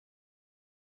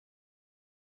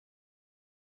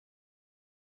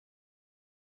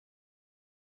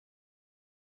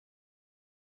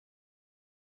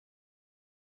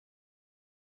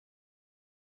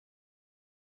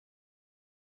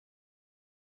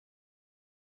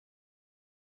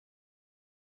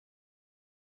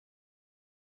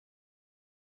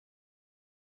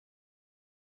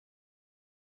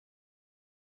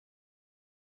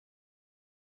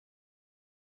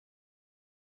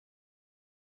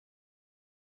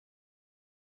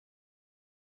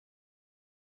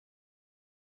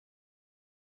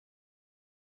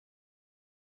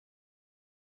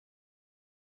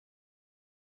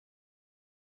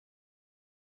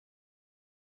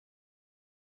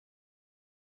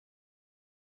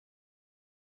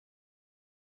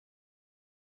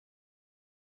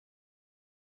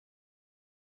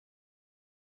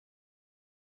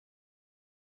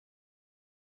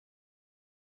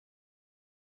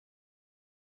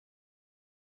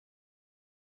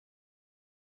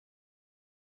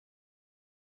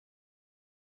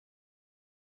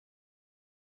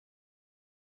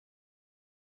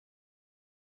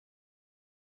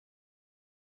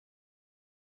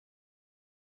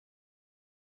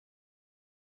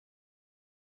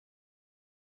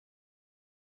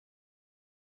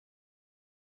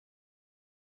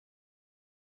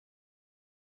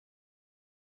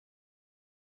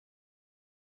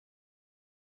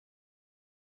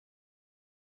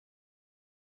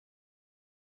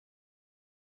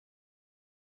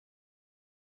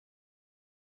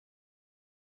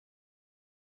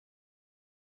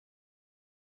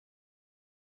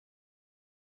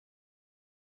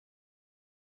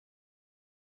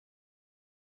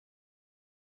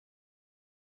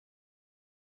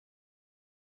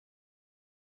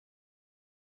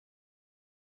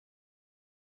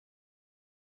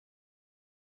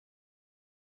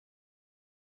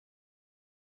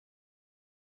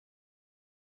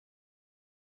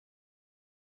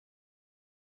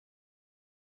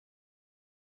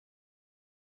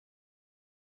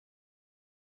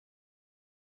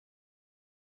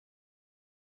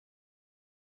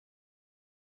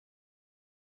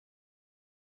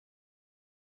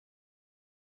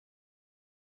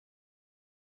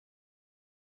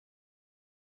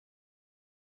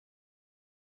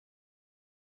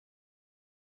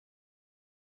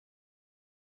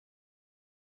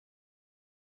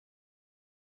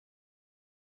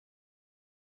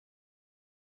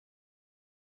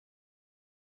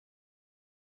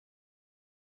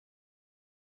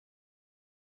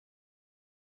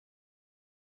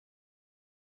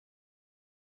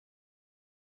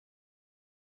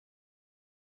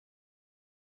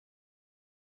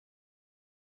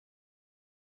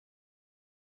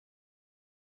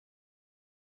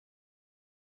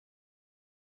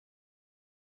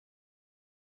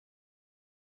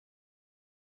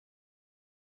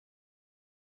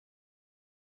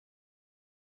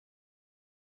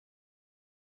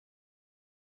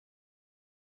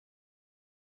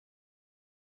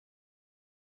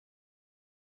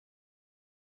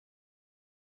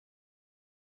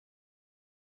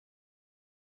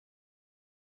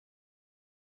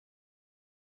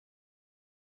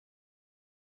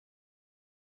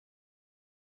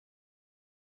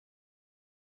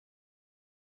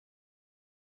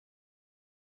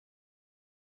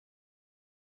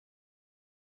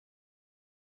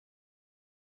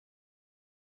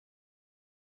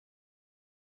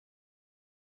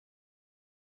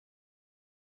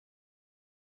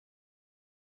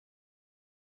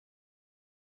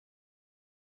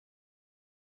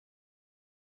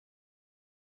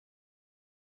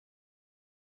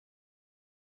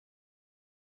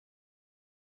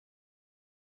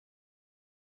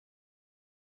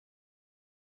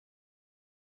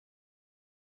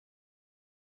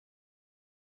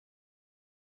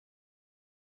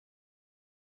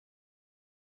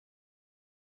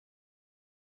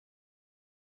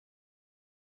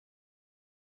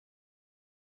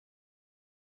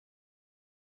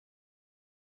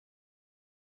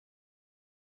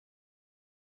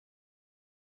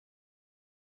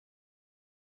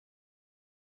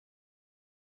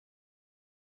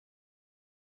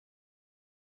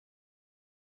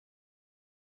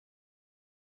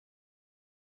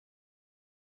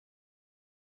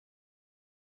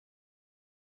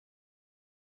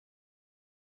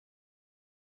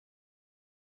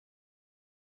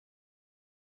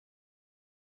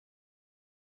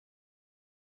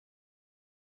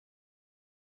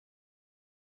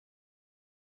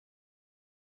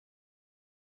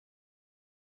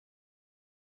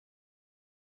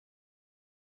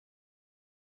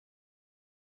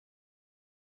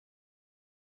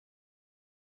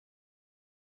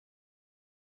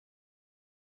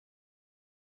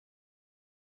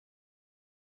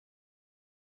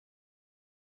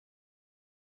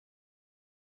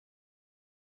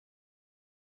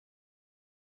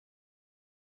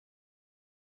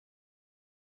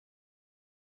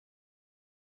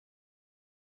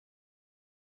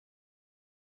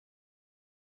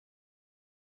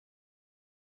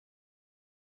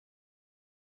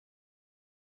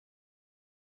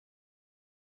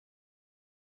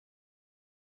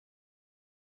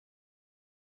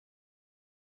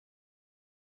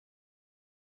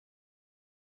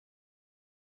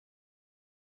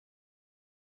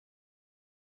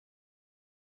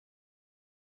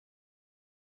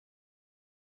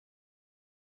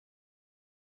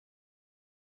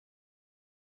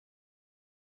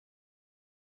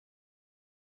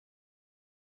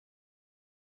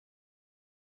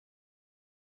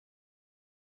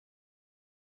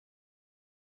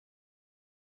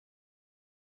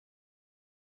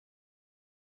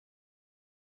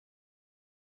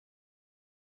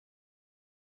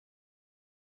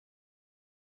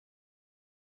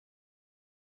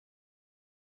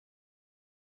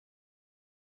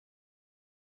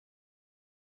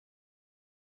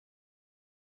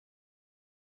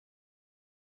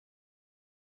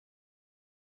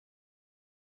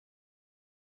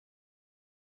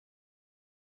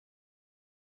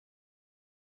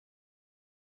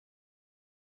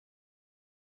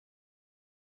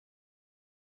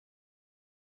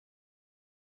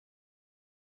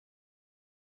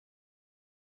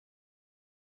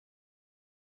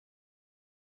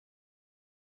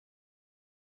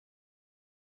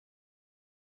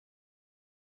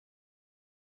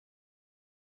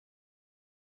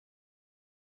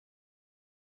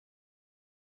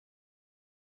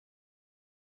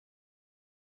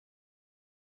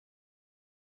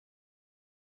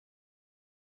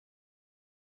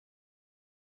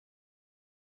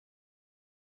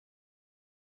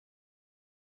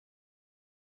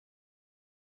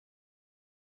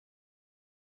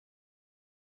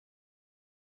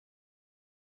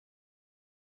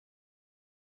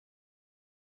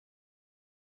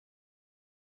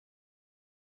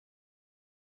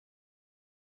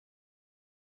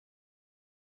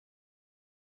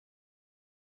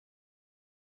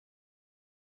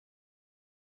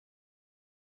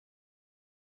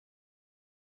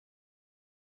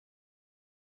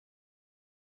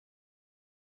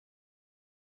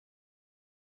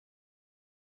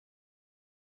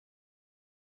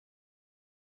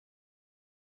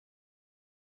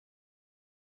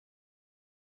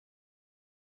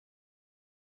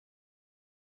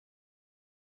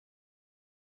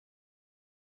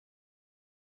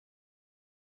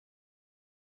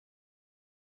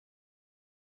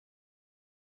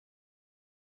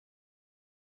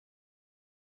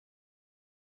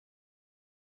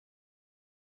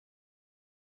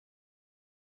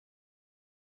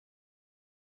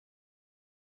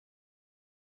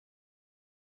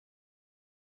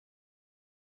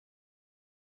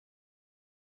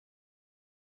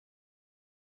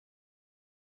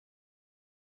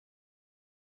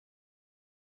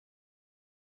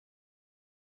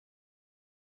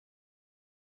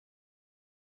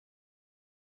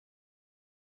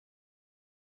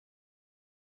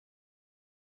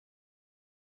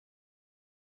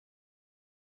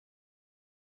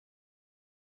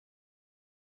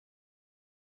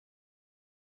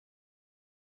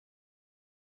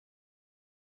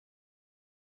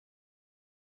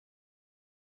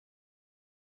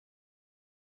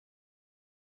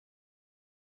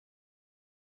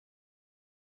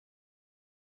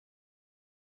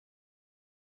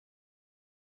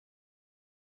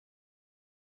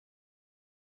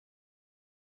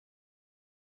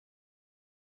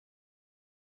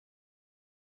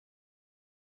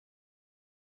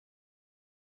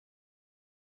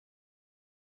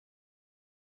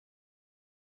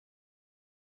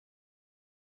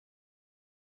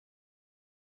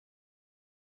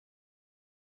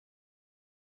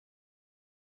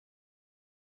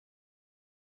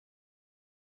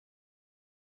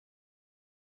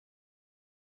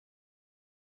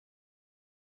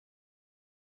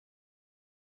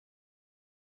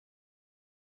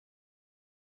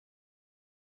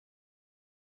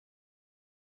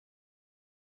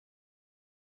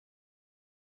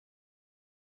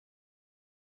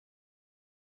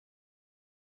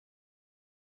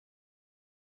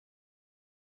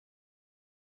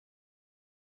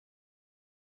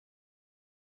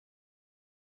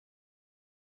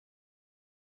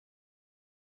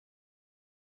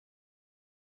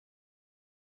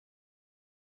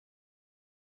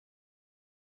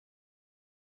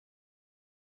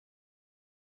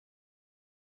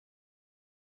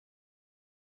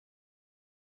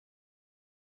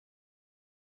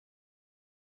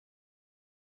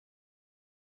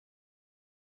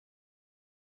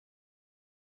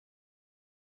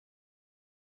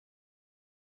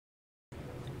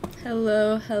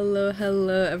Hello, hello,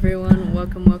 hello everyone.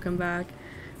 Welcome back.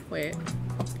 Wait,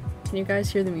 can you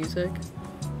guys hear the music?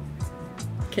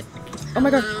 Oh my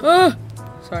god. Oh!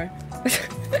 Sorry.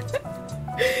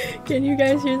 Can you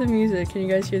guys hear the music? Can you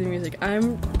guys hear the music?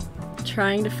 I'm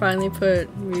trying to finally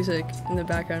put music in the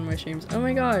background of my streams. Oh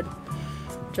my god.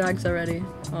 Drags already.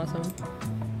 Awesome.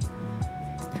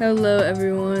 Hello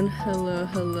everyone. Hello,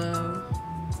 hello.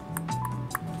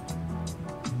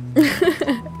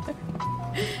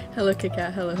 Hello Kit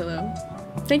Kat. Hello, hello.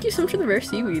 Thank you so much for the rare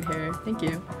seaweed hair. Thank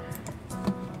you.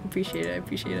 Appreciate it. I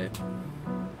appreciate it.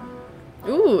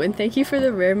 Ooh, and thank you for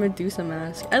the rare Medusa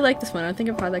mask. I like this one. I don't think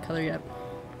I've had that color yet.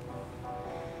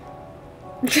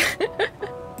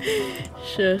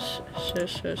 Shush,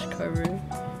 shush, shush, Carver.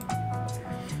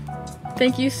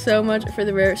 Thank you so much for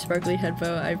the rare sparkly head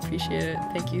bow. I appreciate it.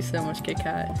 Thank you so much, Kit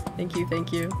Kat. Thank you,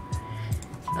 thank you.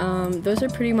 Those are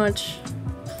pretty much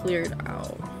cleared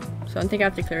out. So I think I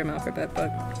have to clear them out for a bit, but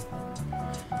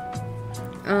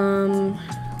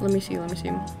let me see. I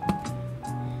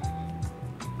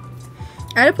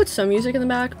had to put some music in the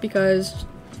back because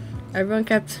everyone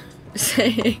kept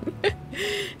saying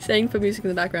put music in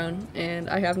the background, and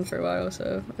I haven't for a while,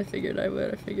 so I figured I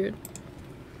would.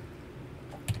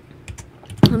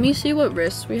 Let me see what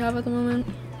wrists we have at the moment,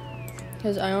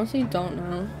 because I honestly don't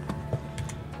know.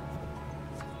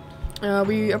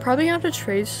 We are probably gonna have to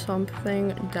trade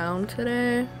something down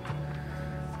today,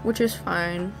 which is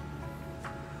fine.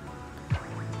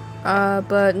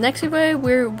 But next giveaway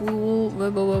we'll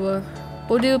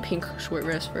do pink short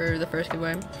wrist for the first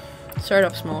giveaway. Start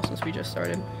up small since we just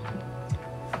started.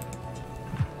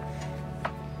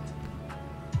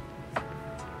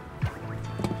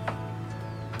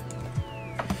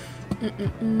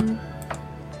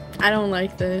 I don't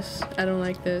like this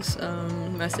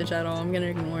message at all. I'm gonna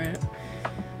ignore it.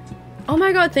 Oh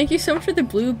my god, thank you so much for the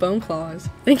blue bone claws.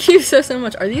 Thank you so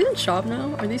much. Are these in shop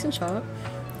now? Are these in shop?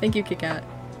 Thank you, Kit Kat.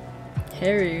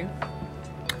 Harry.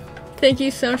 Thank you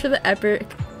so much for the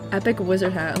epic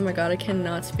wizard hat. Oh my god, I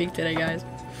cannot speak today, guys.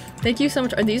 Thank you so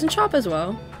much. Are these in shop as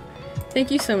well?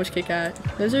 Thank you so much, Kit Kat.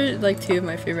 Those are like two of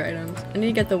my favorite items. I need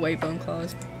to get the white bone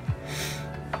claws.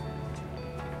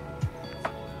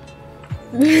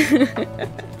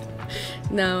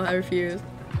 No, I refuse.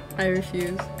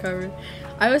 Carver.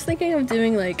 I was thinking of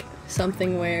doing like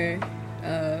something where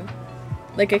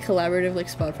like a collaborative like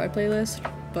Spotify playlist,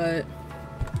 but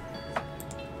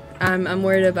I'm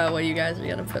worried about what you guys are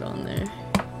gonna put on there.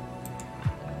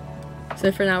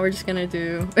 So for now we're just gonna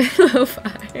do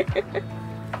lo-fi.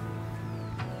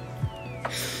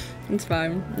 It's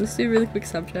fine. Let's do a really quick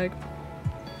subject.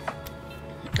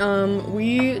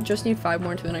 We just need 5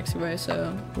 more to the next giveaway,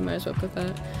 so we might as well put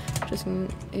that. Just in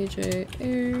AJ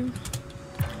Air.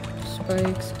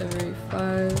 Spikes every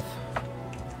 5.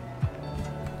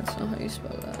 That's not how you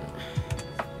spell that.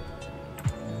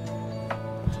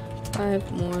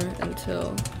 5 more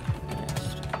until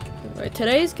next giveaway.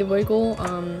 Today's giveaway goal,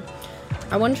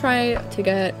 I want to try to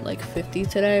get like 50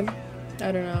 today.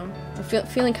 I don't know. I'm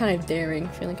feeling kind of daring.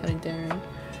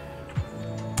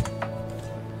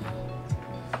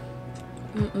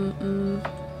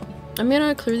 I'm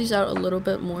gonna clear these out a little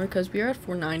bit more because we are at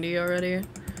 490 already.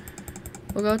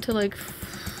 We'll go to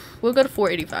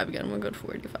 485 again. We'll go to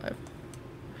 485.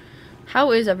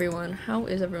 How is everyone?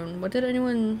 What did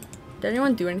anyone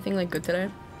do anything like good today?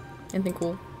 Anything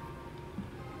cool?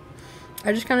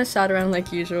 I just kind of sat around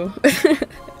like usual.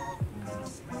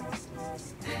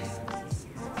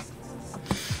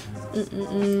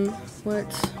 Where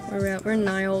we're at? We're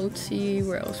Nile. Let's see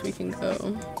where else we can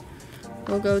go.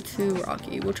 We'll go to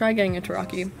Rocky. We'll try getting into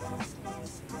Rocky.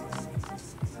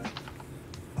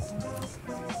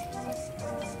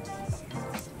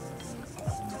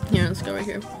 Yeah, let's go right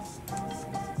here.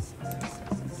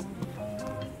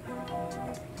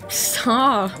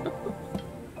 Stop!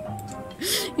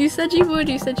 You said you would.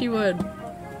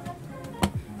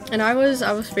 And I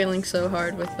was failing so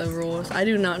hard with the rules. I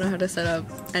do not know how to set up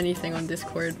anything on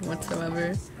Discord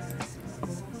whatsoever.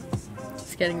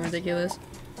 It's getting ridiculous.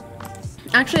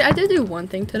 Actually, I did do one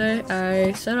thing today.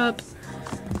 I started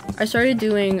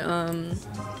doing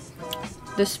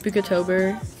this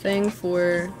Spooktober thing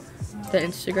for the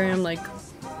Instagram, like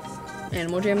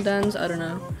Animal Jam dens. I don't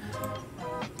know.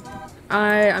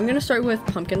 I'm gonna start with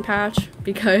Pumpkin Patch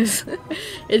because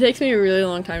it takes me a really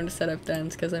long time to set up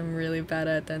dens because I'm really bad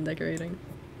at den decorating.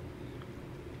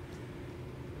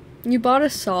 You bought a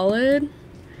solid?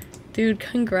 Dude,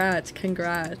 congrats.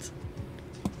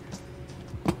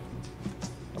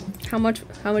 How much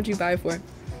you buy it for?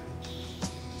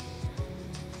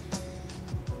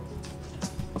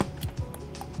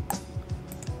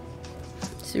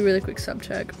 Let's do a really quick sub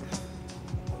check.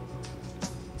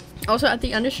 Also, at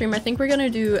the end of stream, I think we're gonna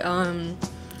do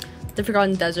the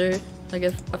Forgotten Desert, like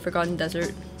a Forgotten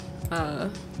Desert.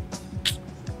 What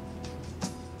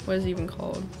is it even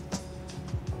called?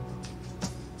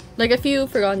 Like a few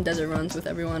Forgotten Desert runs with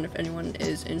everyone, if anyone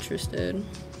is interested.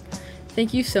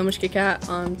 Thank you so much,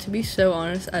 KitKat. To be so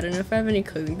honest, I don't know if I have any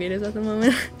clothing betas at the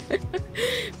moment,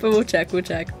 but we'll check.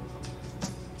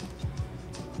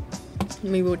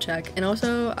 Maybe we'll check. And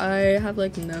also, I have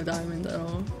like no diamonds at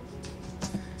all.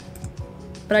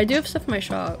 But I do have stuff in my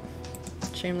shop.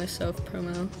 Shameless self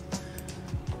promo.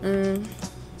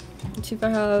 Let's see if I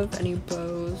have any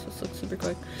bows. Let's look super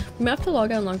quick. We might have to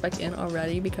log out and log back in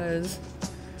already because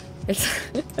it's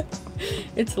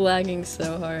it's lagging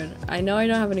so hard. I know I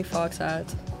don't have any fox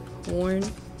hats worn.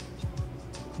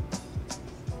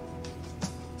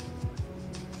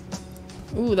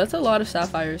 Ooh, that's a lot of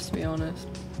sapphires, to be honest.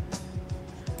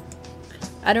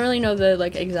 I don't really know the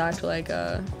like exact like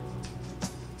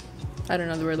I don't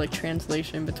know the word like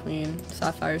translation between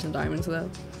sapphires and diamonds though.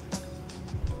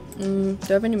 Do I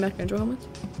have any Mech Angel helmets?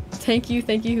 Thank you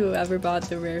whoever bought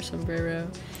the rare sombrero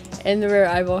and the rare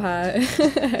eyeball hat.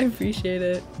 I appreciate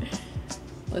it.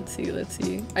 Let's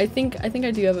see. I think I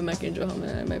do have a Mech Angel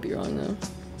helmet. I might be wrong though.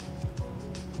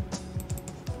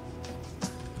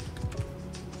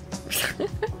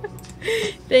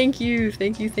 Thank you.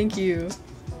 Thank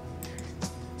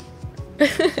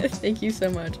you so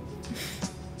much.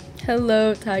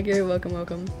 Hello, Tiger.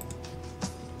 Welcome.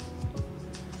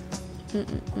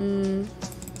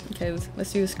 Okay,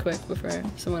 let's do this quick before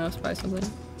someone else buys something.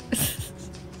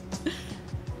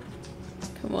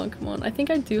 Come on. I think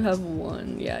I do have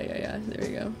one. Yeah. There we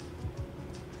go.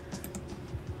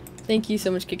 Thank you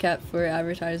so much, KitKat, for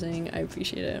advertising. I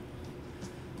appreciate it.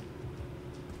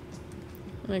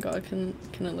 Oh my god, can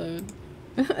it load?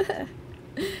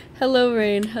 Hello,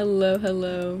 Rain.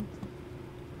 Hello.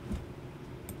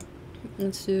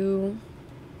 Let's do...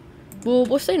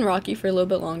 We'll stay in Rocky for a little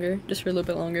bit longer. Just for a little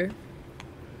bit longer.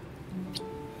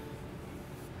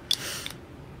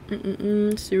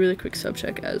 Let's do a really quick sub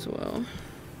check as well.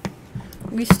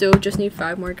 We still just need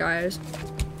 5 more guys.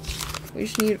 We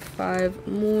just need 5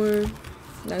 more.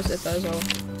 That's it, that was all.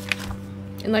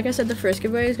 And like I said, the first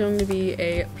giveaway is going to be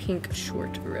a pink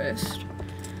short wrist.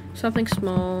 Something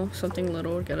small, something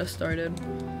little to get us started.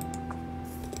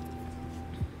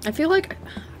 I feel like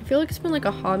it's been like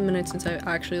a hot minute since I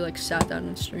actually like sat down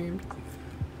and streamed.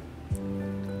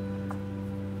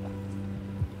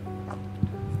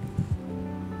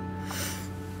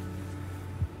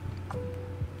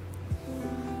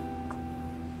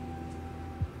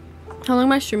 How long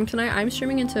am I streaming tonight? I'm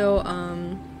streaming until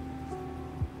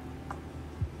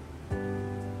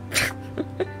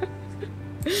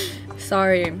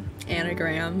sorry,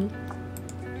 anagram.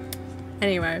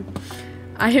 Anyway,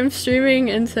 I am streaming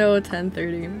until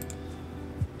 10:30.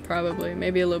 Probably,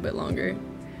 maybe a little bit longer.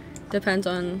 Depends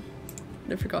on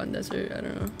the Forgotten Desert, I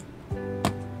don't know.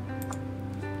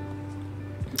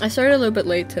 I started a little bit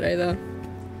late today though.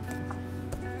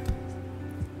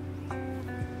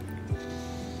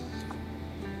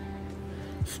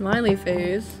 Smiley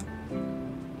face.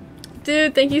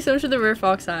 Dude, thank you so much for the rare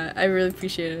fox hat. I really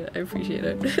appreciate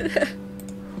it.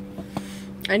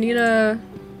 I need to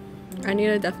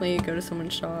definitely go to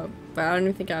someone's shop, but I don't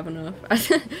even think I have enough. I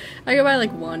could buy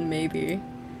like 1 maybe,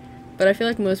 but I feel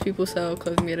like most people sell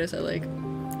clothing betas at like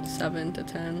 7 to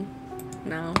 10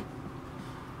 now.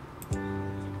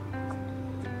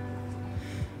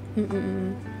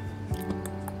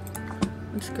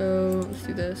 Let's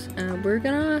do this, and we're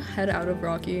gonna head out of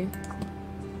Rocky,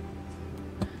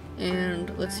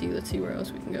 and let's see where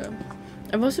else we can go.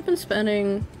 I've also been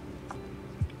spending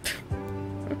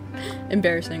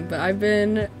embarrassing, but I've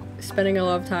been spending a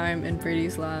lot of time in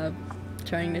Brady's lab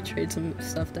trying to trade some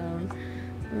stuff down.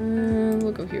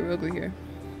 We'll go here.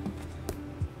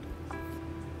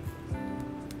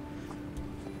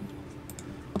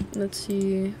 Let's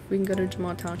see if we can go to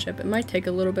Jamal Township. It might take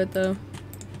a little bit though.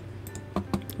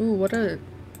 Ooh, what a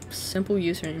simple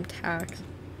username, Tax.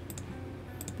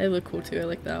 They look cool too, I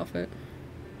like the outfit.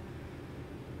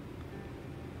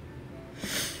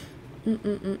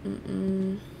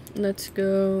 Let's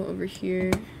go over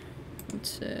here.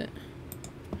 What's it?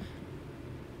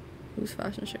 Who's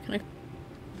fashion show?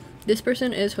 This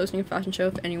person is hosting a fashion show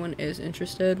if anyone is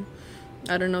interested.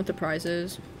 I don't know what the prize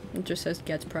is. It just says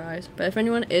gets prize. But if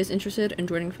anyone is interested in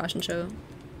joining a fashion show,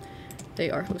 they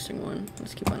are hosting one.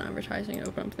 Let's keep on advertising and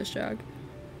open up this jag.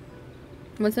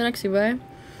 What's the next giveaway?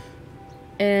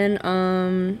 And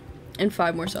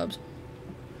 5 more subs.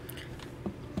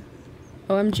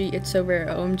 OMG, it's so rare.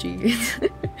 OMG.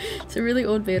 It's a really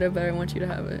old beta, but I want you to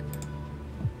have it.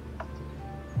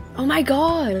 Oh my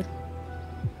god!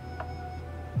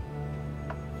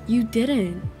 You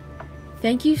didn't.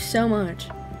 Thank you so much.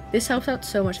 This helps out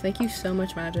so much. Thank you so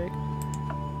much, Magic.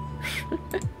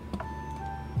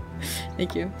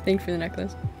 Thank you. Thank you for the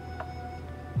necklace.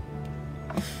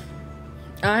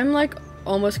 I'm like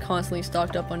almost constantly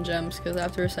stocked up on gems because I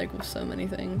have to recycle so many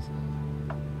things.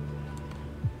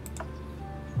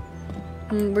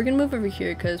 We're gonna move over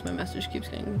here because my message keeps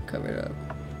getting covered up.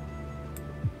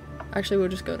 Actually, we'll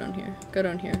just go down here. Go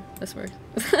down here. This works.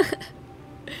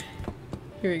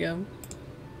 Here we go.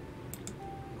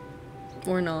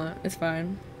 Or not. It's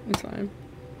fine. It's fine.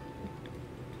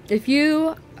 If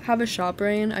you have a shop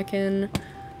brain, I can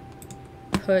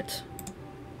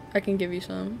give you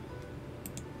some.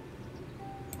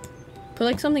 Put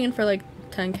like something in for like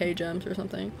 10k gems or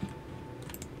something.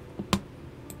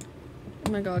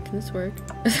 Oh my god, can this work?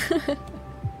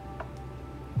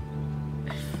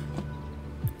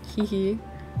 Hehe.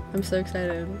 I'm so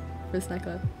excited for this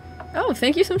necklace. Oh,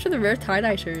 thank you so much for the rare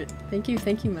tie-dye shirt. Thank you,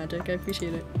 Magic. I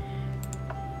appreciate it.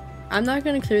 I'm not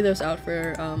gonna clear those out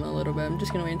for a little bit. I'm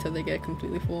just gonna wait until they get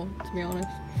completely full, to be honest.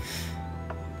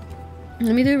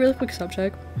 Let me do a really quick sub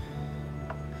check.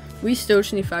 We still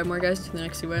just need 5 more guys to the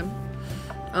next giveaway.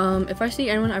 If I see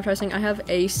anyone advertising, I have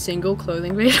a single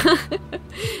clothing beta.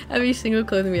 I have a single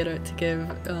clothing beta to give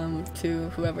to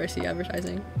whoever I see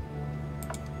advertising.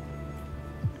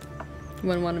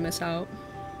 Wouldn't want to miss out.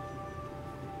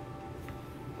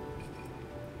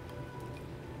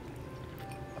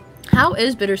 How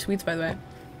is Bittersweets, by the way?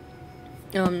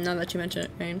 Now that you mention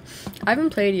it, Rain. I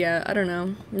haven't played yet. I don't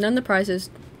know. None of the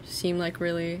prizes seem like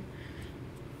really,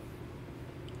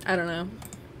 I don't know.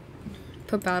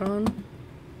 Put bat on.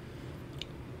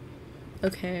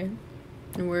 Okay.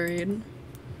 I'm worried.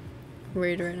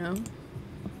 Worried right now.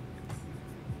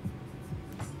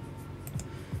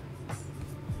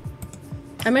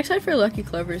 I'm excited for Lucky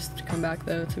Clovers to come back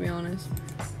though, to be honest.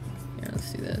 Yeah,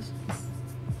 let's do this.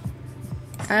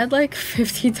 I had like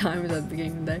 50 times at the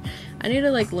beginning of the day. I need to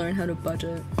like learn how to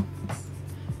budget.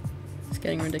 It's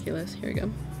getting ridiculous. Here we go.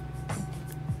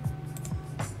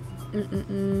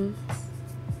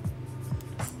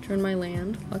 Join my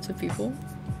land. Lots of people.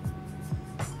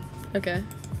 Okay.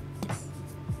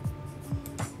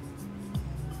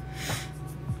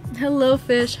 Hello,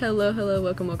 fish. Hello, hello.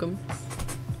 Welcome, welcome.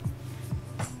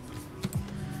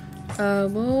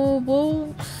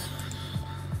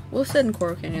 We'll sit in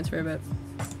Coral Canyons for a bit.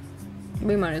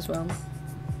 We might as well.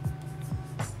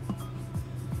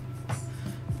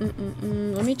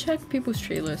 Let me check people's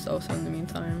trade list also in the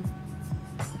meantime.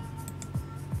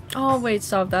 Oh wait,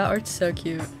 stop. That art's so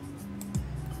cute.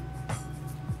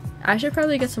 I should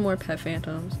probably get some more pet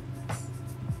phantoms.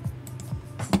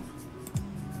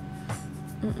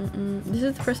 This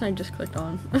is the person I just clicked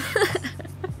on.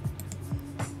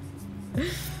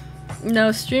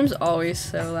 No, stream's always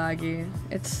so laggy.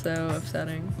 It's so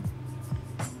upsetting.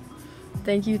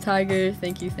 Thank you, Tiger.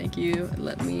 Thank you, thank you.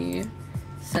 Let me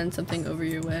send something over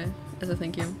your way as a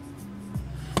thank you.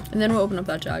 And then we'll open up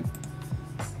that jag.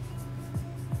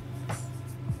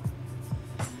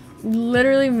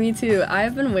 Literally, me too.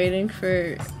 I've been waiting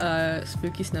for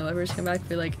Spooky Snow Leopards to come back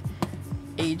for like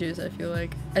ages, I feel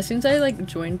like. As soon as I like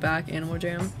joined back Animal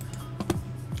Jam,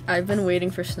 I've been waiting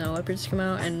for Snow Leopards to come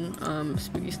out and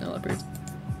Spooky Snow Leopards.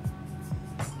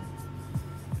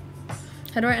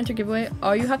 How do I enter giveaway?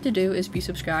 All you have to do is be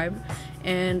subscribed,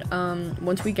 and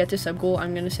once we get to sub goal,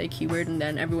 I'm gonna say keyword, and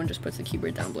then everyone just puts the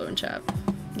keyword down below in chat.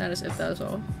 That is it. That is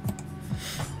all.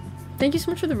 Thank you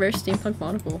so much for the rare steampunk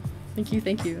monocle. Thank you,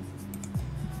 thank you.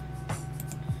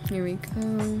 Here we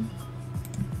go.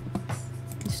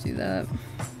 Let's do that.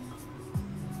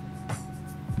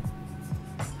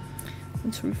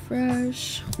 Let's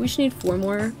refresh. We just need 4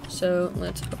 more, so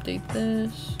let's update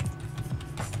this.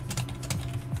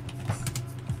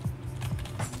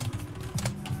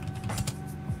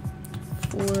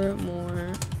 Four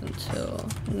more until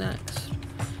next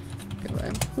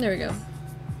giveaway. There we go.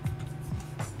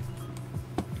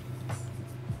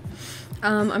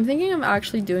 I'm thinking of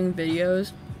actually doing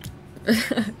videos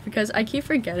because I keep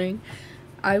forgetting.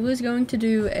 I was going to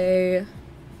do a,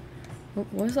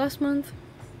 what was last month?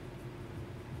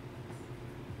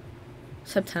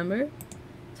 September,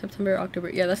 October.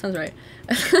 Yeah, that sounds right.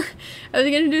 I was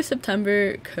gonna do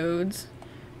September codes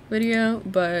video,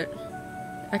 but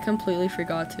I completely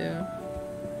forgot to.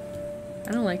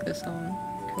 I don't like this song.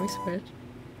 Can we switch?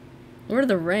 What are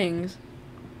the rings?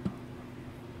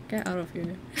 Get out of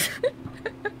here.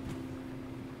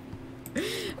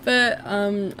 But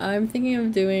I'm thinking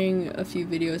of doing a few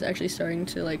videos, actually starting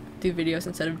to like do videos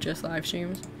instead of just live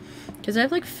streams, because I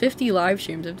have like 50 live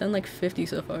streams. I've done like 50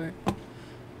 so far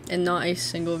and not a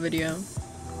single video.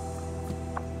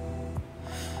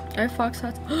 I have fox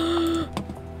hats.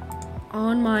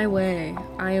 On my way.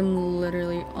 I am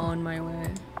literally on my way.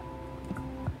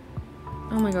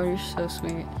 Oh my god, you're so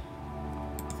sweet.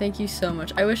 Thank you so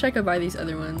much. I wish I could buy these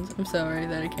other ones. I'm sorry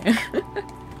that I can't.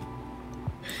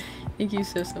 Thank you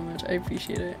so much. I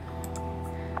appreciate it.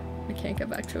 I can't get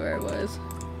back to where I was.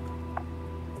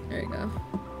 There you go.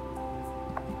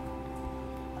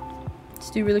 Let's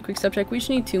do a really quick step check. We just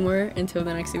need 2 more until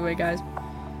the next giveaway, guys.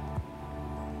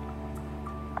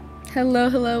 Hello,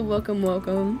 hello, welcome,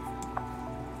 welcome.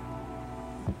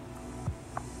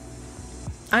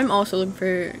 I'm also looking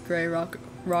for gray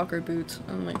rocker boots.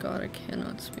 Oh my god, I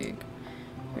cannot speak.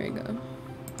 There you go.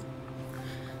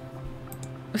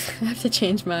 I have to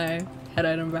change my head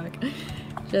item back.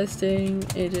 Jesting,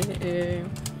 AJA,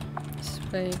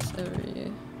 spikes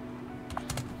every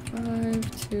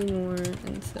 5, 2 more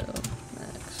until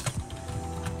max.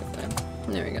 Okay,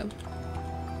 there we go.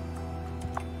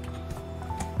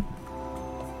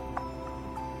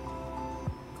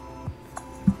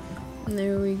 And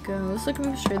there we go. Let's look if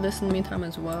we've shared this in the meantime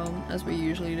as well, as we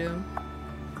usually do.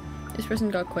 This person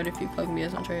got quite a few clothing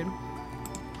BS on trade.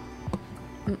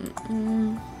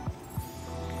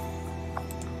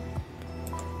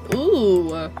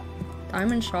 Ooh!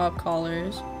 Diamond shop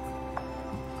collars.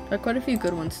 Got quite a few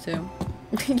good ones too.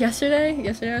 Yesterday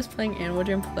I was playing Animal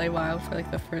Jam Play Wild for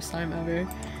like the first time ever.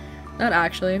 Not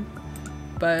actually,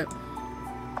 but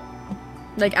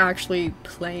like actually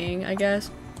playing, I guess.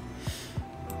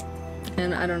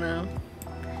 And I don't know.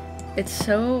 It's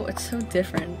so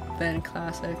different than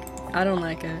classic. I don't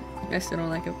like it. I still don't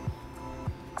like it.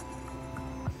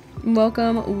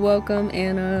 Welcome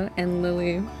Anna and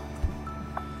Lily.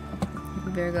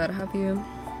 Very glad to have you.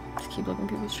 Just keep looking at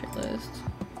people's trade lists.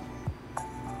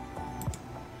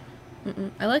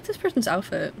 I like this person's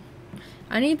outfit.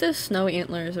 I need the snow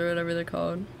antlers or whatever they're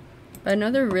called. But I know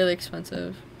they're really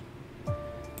expensive.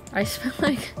 I spent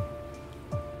like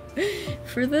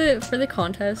for the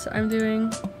contest I'm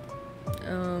doing,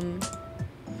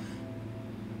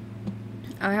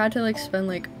 I had to like spend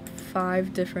like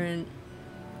 5 different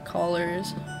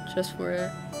collars just for it.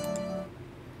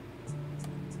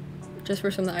 Just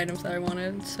for some of the items that I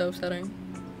wanted. It's so upsetting.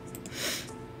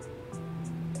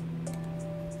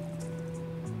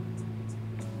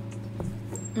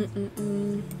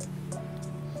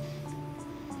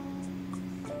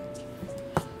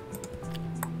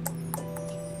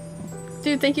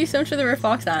 Dude, thank you so much for the Rare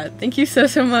Fox ad. Thank you so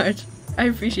much. I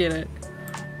appreciate it.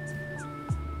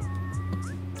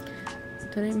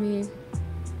 Donate me.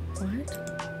 What?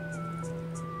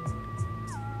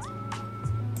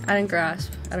 I didn't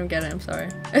grasp. I don't get it. I'm sorry.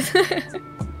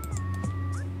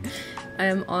 I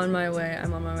am on my way.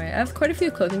 I'm on my way. I have quite a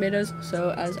few clothing betas,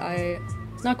 so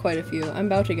not quite a few. I'm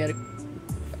about to get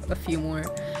a few more.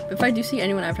 But if I do see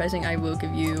anyone advertising, I will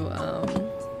give you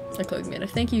a clothing beta.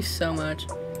 Thank you so much.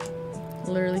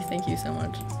 Literally, thank you so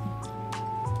much.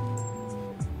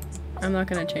 I'm not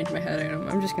gonna change my head item.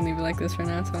 I'm just gonna leave it like this for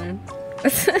now. It's fine.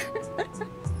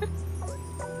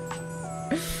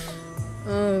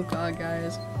 Oh god,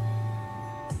 guys.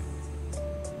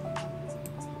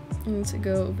 I need to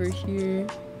go over here.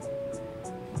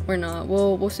 Or not.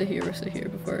 We'll sit here. We'll sit here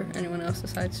before anyone else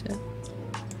decides to.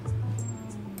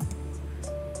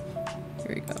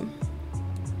 Here we go.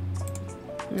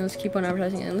 Now let's keep on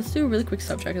advertising and let's do a really quick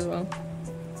sub check as well.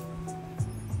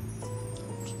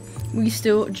 We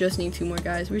still just need 2 more,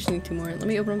 guys. We just need 2 more. Let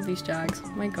me open up these jags.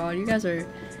 Oh my god, you guys are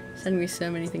sending me so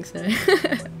many things today.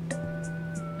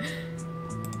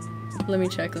 Let me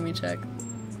check.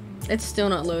 It's still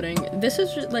not loading. This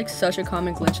is just, like such a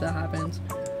common glitch that happens.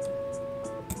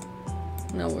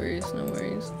 No worries.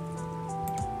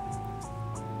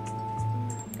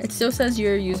 It still says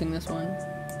you're using this one.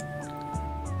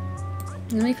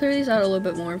 Let me clear these out a little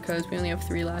bit more because we only have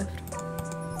 3 left.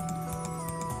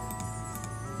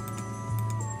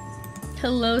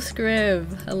 Hello, Scriv.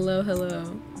 Hello.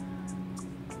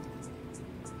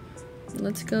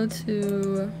 Let's go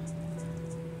to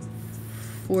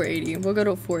 480. We'll go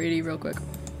to 480 real quick.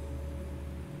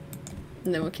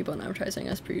 And then we'll keep on advertising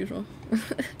as per usual.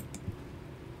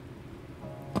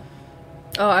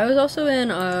 Oh, I was also in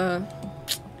a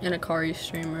Kari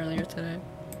stream earlier today.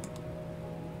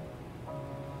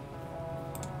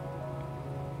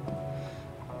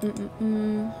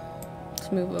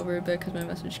 Let's move over a bit because my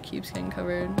message keeps getting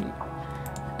covered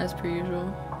as per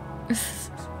usual.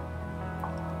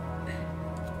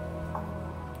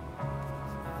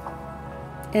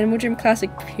 Animal Jam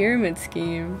Classic Pyramid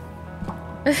Scheme.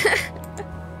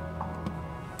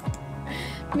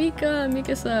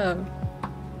 Mika sub.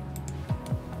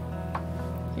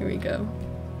 Here we go.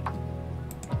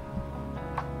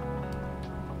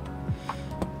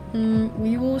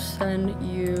 We will send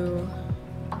you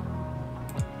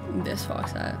this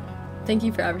fox hat. Thank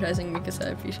you for advertising, Mikasa, I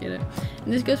appreciate it.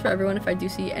 And this goes for everyone. If I do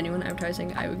see anyone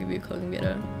advertising, I will give you a clothing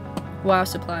beta. Wow,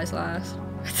 supplies last.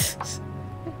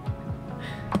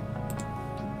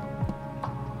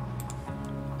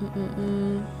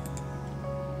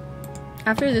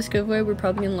 After this giveaway, we're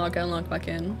probably gonna log out and log back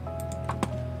in.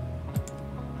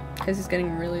 Because it's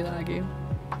getting really laggy.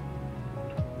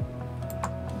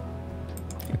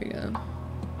 Here we go.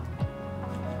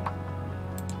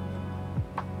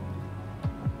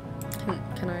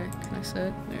 Can I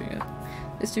sit? There we go.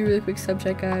 Let's do a really quick sub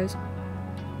check, guys.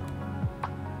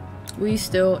 We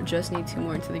still just need 2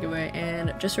 more into the giveaway,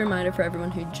 and just a reminder for everyone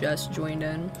who just joined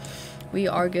in, we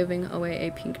are giving away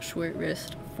a pink short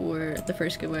wrist for the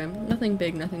first giveaway. Nothing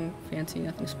big, nothing fancy,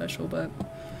 nothing special, but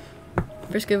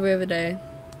first giveaway of the day.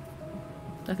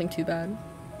 Nothing too bad.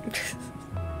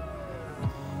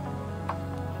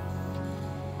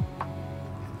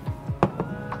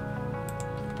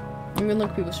 I'm gonna look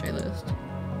at people's straight list.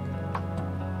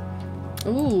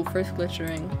 Ooh, first glitch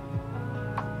ring.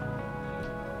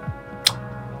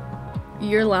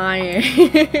 You're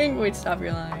lying. Wait, stop,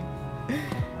 you're lying.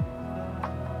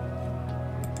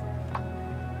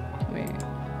 Wait.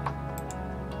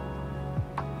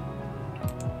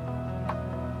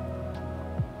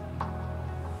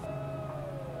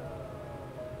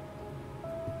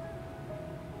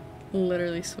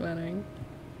 Literally sweating.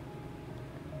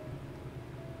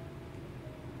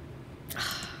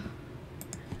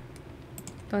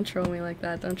 Don't troll me like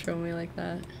that. Don't troll me like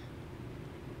that.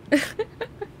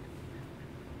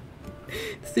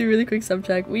 Let's do a really quick sub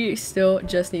check. We still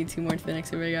just need 2 more to the next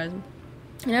giveaway, guys.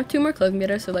 And I have 2 more clothing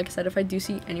beta, so like I said, if I do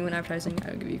see anyone advertising,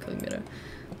 I will give you a clothing beta.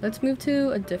 Let's move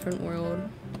to a different world.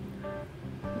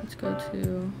 Let's go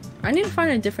to... I need to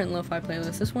find a different lo-fi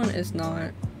playlist. This one is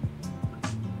not...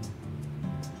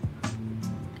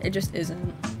 It just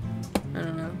isn't. I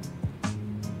don't know.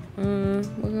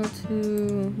 We'll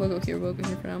go here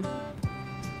for now.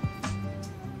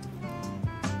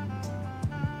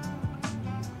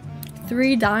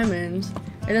 $3 diamonds.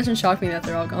 It doesn't shock me that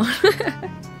they're all gone.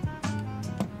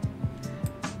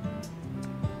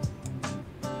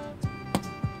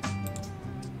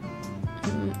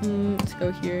 Let's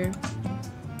go here.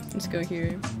 Let's go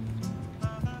here.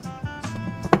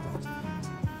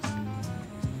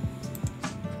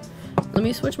 Let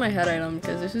me switch my head item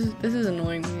because this is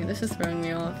annoying me. This is throwing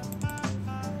me off.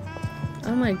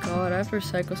 Oh my god, I have to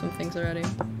recycle some things already.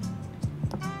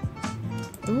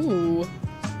 Ooh.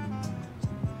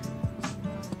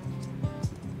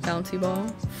 Bouncy ball.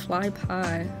 Fly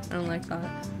pie. I don't like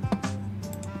that.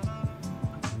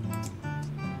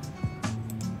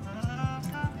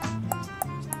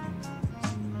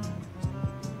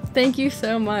 Thank you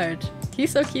so much.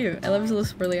 He's so cute. I love his little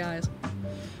swirly eyes.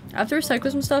 I have to recycle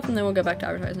some stuff and then we'll go back to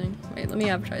advertising. Wait, let me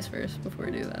advertise first before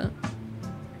we do that.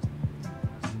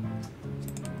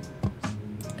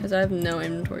 Because I have no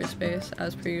inventory space,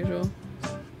 as per usual.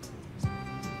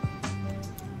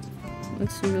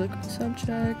 Let's do a really quick sub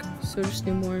check. So just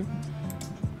do more.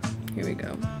 Here we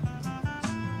go.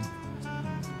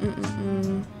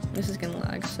 This is gonna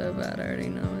lag so bad, I already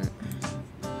know it.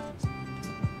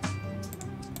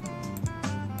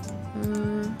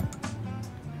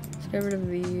 Let's get rid of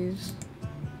these.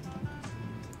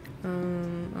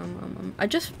 I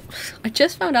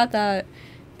just found out that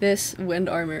this wind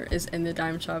armor is in the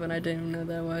diamond shop and I didn't even know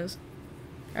that was.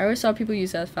 I always saw people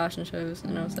use that at fashion shows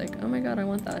and I was like, oh my god, I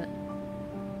want that.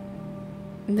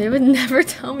 And they would never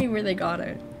tell me where they got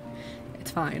it.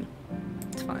 It's fine.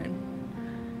 It's fine.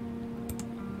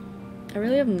 I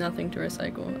really have nothing to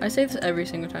recycle. I say this every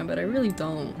single time, but I really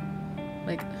don't.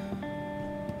 Like,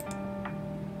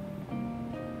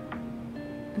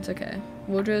 it's okay.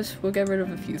 We'll get rid of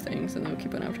a few things and then we'll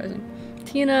keep on advertising.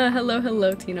 Tina,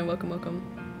 hello, Tina, welcome.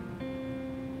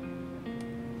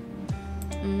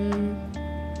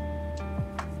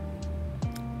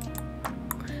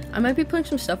 I might be putting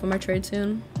some stuff on my trade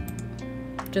soon,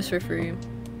 just for free,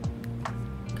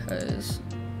 because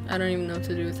I don't even know what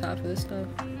to do with half of this stuff.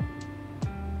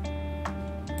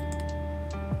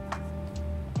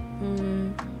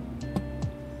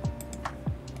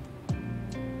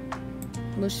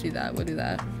 Let's do that. We'll do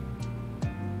that.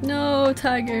 No,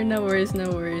 Tiger, no worries.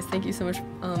 Thank you so much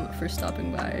for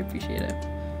stopping by. I appreciate it.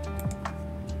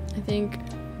 I think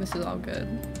this is all good.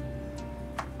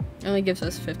 It only gives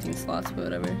us 15 slots, but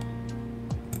whatever.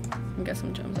 I'll get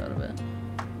some gems out of it.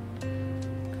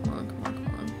 Come on.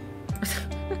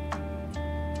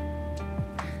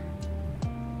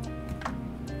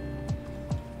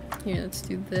 Here, let's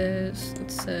do this.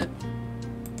 Let's sit.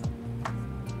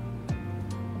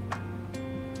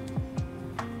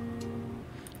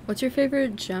 What's your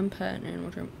favorite gem pet and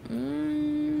animal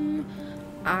gem?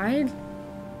 I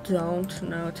don't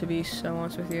know, to be so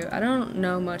honest with you. I don't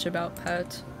know much about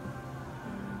pets.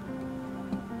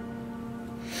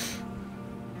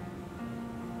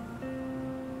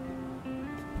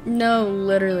 No,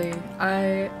 literally.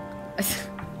 I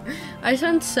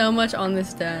spent so much on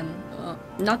this den.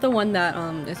 Not the one that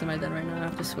is in my den right now. I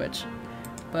have to switch.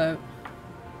 But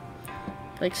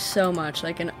like so much,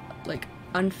 like an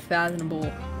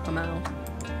unfathomable amount.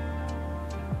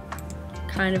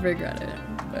 Kind of regret it,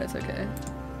 but it's okay.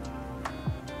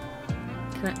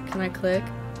 Can I click?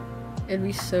 It'd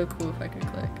be so cool if I could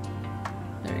click.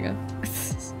 There we go.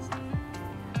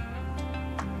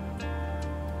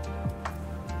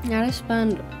 Yeah, I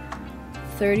spent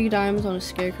 30 dimes on a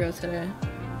scarecrow today.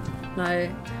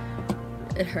 And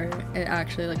it hurt. It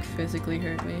actually like physically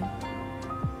hurt me.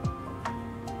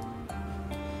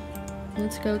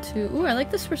 Let's go to, ooh, I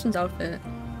like this person's outfit.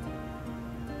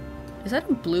 Is that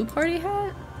a blue party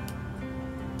hat?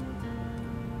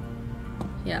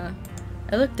 Yeah,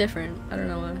 it looked different. I don't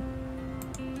know why.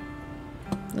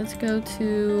 Let's go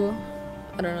to,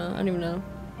 I don't know, I don't even know.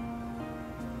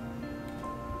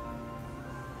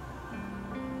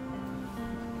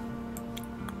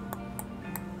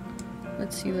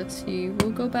 Let's see.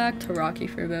 We'll go back to Rocky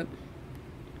for a bit.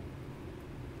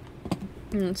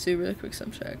 And let's do a really quick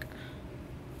sub check.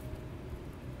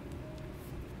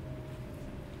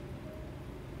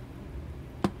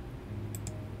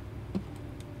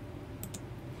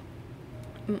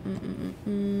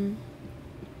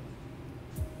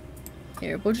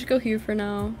 Here, we'll just go here for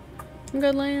now.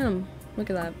 Good lamb. Look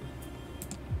at that.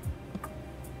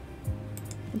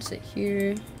 Let's sit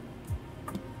here.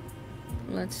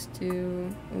 Let's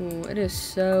do... Ooh, it is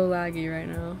so laggy right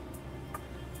now.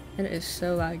 It is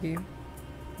so laggy.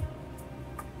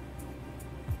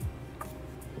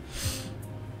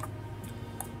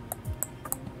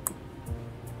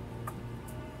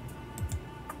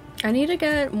 I need to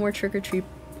get more trick-or-treat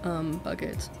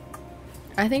buckets.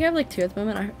 I think I have like 2 at the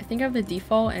moment. I think I have the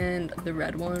default and the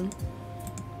red one.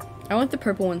 I want the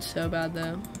purple one so bad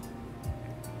though.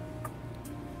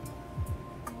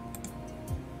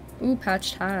 Ooh,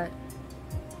 patched hat.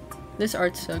 This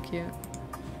art's so cute.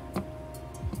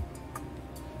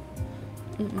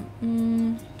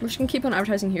 We're just gonna keep on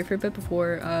advertising here for a bit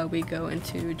before we go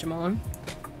into Jamal.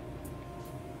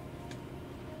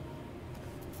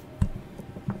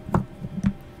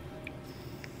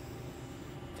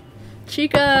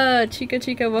 Chica,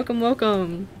 welcome.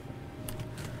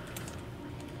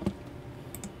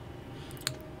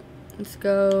 Let's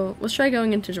go. Let's try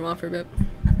going into Jamal for a bit.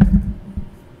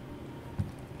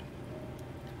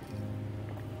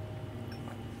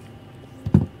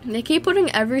 They keep putting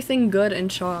everything good in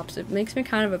shops. It makes me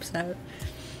kind of upset.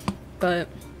 But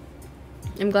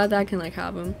I'm glad that I can like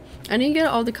have them. I need to get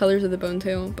all the colors of the bone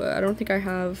tail, but I don't think I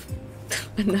have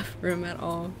enough room at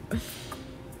all.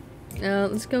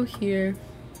 Let's go here.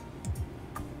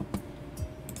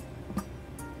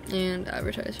 And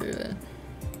advertise for it.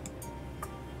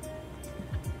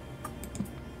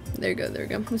 There we go.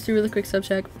 Let's do a really quick sub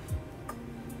check.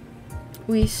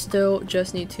 We still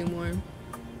just need 2 more.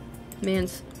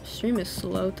 Man's stream is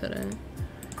slow today.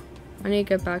 I need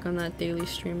to get back on that daily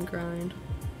stream grind.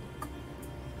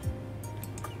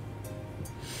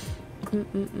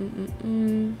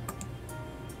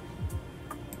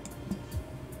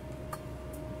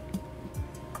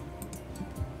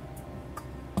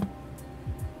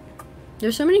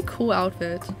 There's so many cool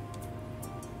outfits.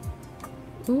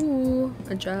 Ooh,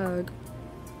 a jag.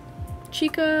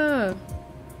 Chica!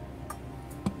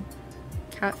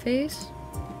 Cat face?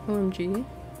 OMG.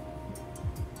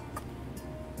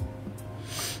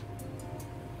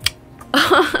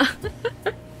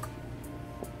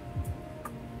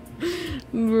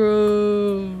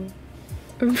 Bro.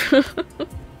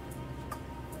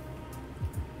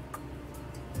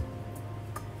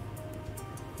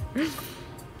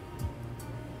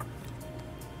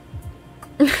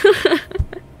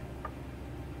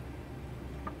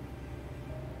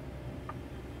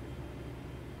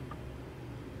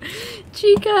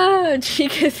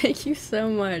 Chica, thank you so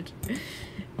much.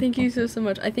 Thank you so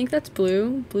much. I think that's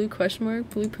blue question mark,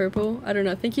 blue purple. I don't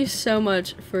know. Thank you so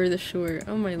much for the short.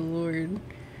 Oh my lord.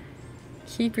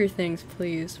 Keep your things,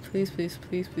 please. Please. Thank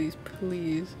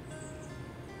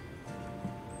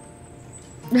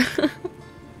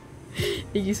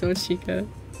you so much, Chica.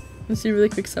 Let's do a really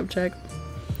quick sub check.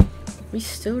 We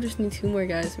still just need 2 more,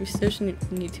 guys. We still just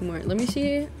need 2 more. Let me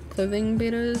see clothing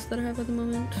betas that I have at the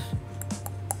moment.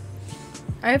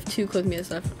 I have 2 clothing betas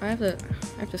left. I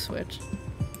have to switch.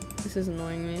 This is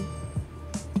annoying me.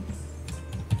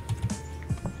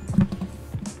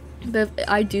 But if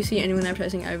I do see anyone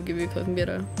advertising, I would give you a clothing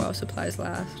beta while supplies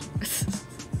last.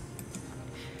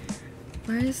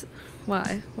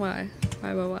 Why?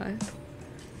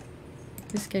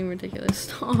 This is getting ridiculous.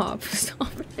 Stop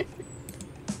it.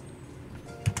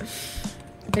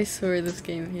 I swear this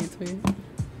game hates me.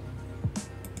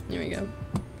 Here we go.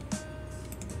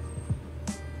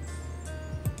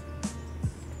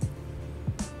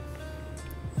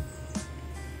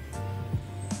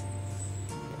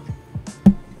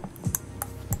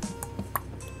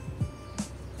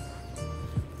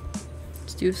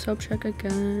 Let's do sub check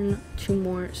again. 2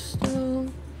 more still.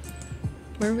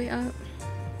 Where are we at?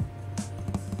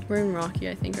 We're in Rocky,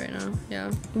 I think, right now.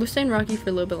 Yeah. We'll stay in Rocky for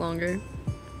a little bit longer.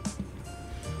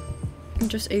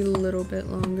 Just a little bit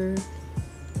longer.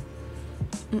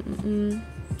 And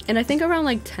I think around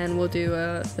like 10 we'll do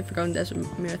the Forgotten Desert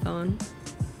Marathon.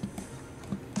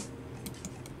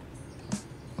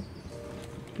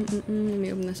 Let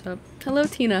me open this up. Hello,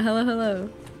 Tina. Hello.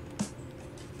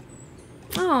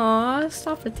 Aw,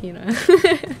 stop it, Tina.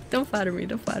 Don't flatter me.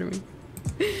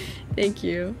 Thank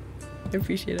you. I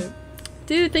appreciate it.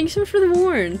 Dude, thank you so much for the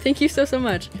warn. Thank you so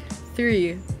much.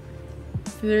 3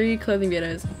 clothing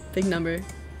betas. Big number.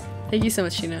 Thank you so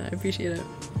much, Sheena. I appreciate it.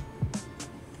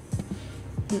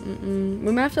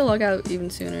 We might have to log out even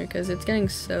sooner because it's getting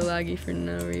so laggy for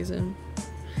no reason.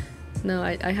 No,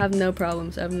 I have no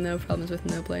problems. I have no problems with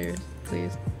no players.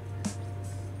 Please.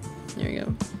 There we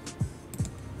go.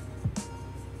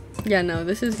 Yeah, no,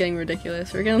 this is getting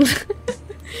ridiculous. We're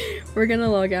gonna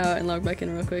log out and log back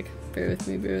in real quick. Bear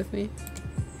with me.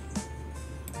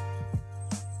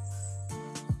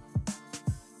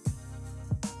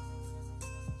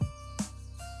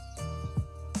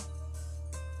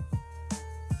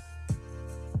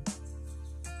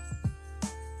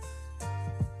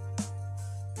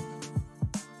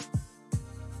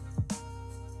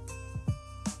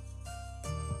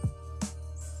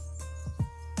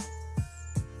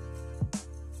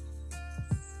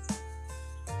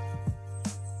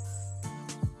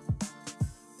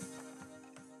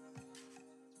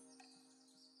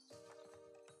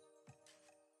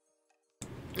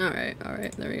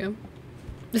 Alright, there we go.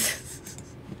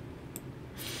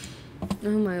 Oh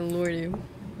my lordy.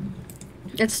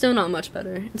 It's still not much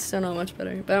better.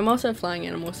 But I'm also a flying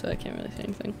animal, so I can't really say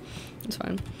anything. It's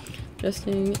fine.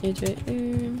 Adjusting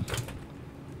AJ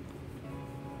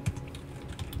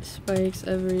spikes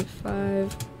every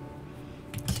 5.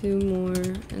 2 more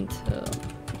until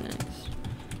next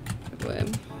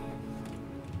web.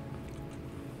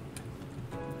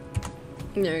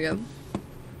 There we go.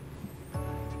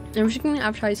 And we're just gonna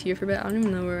advertise here for a bit. I don't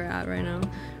even know where we're at right now.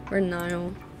 We're in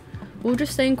Nile. We'll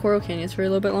just stay in Coral Canyons for a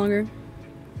little bit longer.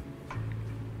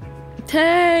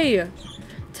 Tay!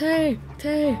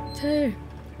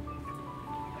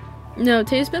 No,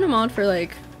 Tay's been a mod for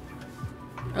like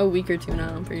a week or 2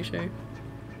 now, I'm pretty sure.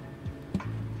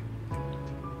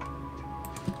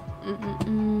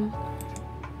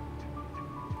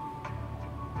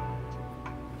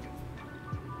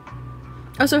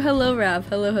 Oh, so hello, Rav.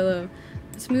 Hello.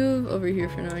 Let's move over here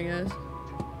for now, I guess.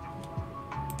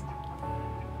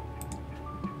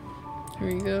 Here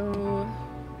we go.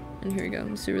 And here we go.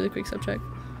 Let's do a really quick sub check.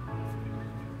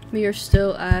 We are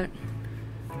still at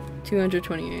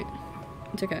 228.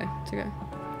 It's okay.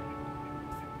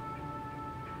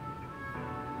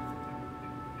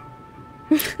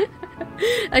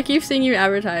 I keep seeing you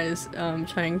advertise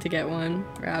trying to get one,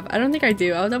 Rav. I don't think I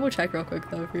do. I'll double check real quick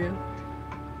though for you.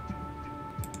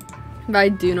 But I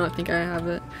do not think I have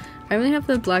it. I only have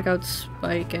the blackout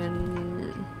spike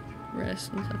and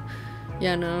wrist and stuff.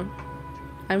 Yeah, no.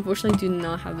 I unfortunately do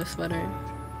not have the sweater.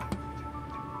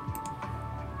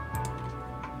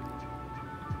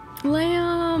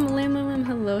 Lamb!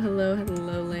 Hello,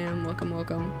 Lamb.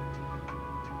 Welcome.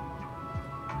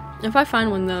 If I find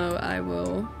one though, I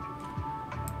will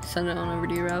send it on over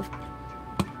to you, Rav.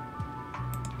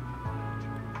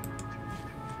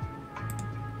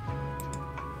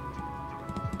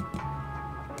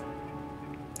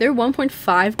 They're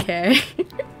 1.5k.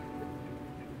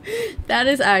 That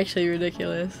is actually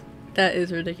ridiculous. That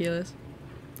is ridiculous.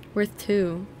 Worth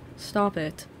 2. Stop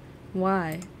it.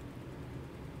 Why?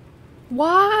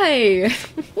 Why?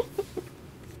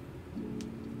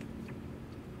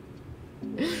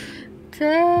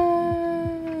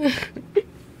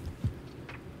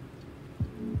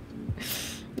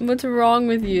 What's wrong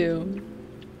with you?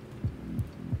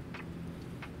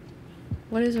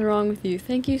 What is wrong with you?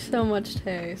 Thank you so much,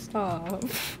 Tay. Stop.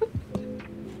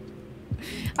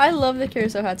 I love the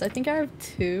carousel hats. I think I have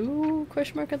 2 ?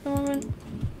 At the moment.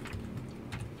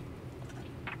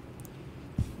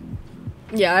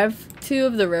 Yeah, I have 2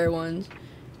 of the rare ones.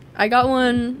 I got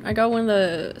one of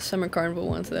the summer carnival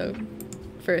ones though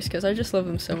first because I just love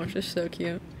them so much. They're so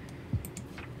cute.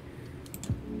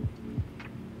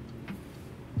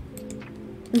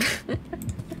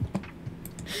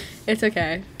 It's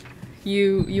okay.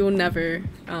 You will never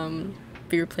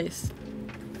be replaced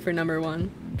for number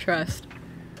one. Trust.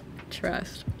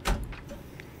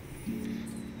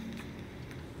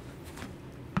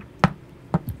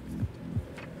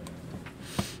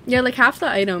 Yeah, like half the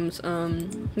items,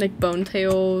 like bone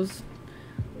tails,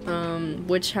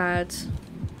 witch hats,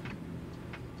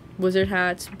 wizard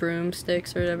hats,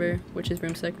 broomsticks or whatever, witch's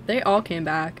broomstick, they all came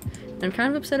back. I'm kind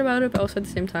of upset about it, but also at the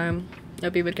same time, I'll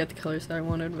be able to get the colors that I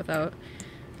wanted without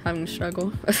having to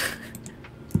struggle.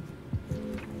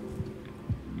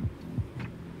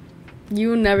 You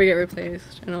will never get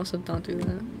replaced, and also don't do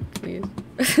that, please.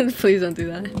 Please don't do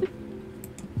that.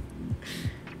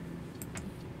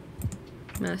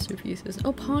 Masterpieces.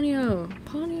 Oh, Ponyo!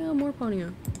 Ponyo, more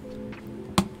Ponyo.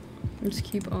 Let's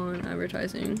keep on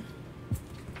advertising.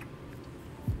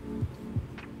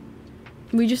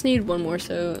 We just need one more,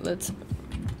 so let's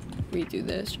redo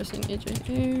this. Dressing agent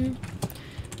air.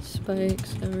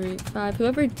 Spikes, 5.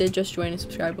 Whoever did just join and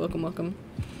subscribe, welcome, welcome.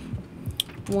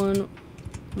 One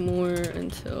more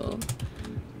until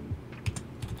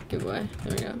giveaway.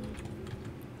 There we go.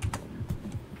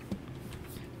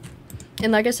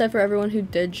 And like I said, for everyone who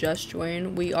did just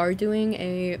join, we are doing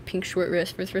a pink short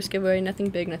wrist for the first giveaway. Nothing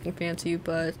big, nothing fancy,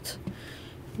 but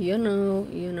you know,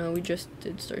 we just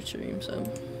did start stream,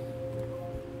 so.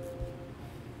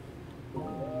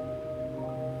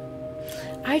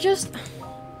 I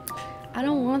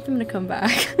don't want them to come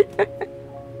back.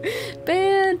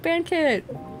 Ban kid.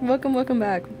 Welcome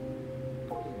back.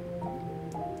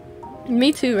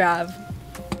 Me too, Rav.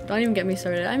 Don't even get me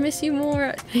started. I miss you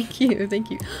more. Thank you.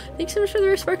 Thanks so much for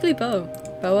the sparkly bow.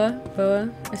 Boa.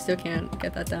 I still can't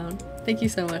get that down. Thank you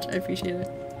so much. I appreciate it.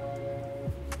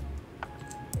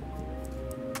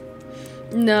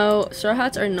 No, straw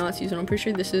hats are not seasonal. I'm pretty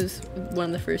sure this is one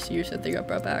of the first years that they got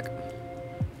brought back.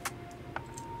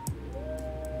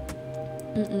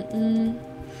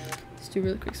 Let's do a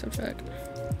really quick sub check.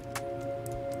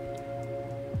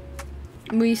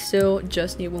 We still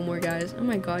just need one more, guys. Oh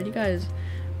my god, you guys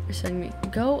are sending me.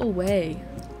 Go away.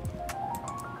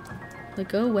 Like,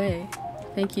 go away.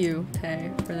 Thank you, Tay,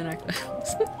 for the necklace.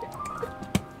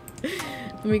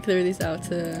 Let me clear these out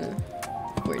to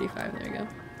 45. There we go.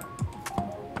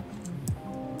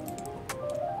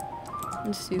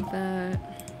 Let's do that.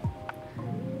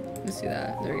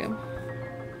 There we go.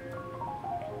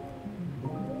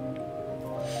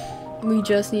 We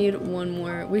just need one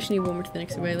more. We should need one more to the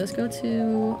next giveaway. Let's go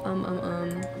to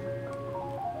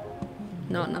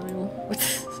not Nile.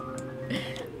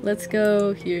 Let's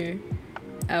go here.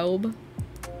 Elb.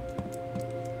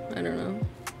 I don't know.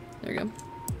 There we go.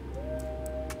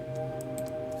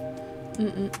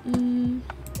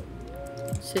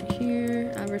 Sit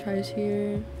here. Advertise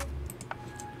here.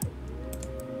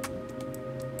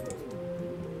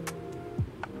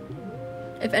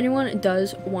 If anyone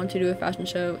does want to do a fashion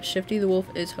show, Shifty the Wolf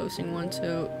is hosting one,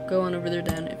 so go on over there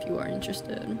then if you are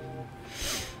interested.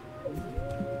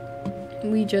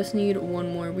 We just need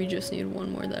one more.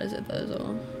 That is it. That is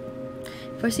all.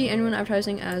 If I see anyone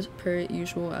advertising as per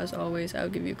usual, as always, I'll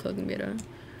give you a clothing beta.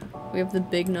 We have the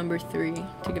big number 3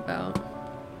 to give out.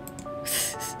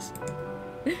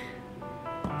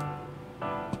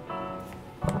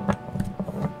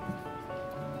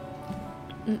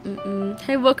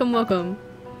 Hey, welcome.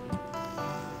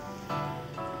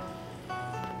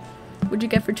 What'd you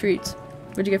get for treats?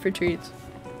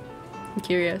 I'm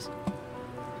curious.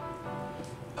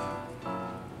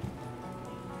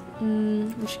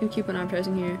 I'm just gonna keep on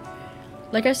advertising here.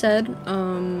 Like I said,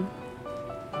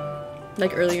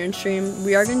 like earlier in stream,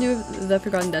 we are gonna do the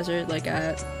Forgotten Desert like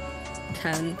at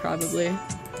 10 probably.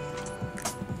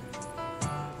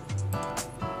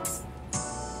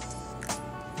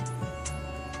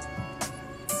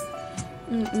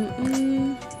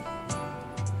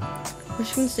 We're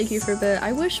just gonna stay here for a bit.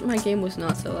 I wish my game was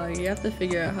not so laggy. You have to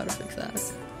figure out how to fix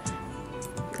that.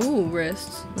 Ooh,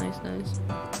 wrists. Nice.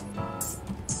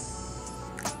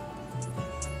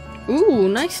 Ooh,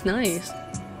 nice.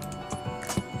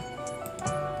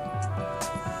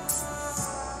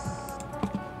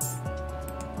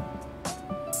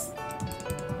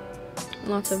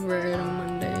 Lots of red on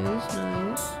Mondays.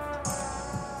 Nice.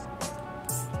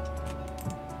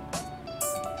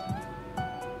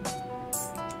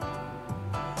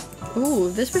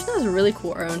 Ooh, this person has a really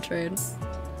cool art on trade.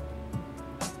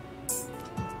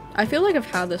 I feel like I've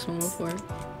had this one before.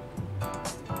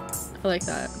 I like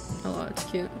that a lot. It's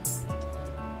cute.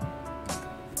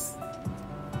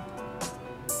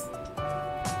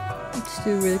 Let's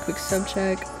do a really quick sub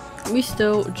check. We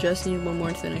still just need one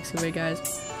more to the next giveaway,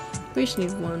 guys. We just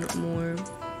need one more.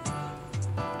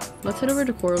 Let's head over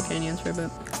to Coral Canyons for a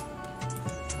bit.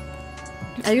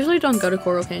 I usually don't go to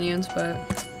Coral Canyons, but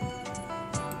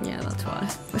yeah, that's why.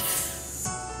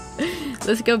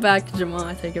 Let's go back to Jamal.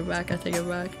 I take it back. I take it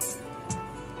back.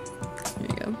 Here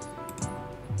you go.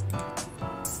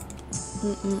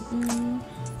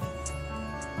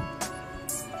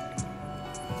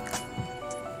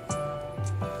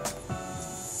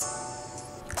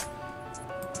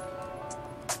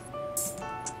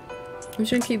 I'm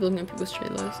just gonna keep looking at people's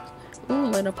trade lists. Ooh,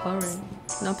 light up paw ring.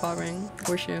 Not paw ring.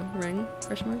 Horseshoe. Ring?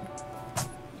 Question mark?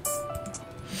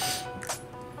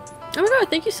 Oh my god,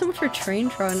 thank you so much for Train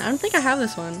Tron. I don't think I have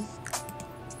this one.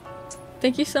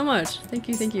 Thank you so much. Thank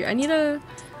you, thank you. I need to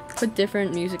put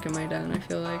different music in my down, I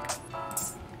feel like.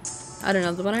 I don't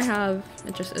know, the one I have,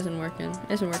 it just isn't working.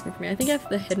 It isn't working for me. I think I have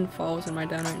the Hidden Falls in my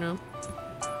down right now.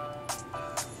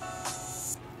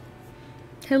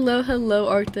 Hello, hello,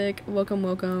 Arctic. Welcome,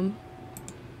 welcome.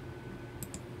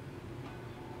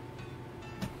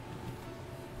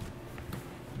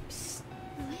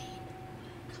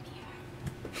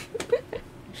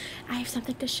 I have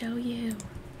something to show you.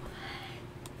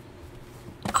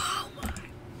 Oh my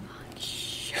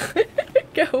gosh.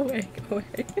 Go away, go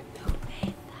away.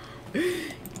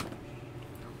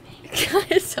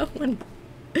 Guys, someone.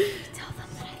 Tell them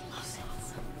that I love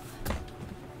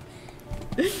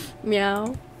them.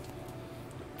 Meow.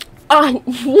 Oh,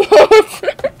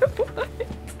 what?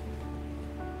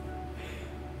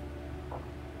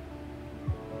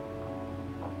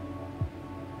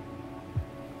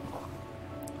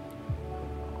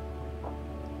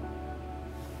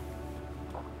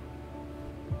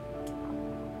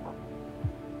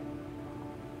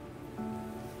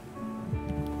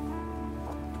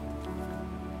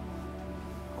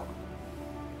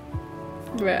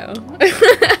 Bro.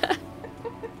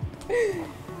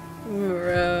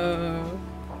 Bro.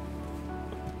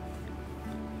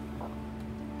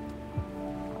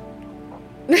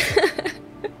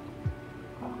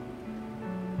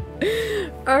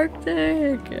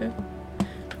 Arctic.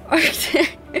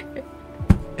 Arctic.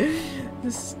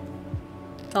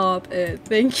 Stop it.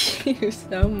 Thank you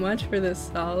so much for this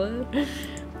solid.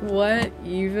 What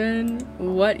even?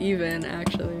 What even,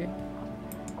 actually?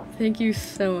 Thank you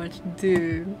so much,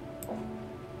 dude.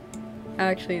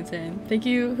 Actually insane. Thank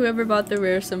you, whoever bought the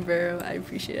rare sombrero. I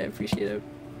appreciate it, I appreciate it.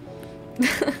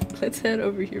 Let's head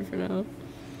over here for now.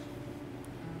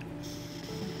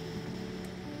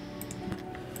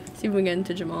 See if we can get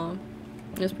into Jamal.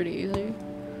 That's pretty easy.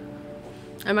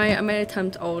 I might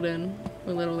attempt Alden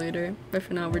a little later, but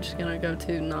for now we're just gonna go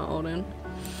to not Alden.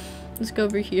 Let's go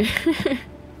over here.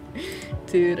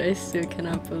 Dude, I still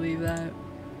cannot believe that.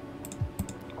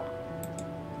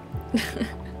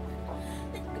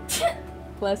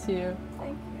 Bless you.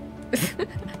 Thank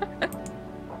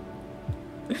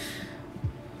you.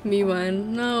 Me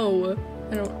one. No.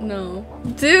 I don't know.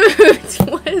 Dude,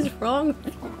 what is wrong with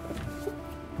you?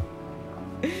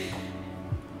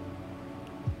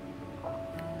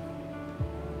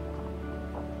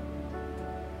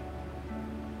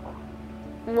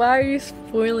 Why are you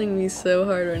spoiling me so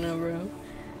hard right now, bro?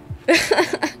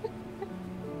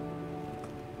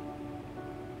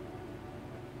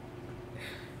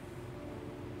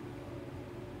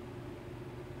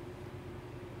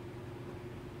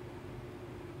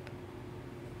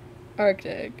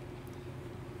 Arctic.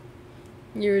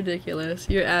 You're ridiculous.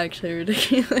 You're actually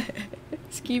ridiculous.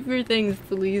 Keep your things,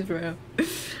 please, bro.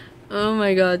 Oh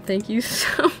my god, thank you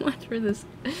so much for this.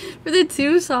 For the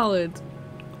 2 solids.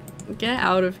 Get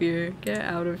out of here. Get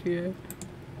out of here.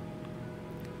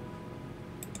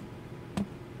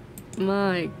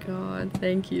 My god,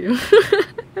 thank you.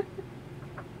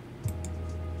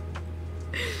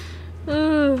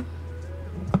 Oh.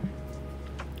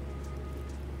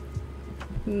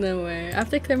 No way. I have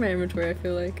to clear my inventory, I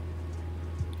feel like.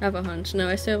 I have a hunch. No,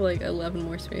 I still have like 11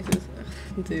 more spaces.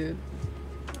 Ugh, dude.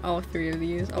 All 3 of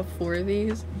these. All 4 of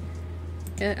these.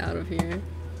 Get out of here.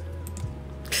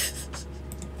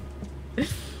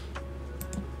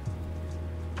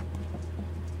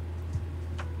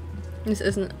 This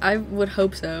isn't. I would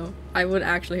hope so. I would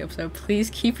actually hope so. Please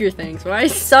keep your things. Why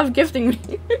stop gifting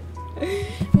me?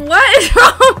 What is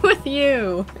wrong with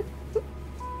you?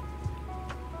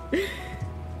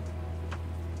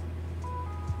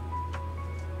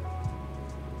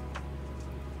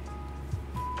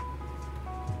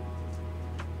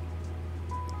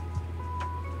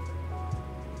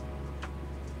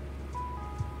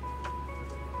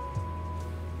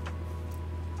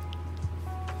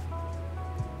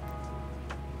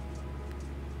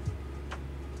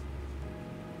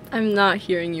 I'm not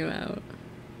hearing you out.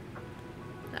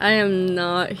 I am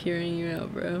not hearing you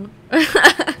out, bro.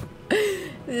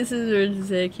 This is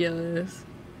ridiculous.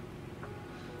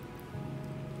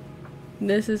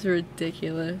 This is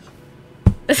ridiculous.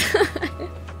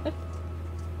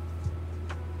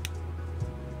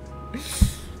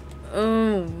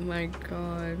 Oh my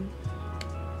god.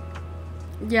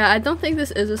 Yeah, I don't think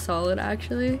this is a solid,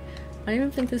 actually. I don't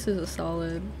even think this is a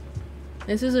solid.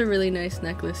 This is a really nice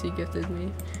necklace you gifted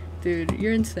me. Dude,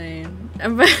 you're insane.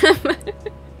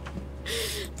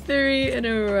 3 in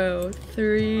a row.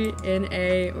 3 in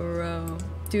a row.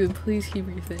 Dude, please keep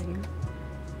your things.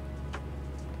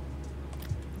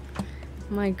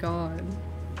 My god.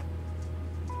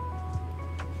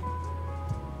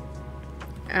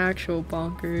 Actual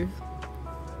bonkers.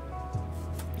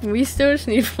 We still just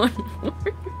need one more.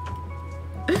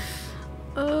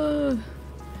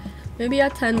 Maybe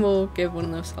at 10 we'll give one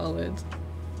of those solids.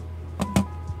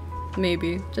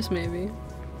 Maybe, just maybe.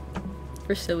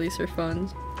 For sillies or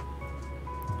funs.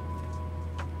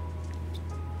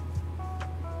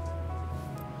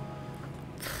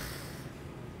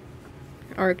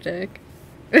 Arctic.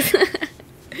 I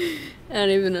don't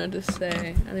even know what to say.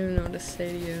 I don't even know what to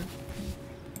say to you.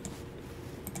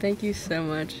 Thank you so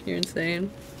much. You're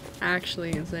insane.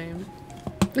 Actually insane.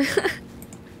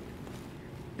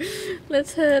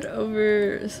 Let's head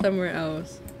over somewhere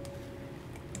else.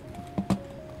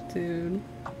 Dude.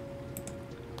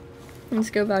 Let's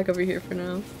go back over here for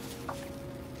now.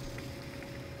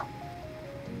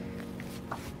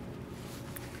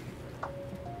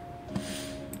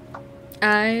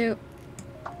 I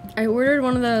ordered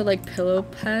one of the like pillow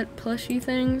pet plushie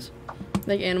things,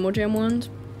 like Animal Jam ones,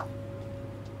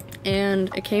 and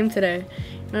it came today,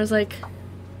 and I was like,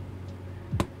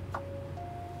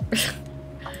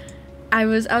 I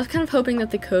was kind of hoping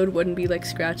that the code wouldn't be like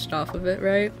scratched off of it,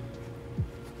 right?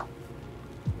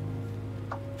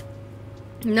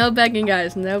 No begging,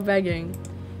 guys, no begging.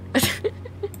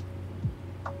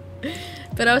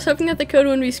 But I was hoping that the code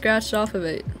wouldn't be scratched off of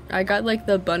it. I got like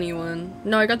the bunny one.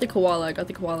 No, I got the koala.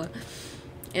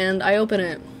 And I opened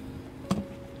it.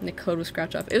 And the code was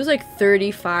scratched off. It was like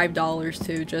 $35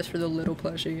 too, just for the little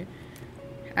plushie.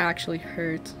 Actually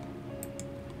hurts.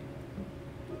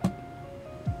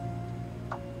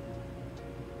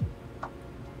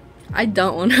 I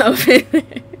don't want to open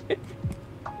it.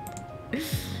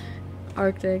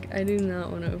 Arctic, I do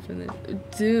not want to open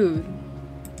it. Dude.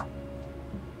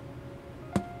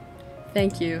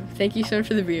 Thank you. Thank you so much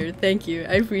for the beard. Thank you.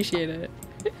 I appreciate it.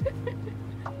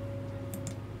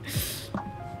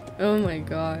 Oh my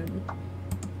god.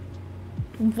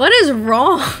 What is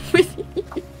wrong with you?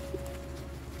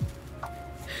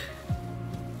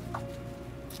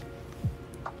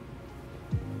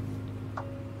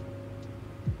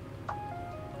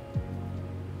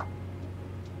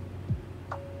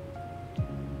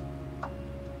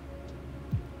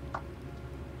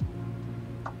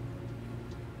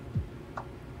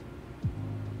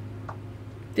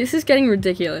 This is getting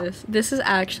ridiculous. This is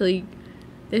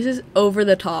over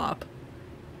the top.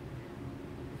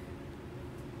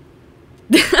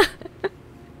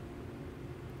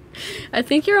 I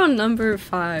think you're on number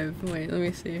 5. Wait, let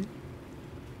me see.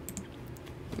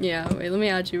 Yeah, wait, let me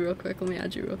add you real quick.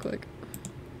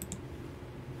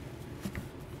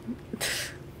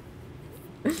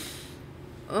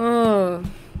 Oh,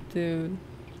 dude.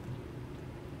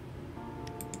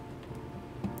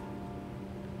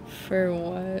 For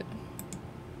what?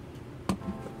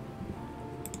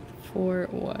 For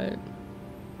what?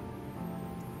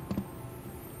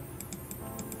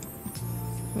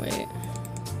 Wait.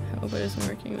 I hope it isn't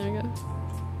working. There you go.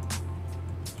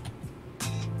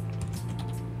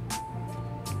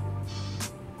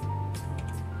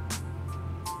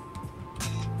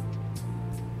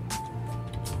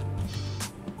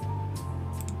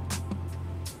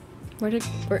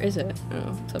 Where is it?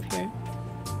 Oh, it's up here.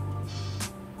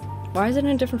 Why is it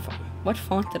in a different font? What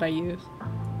font did I use?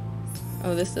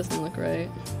 Oh, this doesn't look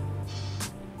right.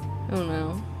 Oh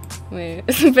no. Wait.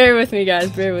 Bear with me,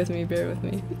 guys. Bear with me.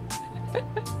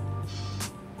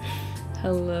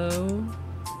 Hello?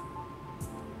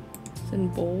 It's in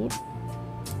bold.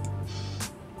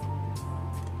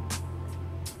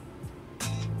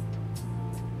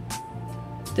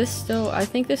 I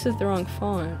think this is the wrong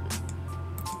font.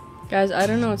 Guys, I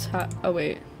don't know what's oh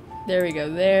wait. There we go.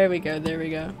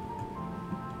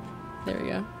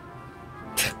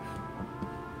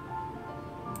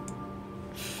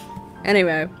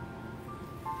 Anyway.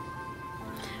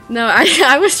 No,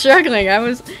 I was struggling. I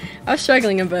was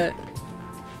struggling a bit.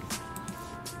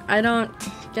 I don't...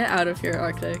 Get out of here,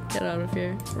 Arctic. Get out of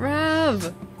here.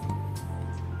 Rev!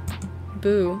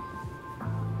 Boo.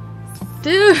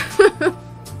 Dude!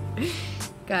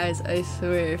 Guys, I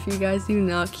swear, if you guys do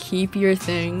not keep your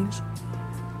things,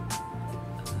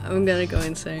 I'm gonna go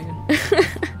insane.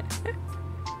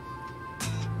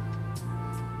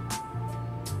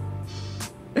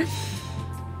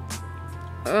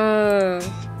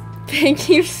 Thank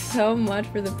you so much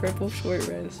for the purple short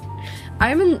wrist.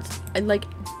 I'm in like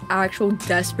actual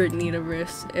desperate need of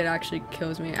wrists. It actually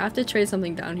kills me. I have to trade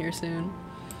something down here soon.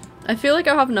 I feel like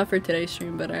I'll have enough for today's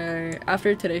stream, but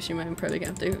after today's stream I'm probably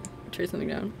gonna have to trade something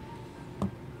down.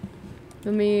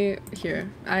 Let me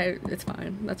it's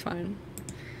fine. That's fine.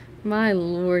 My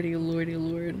lordy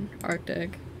lord.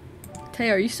 Arctic. Tay,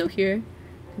 are you still here?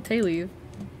 Can Tay leave?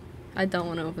 I don't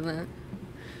want to open that.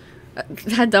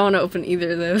 I don't want to open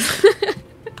either of those.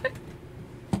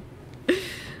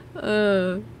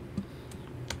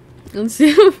 Let's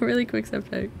do a really quick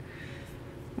subject.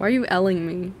 Why are you L-ing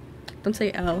me? Don't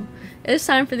say L. It is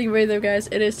time for the giveaway though, guys.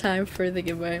 It is time for the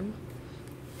giveaway.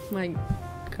 My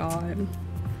god.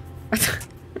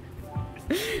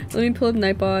 Let me pull up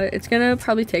Nightbot. It's gonna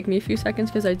probably take me a few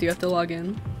seconds because I do have to log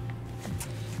in.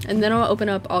 And then I'll open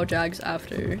up all Jags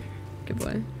after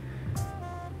giveaway.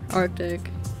 Arctic.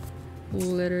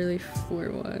 Literally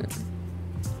for what?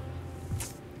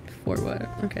 For what?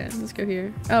 Okay, let's go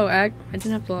here. Oh, I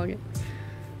didn't have to log in.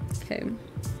 Okay.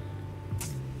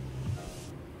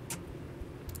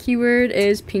 Keyword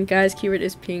is pink, guys. Keyword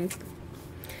is pink.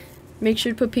 Make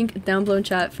sure to put pink down below in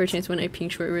chat for a chance to win a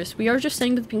pink short wrist. We are just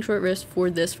saying the pink short wrist for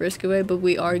this first giveaway, but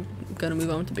we are gonna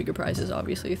move on to bigger prizes,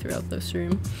 obviously, throughout the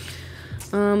stream.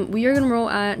 We are gonna roll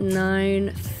at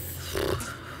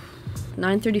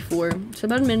 9:34, so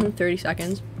about a minute and 30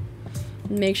 seconds.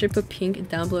 Make sure to put pink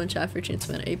down below in chat for a chance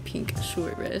to win a pink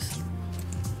short wrist.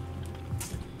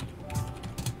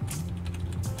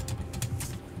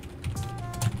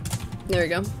 There we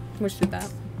go. Let's do that.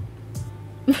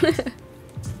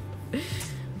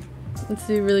 Let's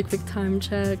do a really quick time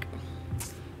check.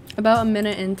 About a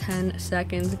minute and 10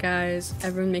 seconds, guys.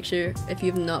 Everyone make sure, if you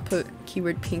have not put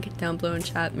keyword pink down below in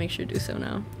chat, make sure to do so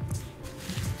now.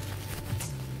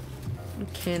 I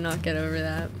cannot get over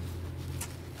that.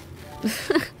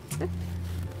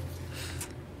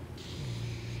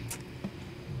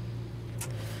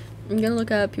 I'm gonna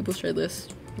look at people's trade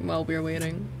list while we're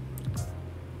waiting.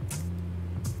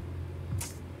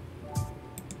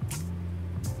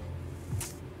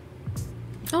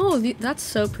 Oh, that's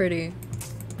so pretty.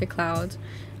 The clouds.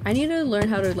 I need to learn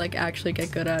how to like actually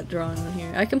get good at drawing on here.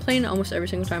 I complain almost every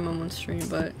single time I'm on stream,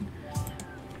 but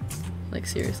like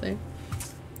seriously.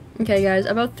 Okay guys,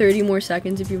 about 30 more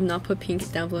seconds. If you've not put pink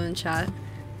down below in chat,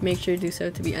 make sure to do so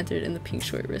to be entered in the pink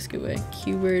short wrist giveaway.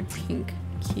 Keyword pink.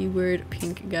 Keyword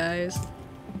pink, guys.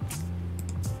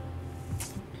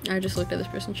 I just looked at this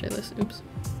person's trade list. Oops.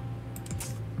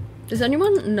 Does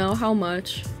anyone know how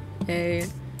much a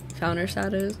founder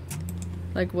stat is?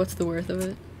 Like, what's the worth of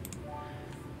it?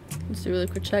 Let's do a really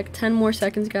quick check. 10 more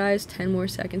seconds, guys. 10 more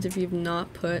seconds. If you've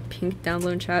not put pink down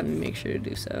below in chat, make sure to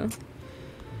do so.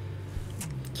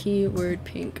 Keyword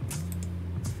pink.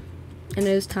 And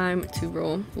it is time to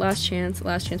roll. Last chance,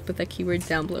 put that keyword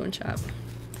down below in chat.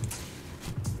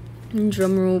 And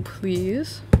drum roll,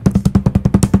 please.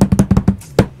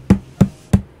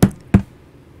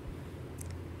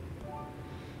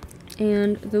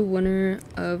 And the winner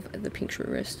of the pink short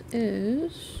wrist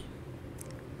is...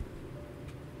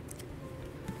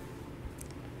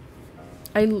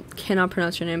 I cannot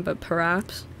pronounce your name, but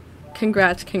perhaps.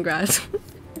 Congrats.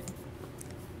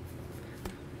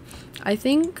 I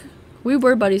think we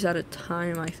were buddies at a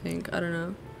time, I think. I don't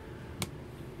know.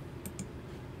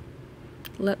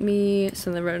 Let me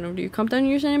send the red over to you. Comment down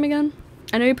your username again.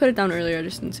 I know you put it down earlier, I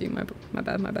just didn't see. My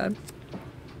bad.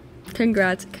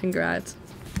 Congrats.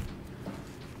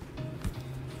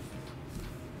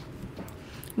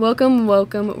 Welcome,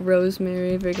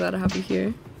 Rosemary. Very glad to have you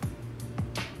here.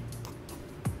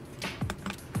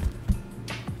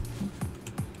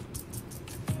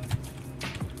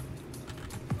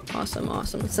 Awesome.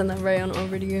 Let's send that right on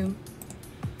over to you.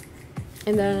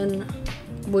 And then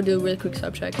we'll do a really quick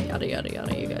sub check. Yada,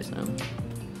 you guys know.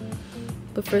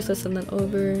 But first, let's send that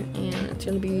over, and it's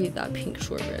gonna be that pink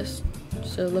short wrist.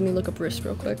 So let me look up wrist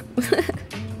real quick.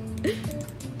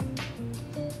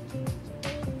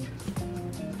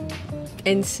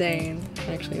 Insane.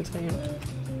 Actually insane.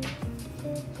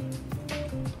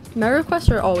 My requests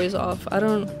are always off. I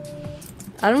don't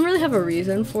really have a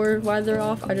reason for why they're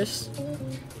off. Just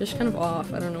kind of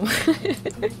off. I don't know.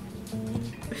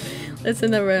 Let's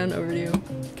send that right on over to you.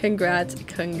 Congrats.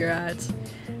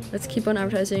 Let's keep on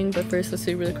advertising, but first let's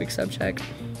do a really quick sub check.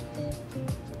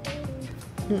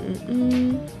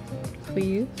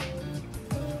 please.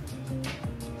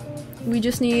 We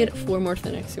just need 4 more for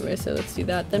the next giveaway, so let's do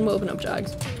that. Then we'll open up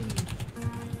jogs.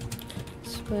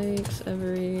 Spikes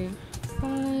every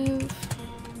 5.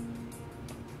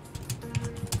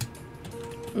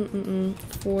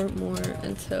 4 more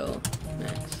until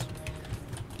next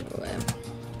giveaway.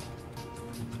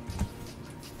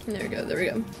 There we go, there we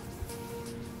go.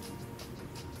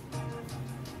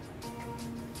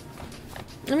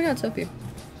 Oh my god, Sophie.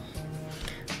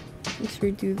 Let's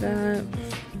redo that.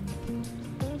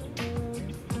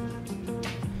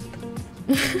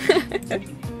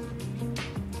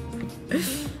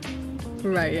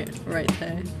 right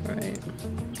there, right.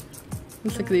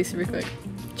 Let's look at these super quick.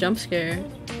 Jump scare.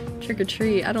 Trick or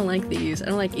treat. I don't like these. I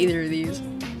don't like either of these.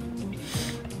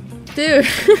 Dude!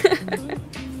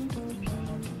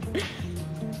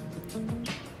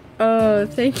 Oh,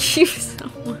 thank you so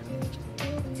much.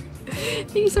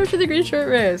 Thank you so much for the green short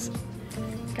wrist.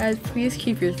 Guys, please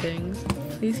keep your things.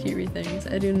 Please keep your things.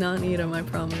 I do not need them, I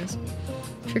promise.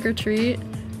 Trick or treat.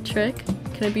 Trick.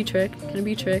 Can it be trick? Can it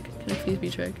be trick? Can it please be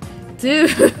trick? Dude!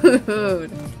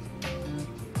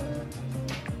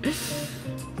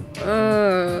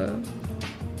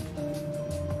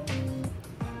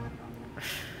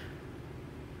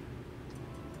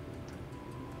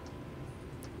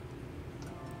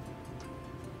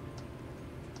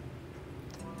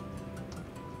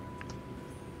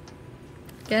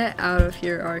 Get out of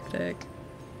here, Arctic.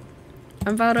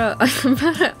 I'm about to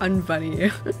unbuddy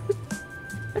you.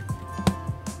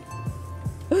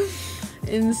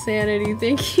 Insanity.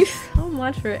 Thank you so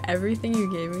much for everything you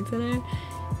gave me today.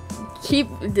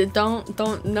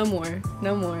 Don't, no more.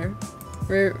 No more.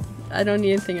 I don't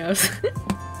need anything else.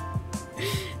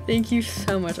 Thank you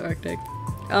so much, Arctic.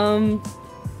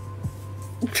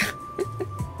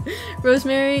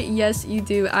 Rosemary, yes, you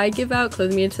do. I give out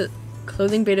clothing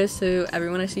betas to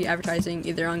everyone I see advertising,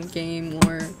 either on game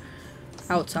or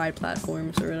outside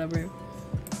platforms or whatever.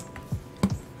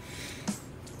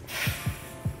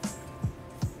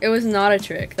 It was not a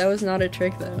trick. That was not a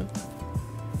trick, though.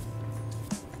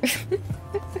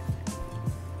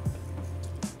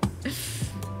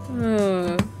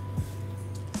 Oh.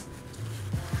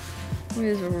 What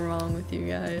is wrong with you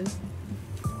guys?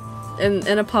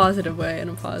 In a positive way, in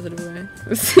a positive way.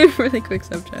 Let's do a really quick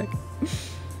sub check.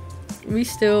 We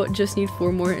still just need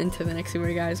 4 more into the next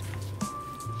giveaway, guys.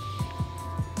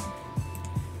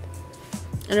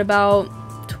 And about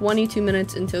 22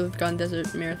 minutes until the Forgotten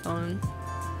Desert Marathon.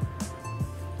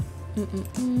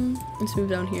 Let's move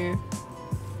down here.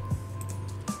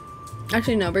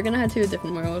 Actually, no, we're gonna head to a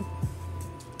different world.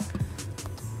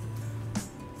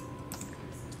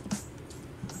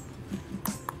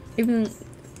 Even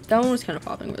that one was kind of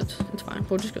popping, but it's fine.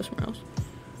 We'll just go somewhere else.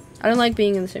 I don't like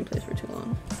being in the same place for too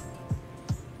long.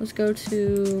 Let's go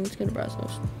to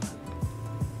Brazos.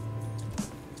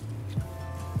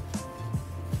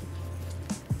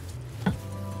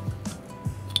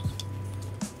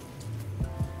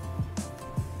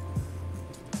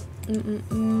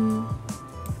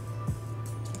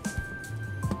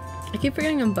 I keep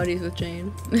forgetting I'm buddies with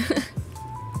Jane. Here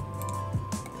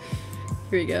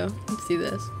we go. Let's do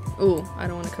this. Oh, I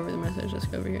don't want to cover the message. Let's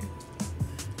go over here.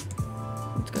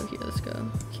 Let's go here. Let's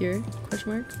go here.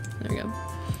 Question mark. There we go.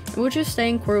 We'll just stay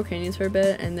in Coral Canyons for a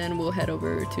bit, and then we'll head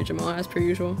over to Jamal as per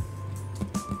usual.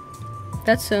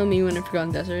 That's so me when I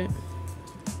Forgotten Desert.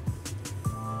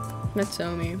 That's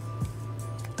so me.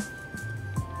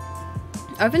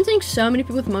 I've been seeing so many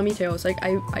people with mummy tails. Like,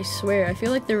 I swear, I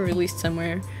feel like they're released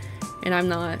somewhere, and I'm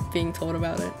not being told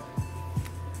about it.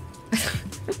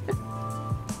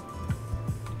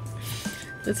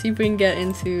 Let's see if we can get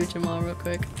into Jamal real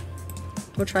quick.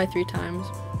 We'll try 3 times.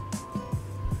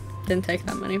 Didn't take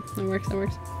that many. That works, that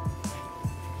works.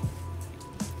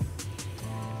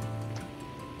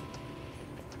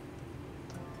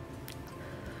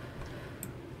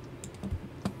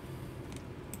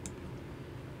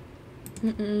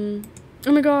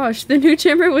 Oh my gosh, the new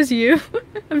chamber was you.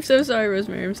 I'm so sorry,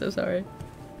 Rosemary. I'm so sorry.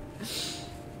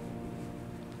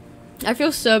 I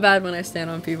feel so bad when I stand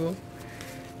on people.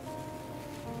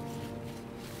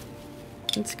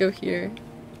 Let's go here.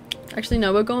 Actually,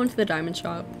 no, we'll go into the diamond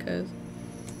shop because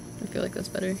I feel like that's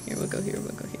better. Here, we'll go here,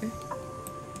 we'll go here.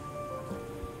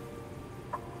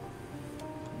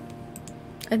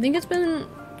 I think it's been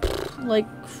like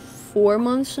 4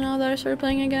 months now that I started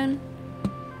playing again.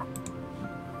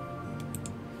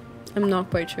 I'm not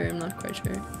quite sure, I'm not quite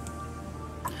sure.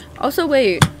 Also,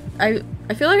 wait, I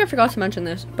feel like I forgot to mention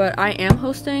this, but I am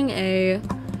hosting a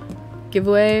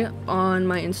giveaway on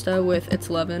my Insta with It's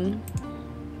 11.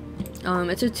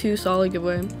 It's a 2 solid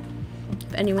giveaway.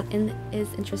 if anyone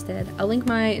is interested. I'll link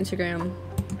my Instagram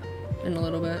in a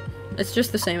little bit. It's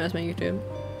just the same as my YouTube.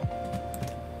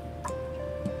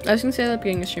 I was gonna say that at the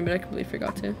beginning of the stream, but I completely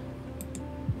forgot to.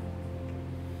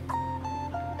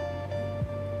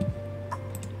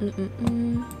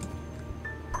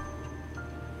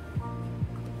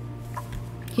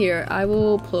 Here, I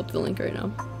will pull up the link right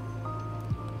now.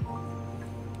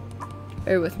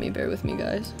 Bear with me,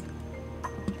 guys.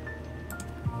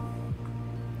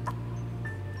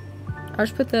 I'll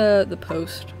just put the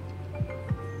post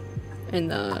in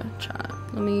the chat.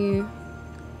 Let me,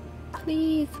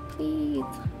 please.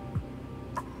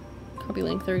 Copy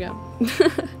link, there we go.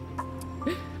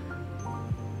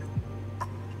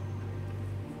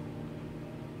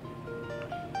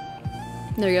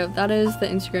 There you go, that is the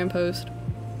Instagram post.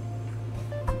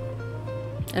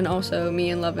 And also me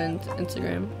and Levin's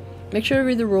Instagram. Make sure to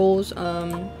read the rules,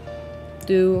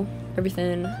 do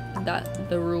everything that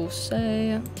the rules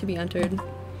say to be entered.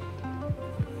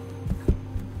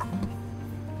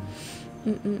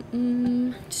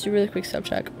 Just a really quick sub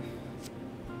check.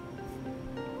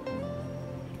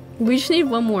 We just need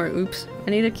one more. Oops.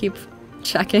 I need to keep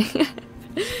checking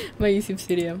my YouTube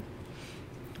studio.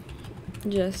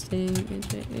 Adjusting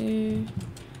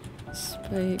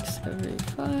spikes every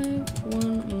 5.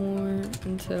 One more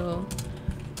until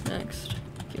next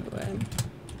giveaway.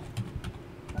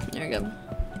 There we go.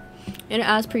 And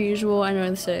as per usual, I know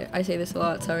I say this a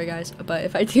lot, sorry guys, but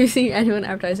if I do see anyone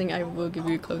advertising, I will give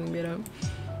you a clothing beta.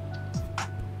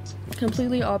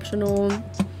 Completely optional,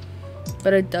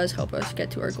 but it does help us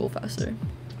get to our goal faster.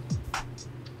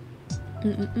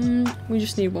 We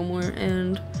just need one more,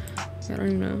 and I don't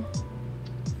even know.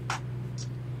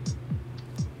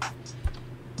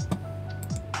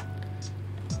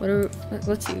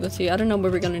 Let's see. I don't know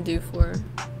what we're gonna do for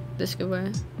this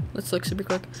giveaway. Let's look super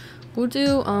quick. We'll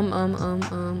do a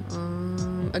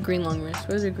green long race.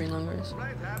 What is a green long race?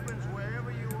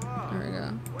 There we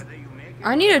go.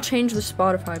 I need to change the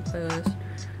Spotify playlist.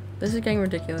 This is getting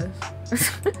ridiculous.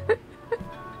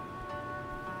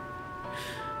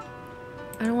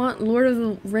 I don't want Lord of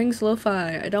the Rings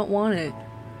lo-fi. I don't want it.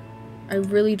 I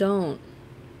really don't.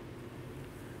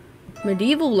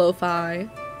 Medieval lo-fi.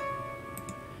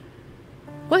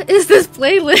 What is this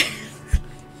playlist?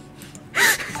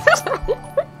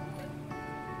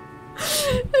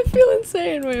 I feel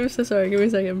insane. Wait, I'm so sorry. Give me a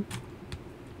second.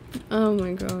 Oh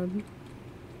my god.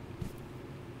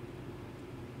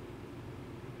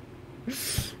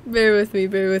 Bear with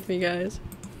me, guys.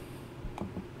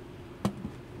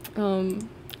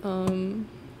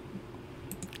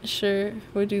 Sure.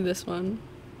 We'll do this one.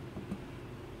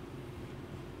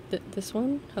 This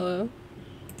one? Hello?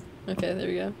 Okay, there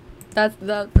we go. That's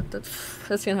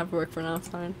gonna have to work for now, it's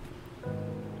fine.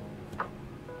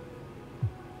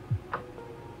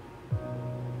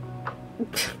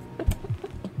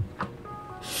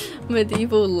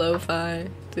 Medieval lo-fi,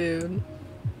 dude.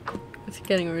 It's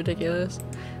getting ridiculous.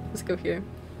 Let's go here.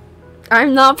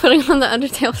 I'm not putting on the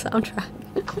Undertale soundtrack.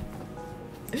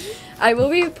 I will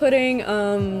be putting,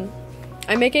 I'm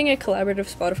making a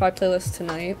collaborative Spotify playlist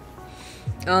tonight.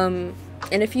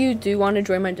 And if you do want to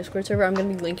join my Discord server, I'm going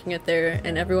to be linking it there,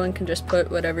 and everyone can just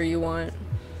put whatever you want.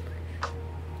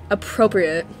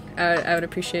 Appropriate. I would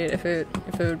appreciate if it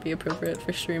would be appropriate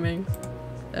for streaming.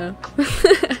 So.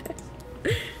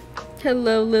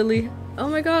 Hello, Lily. Oh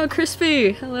my god,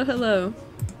 Crispy! Hello.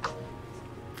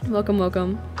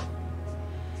 Welcome.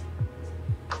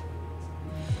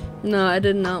 No, I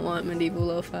did not want medieval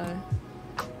lo-fi.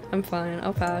 I'm fine,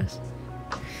 I'll pass.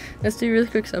 Let's do a really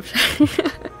quick sub check.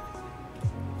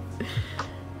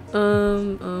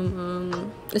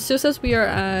 It still says we are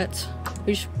at,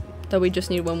 that we just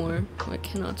need one more. I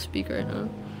cannot speak right now.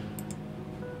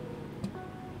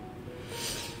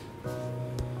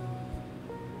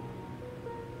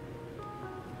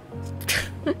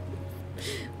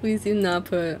 Please do not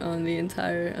put on the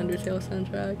entire Undertale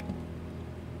soundtrack.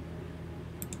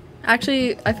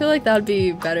 Actually, I feel like that would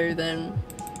be better than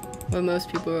what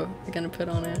most people are gonna put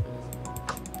on it.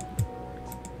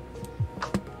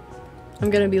 I'm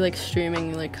gonna be like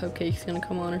streaming, like Cupcake's gonna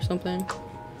come on or something.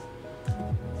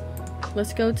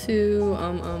 Let's go to,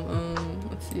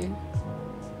 let's see.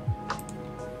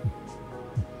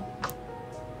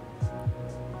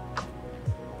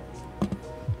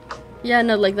 Yeah,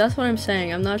 no, like, that's what I'm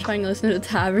saying. I'm not trying to listen to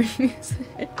tavern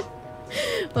music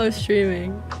while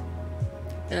streaming.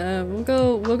 We'll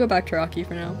go back to Rocky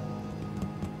for now.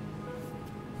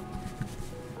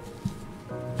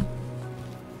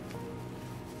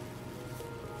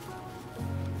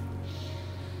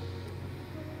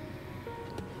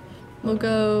 We'll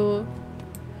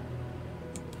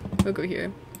go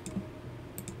here.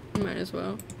 Might as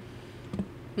well.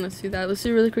 Let's do that. Let's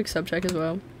do a really quick sub check as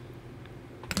well.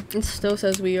 It still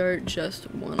says we are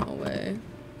just 1 away.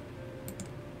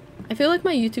 I feel like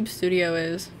my YouTube studio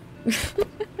is.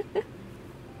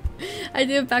 I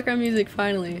do have background music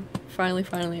finally.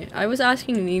 Finally. I was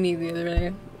asking Nini the other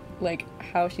day, like,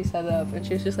 how she set it up, and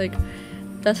she was just like,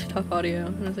 desktop audio.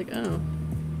 And I was like, oh,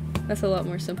 that's a lot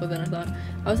more simple than I thought.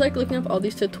 I was like looking up all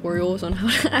these tutorials on how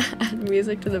to add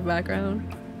music to the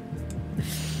background.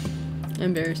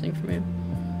 Embarrassing for me.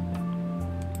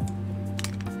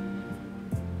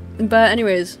 But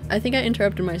anyways, I think I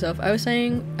interrupted myself. I was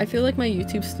saying, I feel like my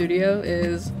YouTube studio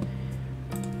is,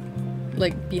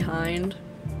 like, behind.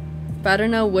 But I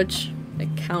don't know which,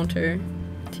 like, counter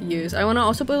to use. I want to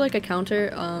also put, like, a counter,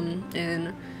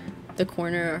 in the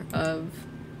corner of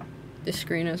the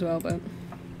screen as well, but...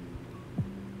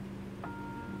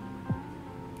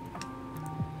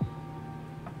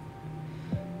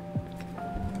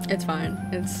 It's fine.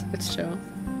 It's chill.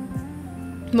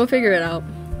 We'll figure it out.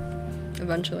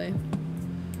 Eventually.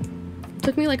 It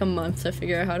took me like a month to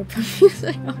figure out how to put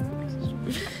music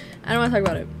on. I don't want to talk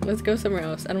about it. Let's go somewhere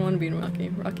else. I don't want to be in Rocky.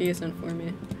 Rocky isn't for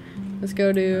me. Let's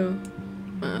go to...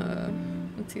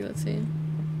 Let's see.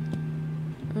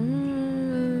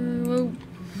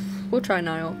 We'll try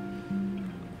Nile.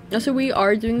 Also, we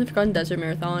are doing the Forgotten Desert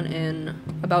Marathon in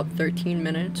about 13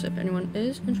 minutes, if anyone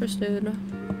is interested.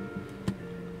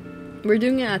 We're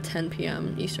doing it at 10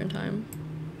 p.m. Eastern Time.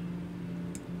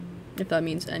 If that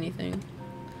means anything.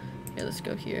 Okay, let's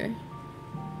go here.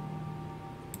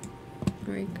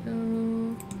 There we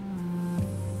go.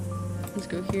 Let's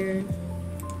go here.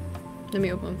 Let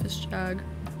me open up this jag.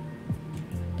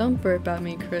 Don't burp at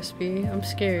me, Crispy. I'm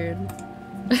scared.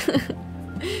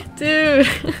 Dude!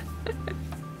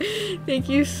 Thank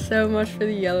you so much for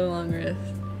the yellow long wrist.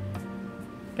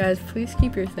 Guys, please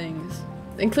keep your things.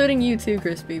 Including you too,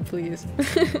 Crispy, please.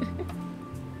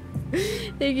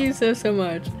 Thank you so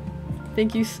much.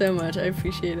 Thank you so much. I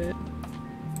appreciate it.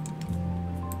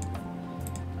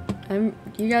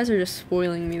 You guys are just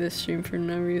spoiling me this stream for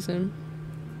no reason.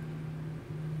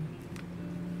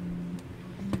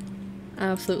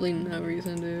 Absolutely no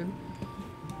reason, dude.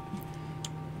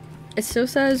 It still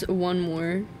says 1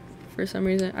 more for some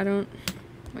reason. I don't...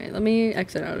 Wait, let me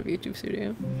exit out of YouTube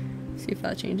Studio. See if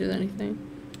that changes anything.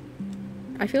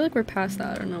 I feel like we're past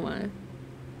that. I don't know why.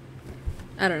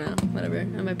 I don't know. Whatever. I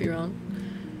might be wrong.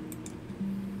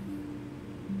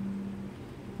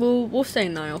 We'll stay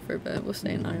in Nile for a bit. We'll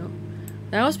stay in Nile.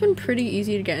 Nile's been pretty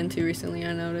easy to get into recently,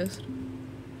 I noticed.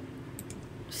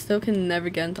 Still can never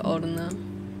get into Alden though.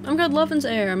 I'm good, Lovin's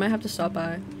Air. I might have to stop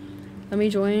by. Let me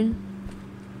join.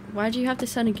 Why'd you have to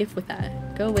send a gift with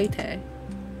that? Go away, Tay.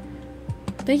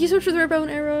 Thank you so much for the red bow and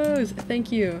arrows.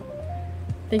 Thank you.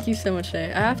 Thank you so much,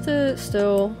 Tay. I have to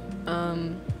still, I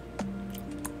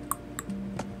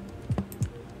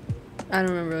don't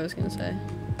remember what I was gonna say.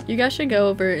 You guys should go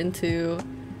over into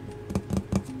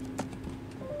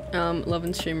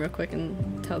Lovin's stream real quick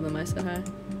and tell them I said hi.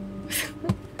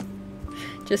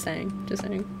 Just saying, just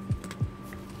saying.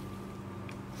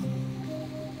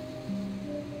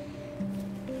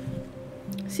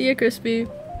 See ya, Crispy.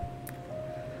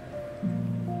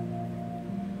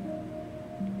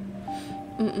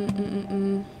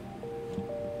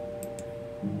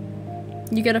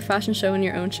 You get a fashion show in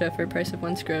your own show for a price of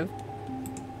 1 scrub.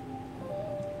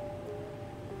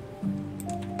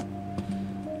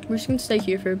 We're just gonna stay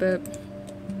here for a bit.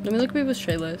 Let me look at people's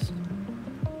trade list.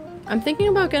 I'm thinking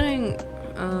about getting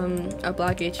a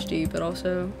black HD, but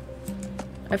also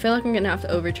I feel like I'm gonna have to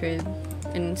overtrade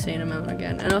an insane amount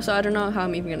again. And also I don't know how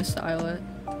I'm even gonna style it.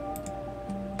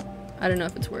 I don't know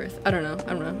if it's worth. I don't know.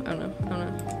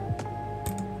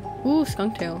 Ooh,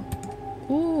 skunk tail.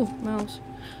 Ooh, mouse.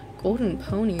 Golden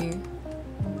pony.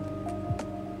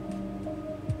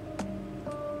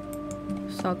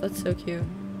 Stop, that's so cute.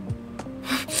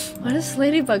 Why does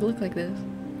Ladybug look like this?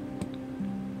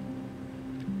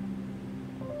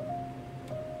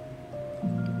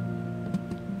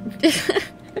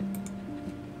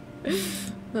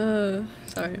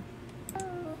 Sorry.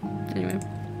 Anyway.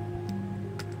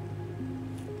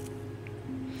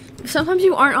 Sometimes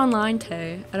you aren't online,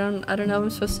 Tay. I don't know what I'm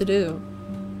supposed to do.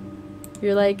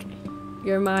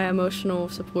 You're my emotional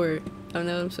support. I don't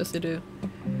know what I'm supposed to do.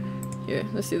 Here,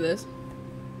 let's do this.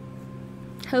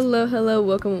 Hello,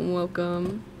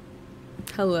 welcome.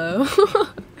 Hello.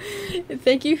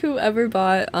 Thank you whoever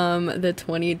bought the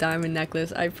 20 diamond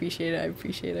necklace. I appreciate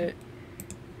it.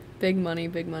 Big money.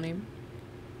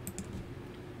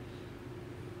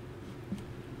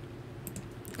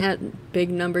 At big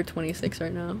number 26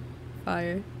 right now.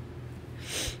 Fire.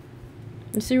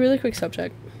 Let's do a really quick sub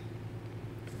check.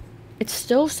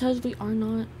 still says we are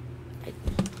not.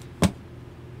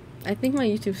 I think my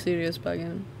YouTube studio is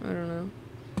bugging. I don't know.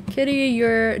 Kitty,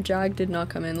 your jag did not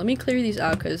come in. Let me clear these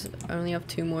out because I only have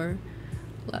 2 more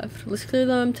left. Let's clear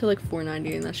them to like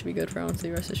 490 and that should be good for honestly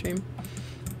the rest of the stream.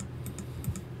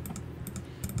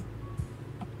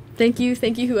 Thank you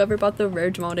whoever bought the rare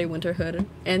Jamal winter hood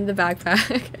and the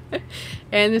backpack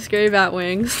and the scary bat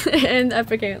wings and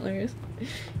epic antlers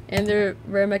and the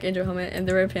rare mech angel helmet and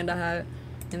the rare panda hat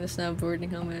and the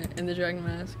snowboarding helmet and the dragon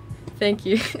mask. Thank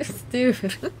you.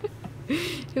 Dude.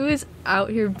 Who is out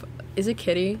here? Is it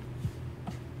Kitty?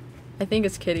 I think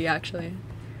it's Kitty actually.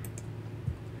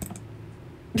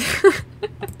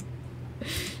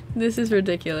 This is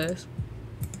ridiculous.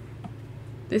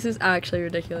 This is actually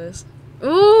ridiculous.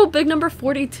 Ooh, big number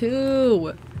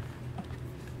 42.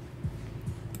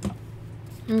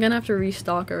 I'm gonna have to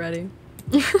restock already.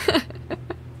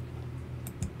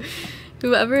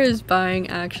 Whoever is buying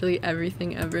actually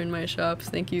everything ever in my shops,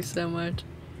 thank you so much.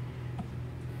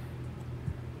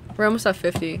 We're almost at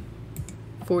 50.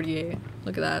 48.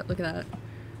 Look at that, look at that.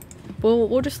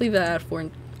 We'll just leave that at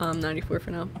 494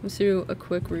 for now. Let's do a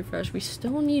quick refresh. We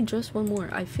still need just 1 more.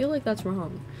 I feel like that's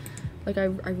wrong. Like, I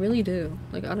really do.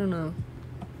 Like, I don't know.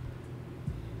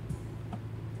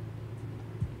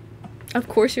 Of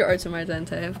course your art's in my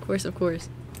Dente. Of course, of course.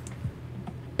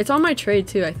 It's on my trade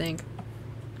too, I think.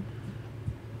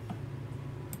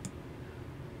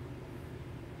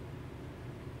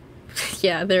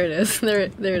 Yeah, there it is. There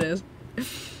it is.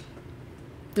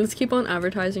 Let's keep on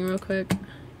advertising real quick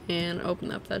and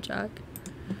open up that jack.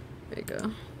 There you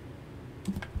go.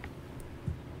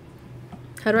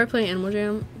 How do I play Animal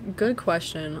Jam? Good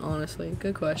question, honestly.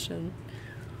 Good question.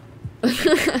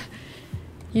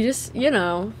 You just, you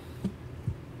know.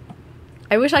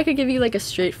 I wish I could give you like a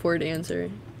straightforward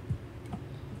answer.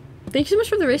 Thank you so much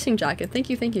for the racing jacket. Thank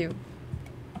you, thank you.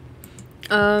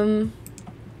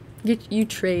 You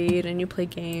trade and you play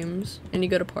games and you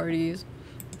go to parties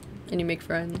and you make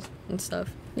friends and stuff.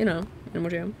 You know, Animal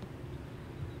Jam.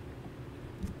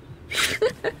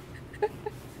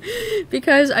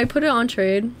 Because I put it on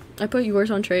trade. I put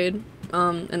yours on trade,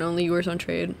 and only yours on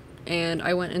trade. And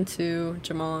I went into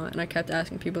Jamal and I kept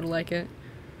asking people to like it.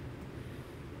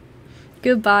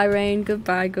 Goodbye, Rain.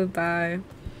 Goodbye, goodbye.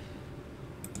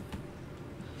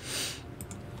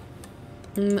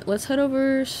 Let's head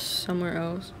over somewhere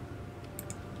else.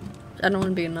 I don't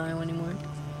want to be in Nile anymore.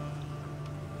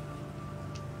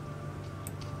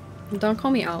 Don't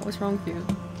call me out. What's wrong with you?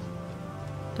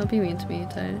 Don't be mean to me,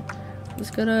 Tay.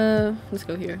 Let's go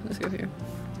here. Let's go here.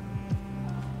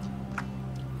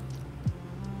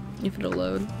 If it'll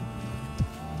load.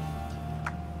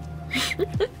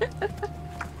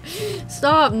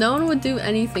 Stop! No one would do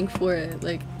anything for it.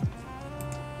 Like,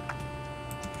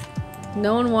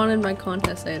 no one wanted my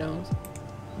contest items.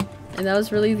 And that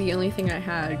was really the only thing I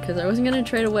had, because I wasn't gonna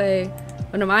trade away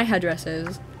one of my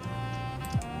headdresses.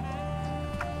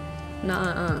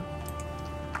 Nuh-uh.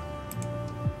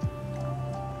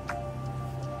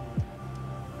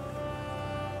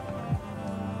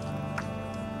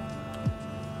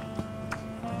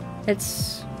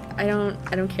 I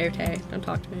don't care, Tay. Don't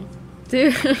talk to me.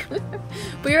 Dude.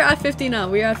 We are at 50 now.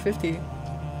 We are at 50.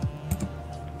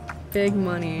 Big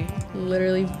money.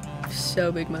 Literally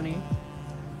so big money.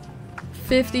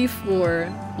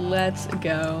 54. Let's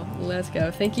go. Let's go.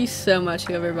 Thank you so much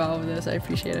whoever bought all of this. I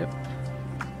appreciate it.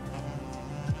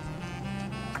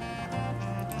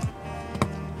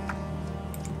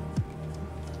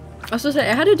 I was supposed to say,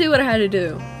 I had to do what I had to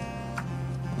do.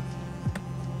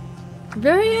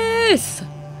 Various!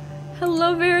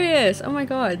 Hello, Various! Oh my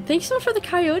god. Thanks so much for the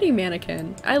coyote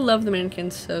mannequin. I love the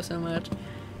mannequins so much.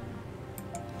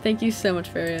 Thank you so much,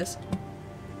 Various.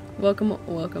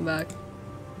 Welcome back.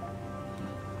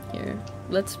 Here.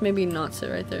 Let's maybe not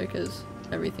sit right there because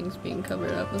everything's being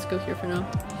covered up. Let's go here for now.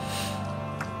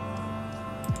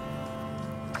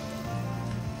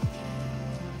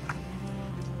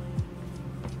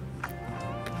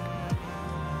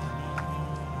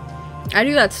 I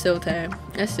do that still, Tay.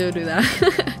 I still do that.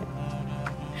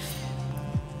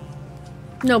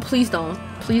 No, please don't.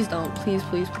 Please don't. Please,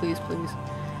 please, please, please.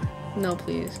 No,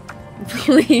 please.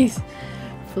 Please.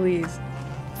 Please.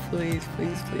 Please,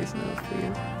 please, please, no,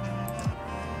 please.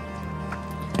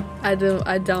 I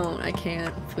don't. I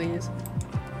can't. Please.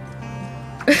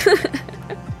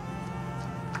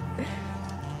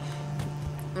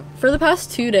 For the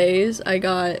past 2 days, I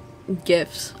got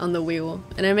gifts on the wheel,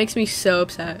 and it makes me so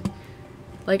upset.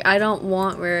 Like, I don't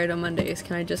want rare item Mondays.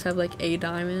 Can I just have, like, a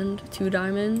diamond, 2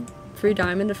 diamond, 3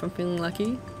 diamond if I'm feeling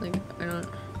lucky? Like, I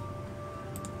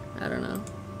don't know.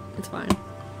 It's fine.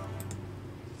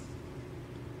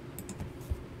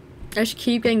 I should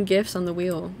keep getting gifts on the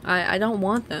wheel. I don't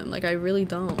want them. Like, I really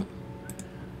don't.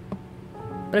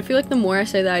 But I feel like the more I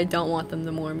say that I don't want them,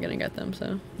 the more I'm gonna get them,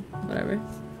 so whatever.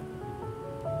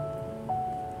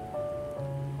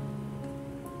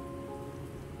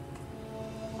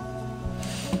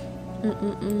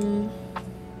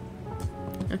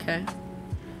 Okay.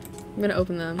 I'm gonna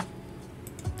open them.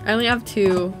 I only have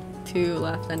two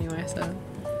left anyway, so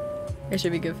it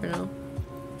should be good for now.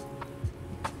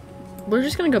 We're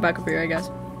just gonna go back over here, I guess.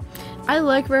 I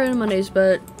like Rare Mondays,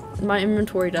 but my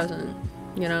inventory doesn't,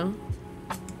 you know?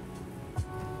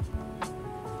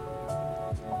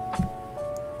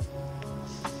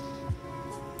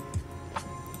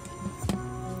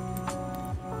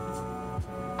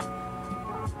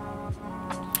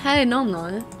 Hey, no I'm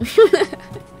not.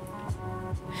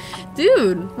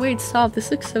 Dude, wait, stop.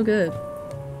 This looks so good.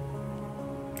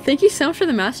 Thank you so much for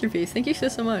the masterpiece. Thank you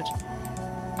so much.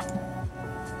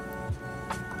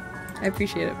 I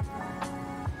appreciate it.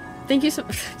 Thank you so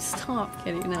much. Stop,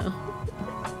 Kitty, no.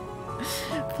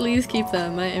 Please keep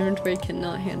them. My inventory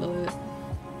cannot handle it.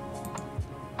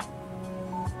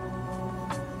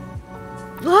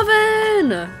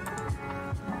 Lovin!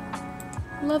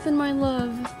 Lovin, my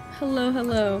love. Hello,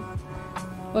 hello.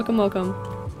 Welcome, welcome.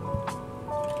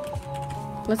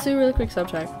 Let's do a really quick sub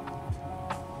check.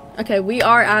 Okay, we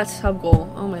are at sub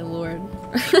goal. Oh my lord.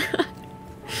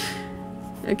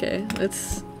 Okay,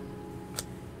 let's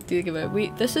do the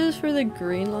giveaway. This is for the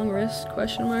green long wrist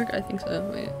question mark? I think so.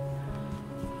 Wait.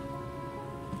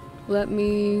 Let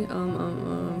me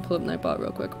pull up Nightbot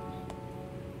real quick.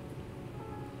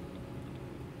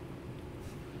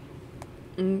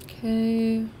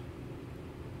 Okay.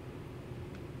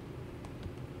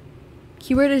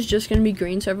 Keyword is just gonna be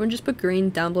green, so everyone just put green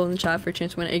down below in the chat for a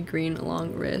chance to win a green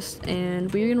long wrist.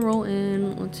 And we're gonna roll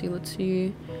in, let's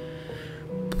see,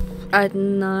 at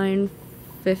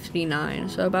 9:59,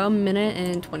 so about a minute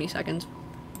and 20 seconds.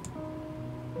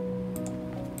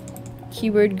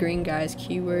 Keyword green, guys,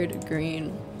 keyword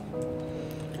green.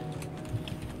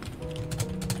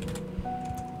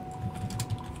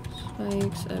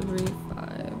 Spikes every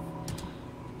 5.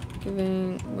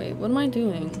 Giving, wait, what am I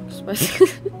doing?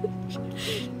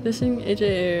 Dissing AJ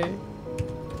Air.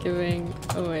 Giving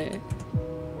away.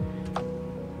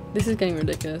 This is getting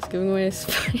ridiculous. Giving away a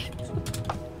spikes.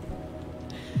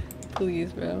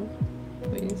 Please, bro.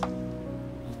 Please.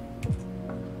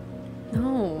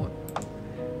 No.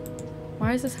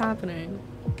 Why is this happening?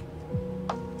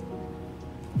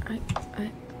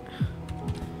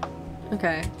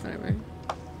 Okay, whatever.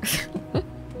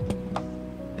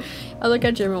 I'll look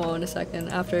at German wall in a second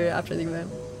after the event.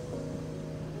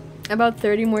 About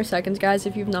 30 more seconds, guys.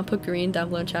 If you've not put green down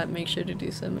below in chat, make sure to do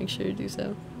so. Make sure to do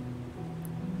so.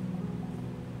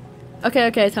 Okay,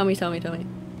 tell me.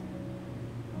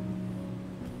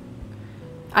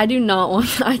 I do not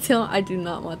want I do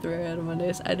not want the rare item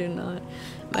Mondays. I do not.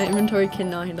 My inventory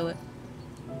cannot handle it.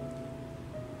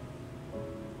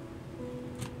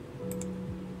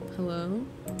 Hello?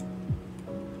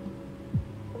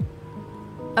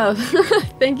 Oh,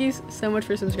 thank you so much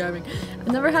for subscribing.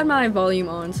 I've never had my volume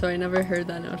on, so I never heard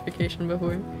that notification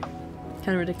before.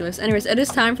 Kind of ridiculous. Anyways, it is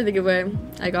time for the giveaway.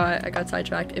 I got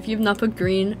sidetracked. If you've not put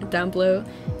green down below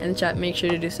in the chat, make sure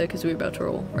to do so because we're about to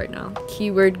roll right now.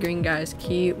 Keyword green, guys.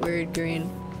 Keyword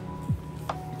green.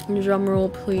 Drum roll,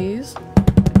 please.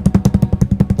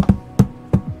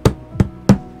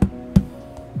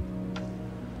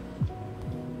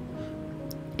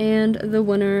 And the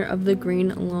winner of the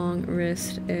green long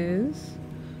wrist is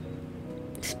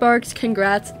Sparks.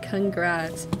 Congrats,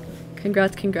 Sparks.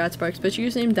 Put your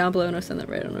username down below and I'll send that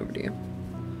right on over to you.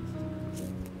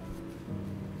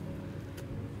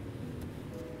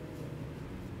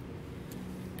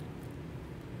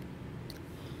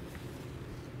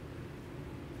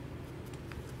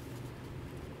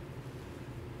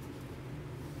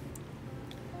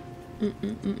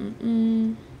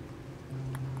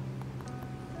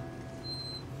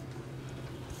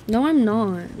 No, I'm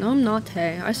not. No, I'm not,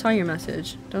 Tay. I saw your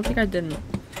message. Don't think I didn't.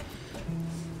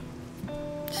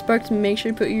 Sparks, make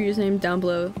sure to put your username down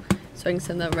below so I can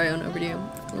send that right on over to you.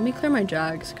 Let me clear my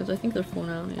jags because I think they're full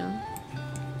now, yeah.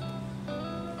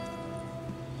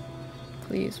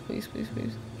 Please.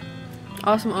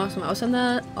 Awesome. I'll send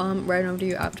that right over to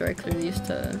you after I clear these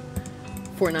to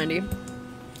 490.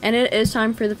 And it is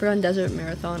time for the Forgotten Desert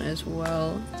Marathon as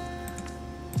well.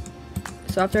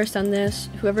 So after I send this,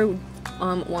 whoever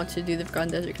wants to do the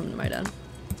Forgotten Desert, come to my dad.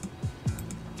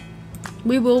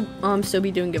 We will still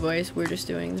be doing giveaways. We're just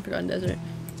doing the Forgotten Desert.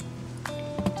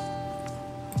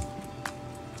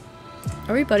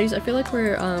 Are we buddies? I feel like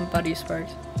we're buddies,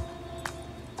 Sparks.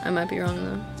 I might be wrong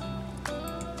though.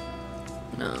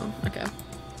 No. Okay.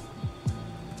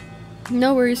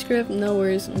 No worries, script. No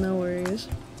worries. No worries.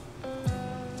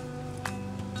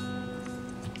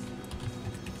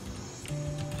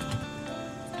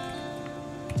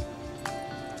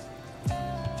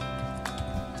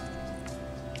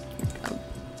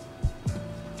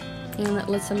 And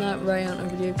let's send that right on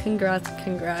over to you. Congrats,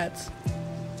 congrats.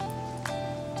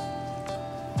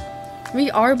 We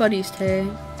are buddies, Tay.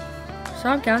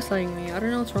 Stop gaslighting me. I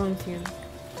don't know what's wrong with you.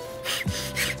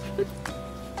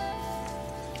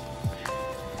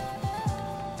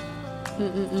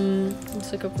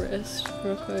 Let's look up wrist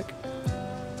real quick.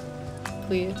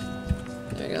 Please.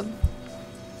 There you go.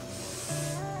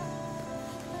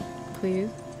 Please.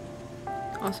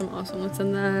 Awesome, awesome. Let's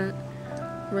send that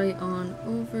right on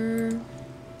over.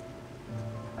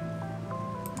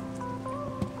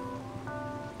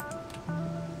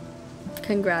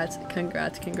 Congrats,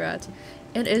 congrats, congrats.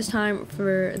 It is time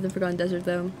for the Forgotten Desert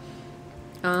though.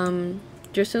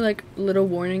 Just a like little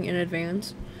warning in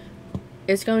advance.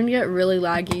 It's going to get really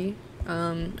laggy.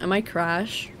 I might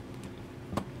crash.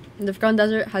 The Forgotten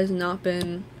Desert has not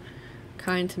been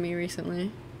kind to me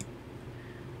recently.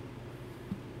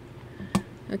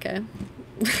 Okay.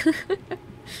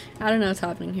 I don't know what's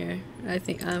happening here. I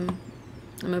think I'm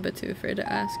a bit too afraid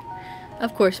to ask.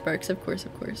 Of course, Sparks, of course,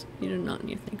 of course. You do not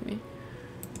need to thank me.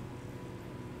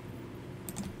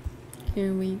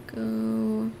 Here we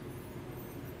go.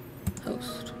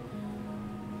 Host.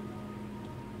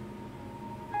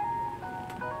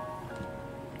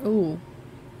 Ooh.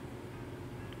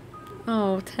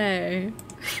 Oh, Tay.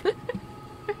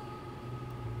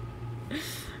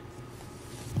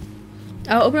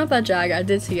 I'll open up that jag. I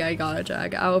did see I got a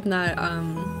jag. I'll open that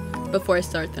before I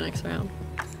start the next round.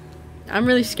 I'm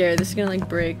really scared. This is gonna like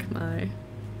break my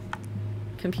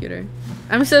computer.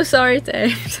 I'm so sorry,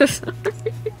 Tay. I'm so sorry.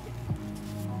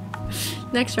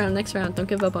 Next round, next round. Don't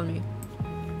give up on me.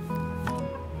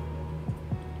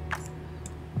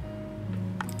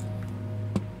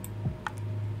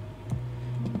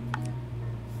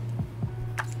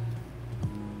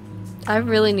 I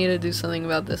really need to do something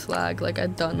about this lag. Like, I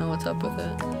don't know what's up with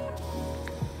it.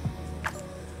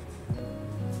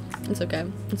 It's okay.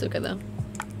 It's okay, though.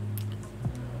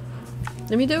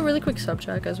 Let me do a really quick sub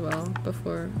check as well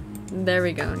before... There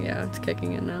we go. Yeah, it's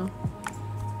kicking in now.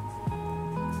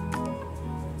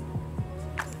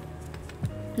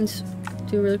 Let's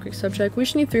do a really quick sub check. We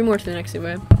should need 3 more to the next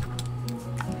giveaway.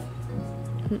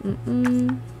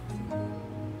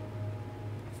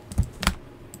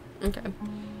 Okay.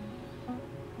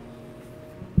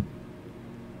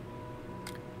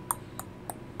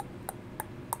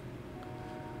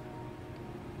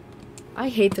 I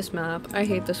hate this map. I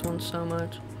hate this one so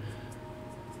much.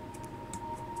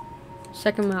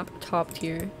 Second map, top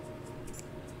tier.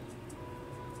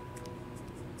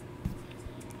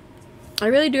 I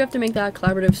really do have to make that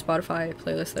collaborative Spotify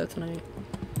playlist though tonight.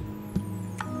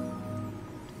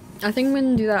 I think I'm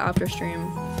gonna do that after stream.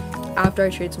 After I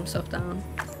trade some stuff down.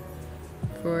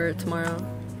 For tomorrow.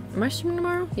 Am I streaming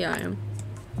tomorrow? Yeah, I am.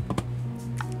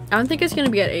 I don't think it's gonna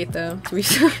be at 8 though, to be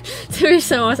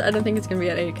so honest. I don't think it's gonna be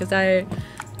at 8 because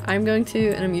I'm going to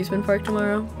an amusement park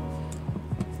tomorrow,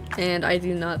 and I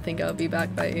do not think I'll be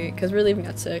back by 8 because we're leaving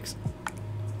at 6.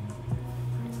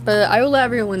 But I will let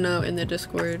everyone know in the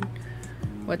Discord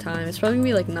what time. It's probably gonna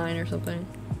be like 9 or something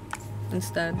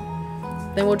instead.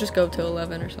 Then we'll just go to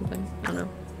 11 or something. I don't know,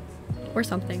 or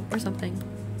something.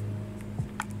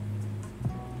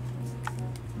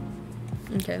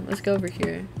 Okay, let's go over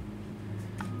here.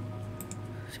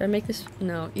 Should I make this?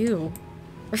 No, ew.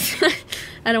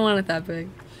 I don't want it that big.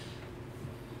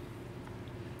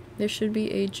 There should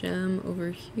be a gem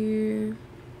over here.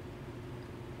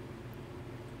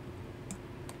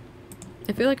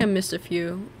 I feel like I missed a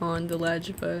few on the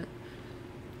ledge, but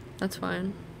that's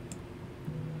fine.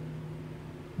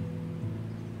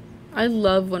 I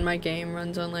love when my game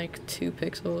runs on like 2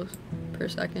 pixels per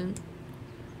second.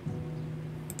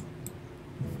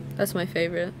 That's my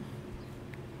favorite.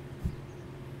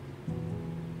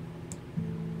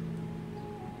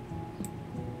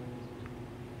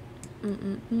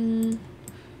 Oh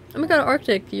my god,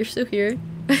 Arctic, you're still here.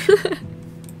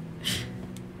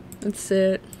 Let's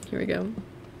sit. Here we go.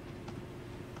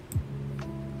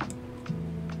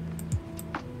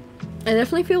 I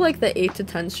definitely feel like the 8 to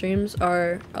 10 streams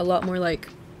are a lot more like,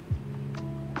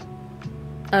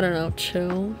 I don't know,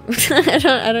 chill.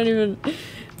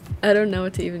 I don't know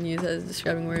what to even use as a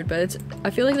describing word, but I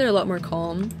feel like they're a lot more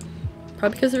calm.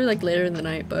 Probably because they're like later in the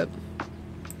night, but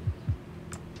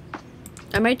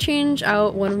I might change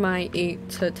out one of my 8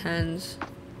 to 10s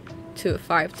to a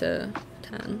 5 to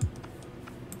 10.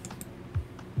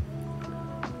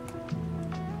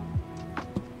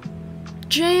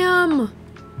 Jam!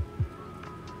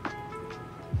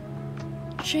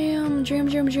 Jam, jam,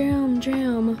 jam, jam,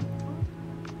 jam.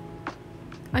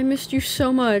 I missed you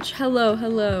so much. Hello,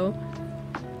 hello.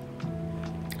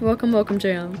 Welcome, welcome,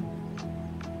 Jam.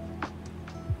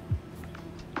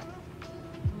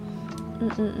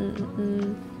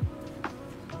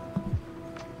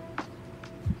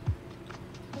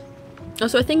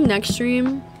 Also, I think next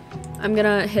stream, I'm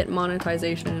gonna hit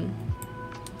monetization.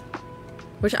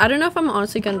 Which I don't know if I'm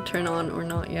honestly gonna turn on or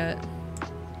not yet.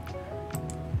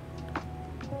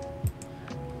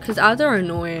 Because ads are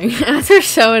annoying. Ads are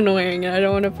so annoying and I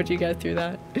don't want to put you guys through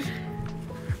that.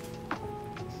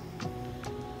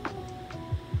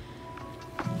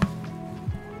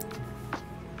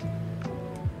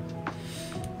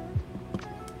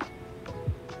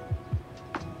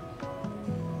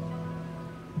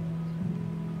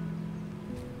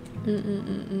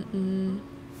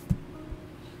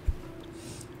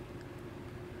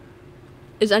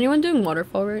 Is anyone doing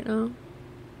waterfall right now?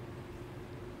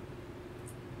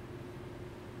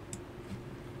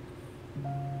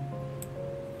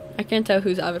 I can't tell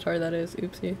whose avatar that is.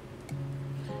 Oopsie.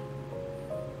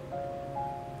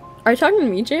 Are you talking to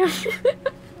me, Jam?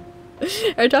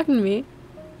 Are you talking to me?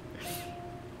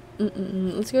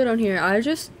 Let's go down here. I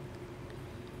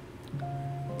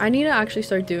need to actually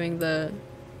start doing the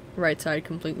right side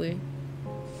completely.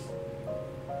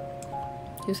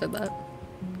 Who said that?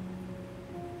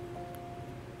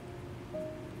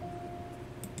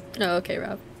 Oh, okay,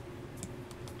 Rob.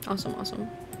 Awesome, awesome.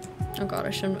 Oh god,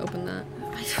 I shouldn't open that.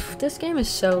 This game is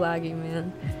so laggy,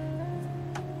 man.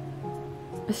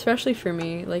 Especially for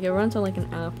me. Like, it runs on like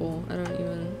an Apple. I don't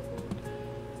even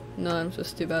know I'm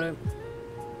supposed to do about it.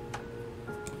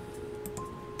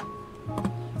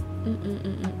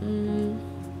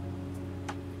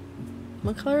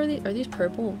 What color are these? Are these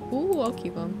purple? Ooh, I'll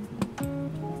keep them.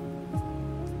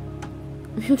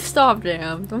 Stop,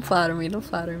 Jam. Don't flatter me. Don't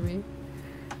flatter me.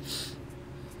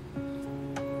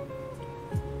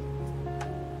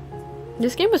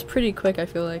 This game was pretty quick, I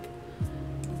feel like.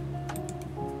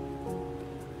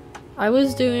 I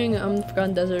was doing the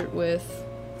Forgotten Desert with...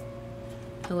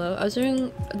 Hello? I was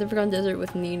doing the Forgotten Desert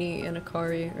with Nini and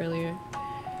Akari earlier.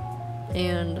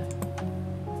 And...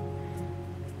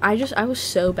 I was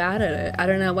so bad at it. I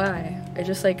don't know why. I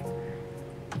just like...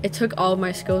 It took all of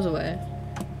my skills away.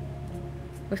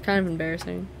 It was kind of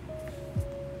embarrassing.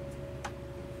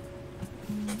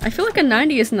 I feel like a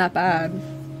 90 isn't that bad.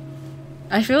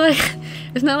 I feel like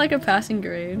it's not like a passing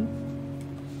grade.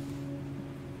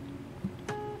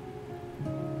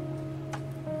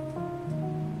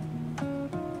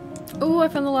 Oh, I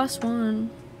found the last one.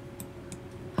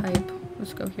 Hype.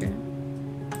 Let's go here.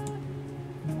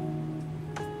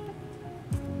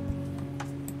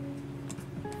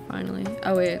 Finally.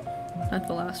 Oh wait, not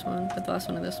the last one, but the last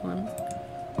one of this one.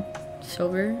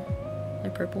 Silver?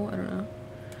 Like purple? I don't know.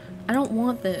 I don't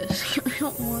want this. I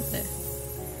don't want this.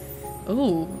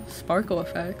 Ooh, sparkle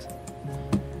effects.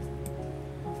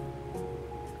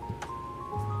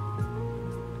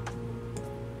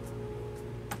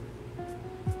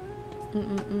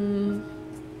 And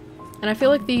I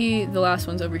feel like the last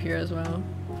one's over here as well.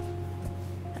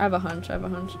 I have a hunch, I have a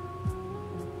hunch.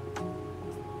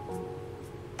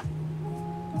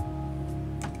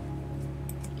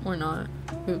 Or not.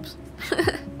 Oops.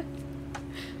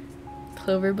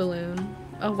 Clover balloon.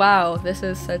 Oh wow, this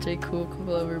is such a cool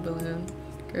clover balloon.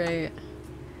 Great.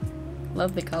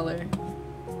 Love the color.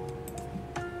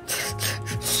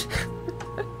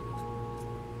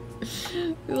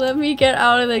 Let me get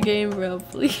out of the game, bro.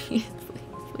 Please. Please,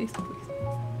 please, please.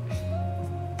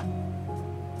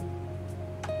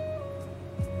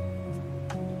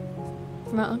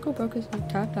 My uncle broke his new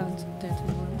tap dance dancing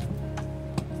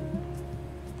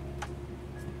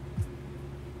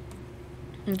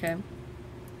one. Okay.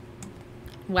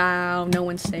 Wow, no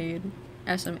one stayed.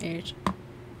 SMH.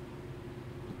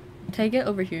 Take it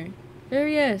over here. There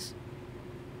he is.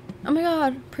 Oh my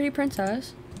god, pretty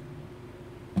princess.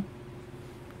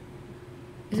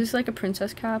 Is this like a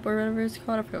princess cap or whatever it's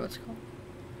called? I forgot what it's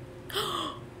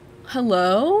called.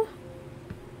 Hello?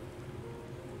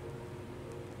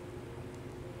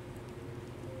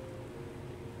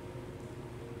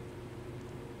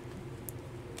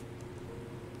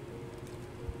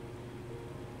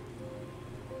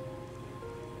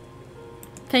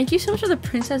 Thank you so much for the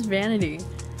princess vanity.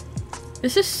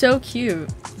 This is so cute.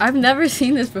 I've never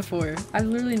seen this before. I've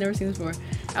literally never seen this before.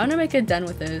 I want to make a den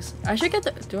with this. I should get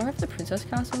the... Do I have the princess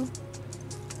castle?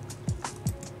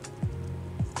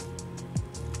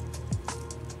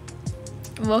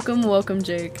 Welcome, welcome,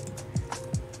 Jake.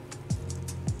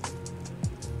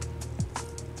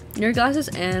 Your glasses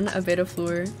and a beta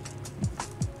floor.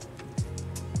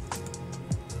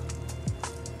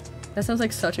 That sounds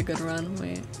like such a good run.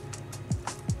 Wait.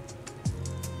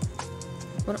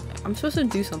 What? I'm supposed to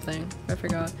do something. I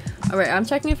forgot. Alright, I'm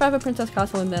checking if I have a princess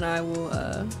castle and then I will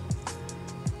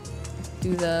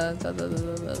do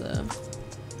the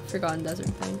Forgotten Desert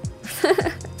thing.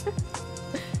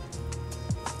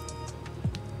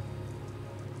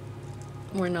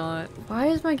 Or not. Why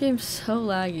is my game so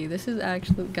laggy? This is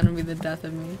actually gonna be the death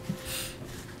of me.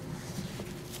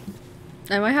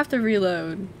 I might have to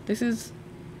reload. This is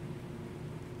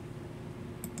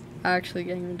actually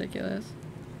getting ridiculous.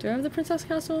 Do I have the princess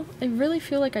castle? I really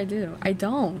feel like I do. I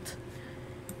don't.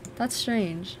 That's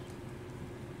strange.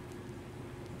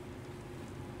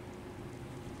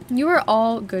 You are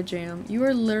all good, Jam. You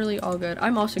are literally all good.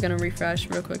 I'm also gonna refresh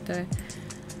real quick day.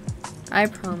 I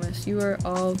promise. You are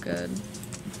all good.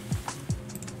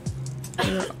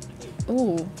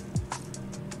 Oh.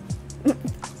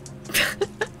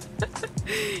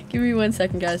 Give me 1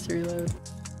 second, guys, to reload.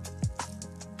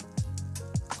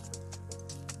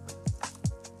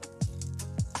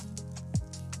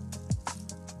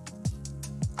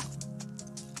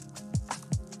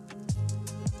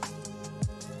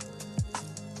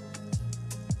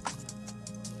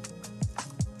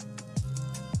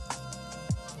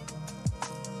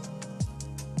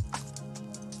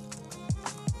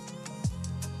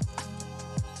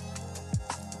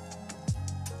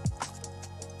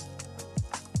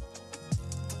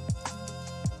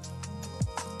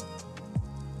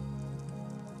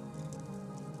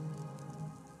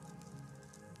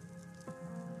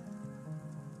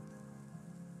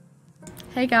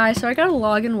 Hey guys, so I got a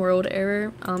login world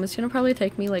error. It's gonna probably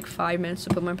take me like 5 minutes to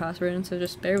put my password in, so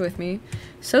just bear with me.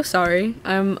 So sorry.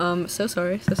 I'm so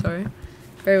sorry.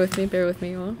 Bear with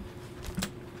me, y'all.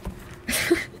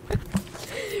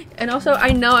 And also,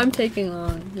 I know I'm taking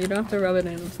long. You don't have to rub it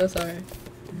in. I'm so sorry.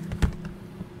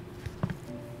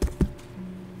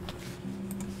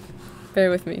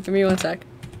 Bear with me. Give me 1 sec.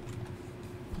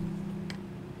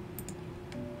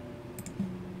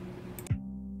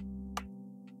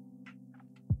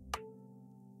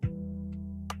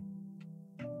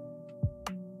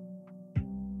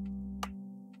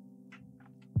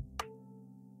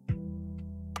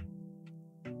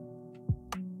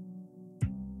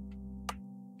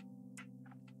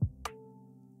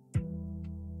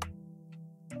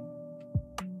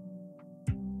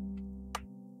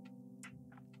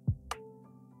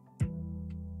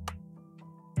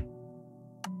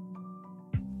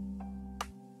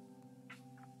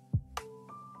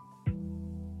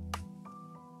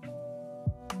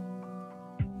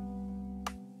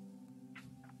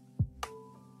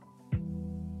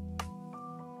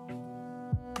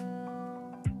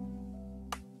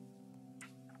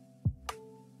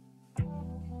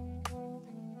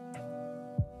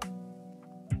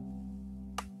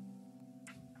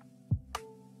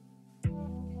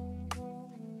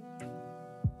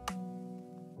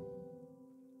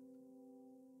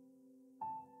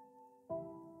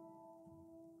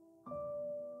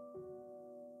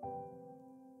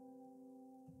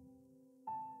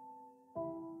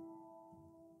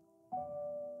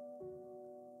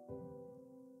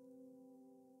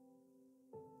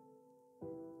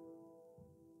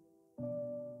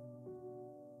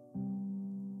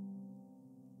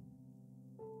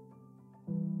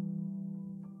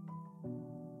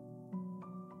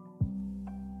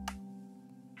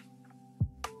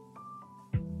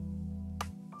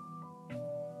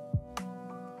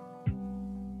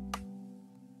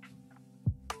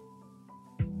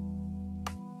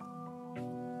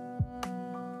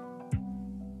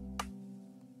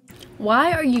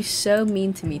 Why are you so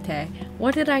mean to me, Tay?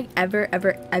 What did I ever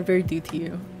do to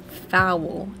you?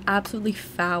 Foul. Absolutely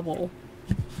foul.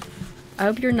 I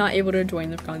hope you're not able to join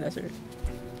the Forgotten Desert.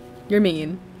 You're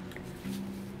mean.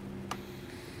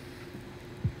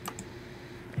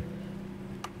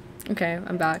 Okay,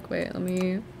 I'm back. Wait, let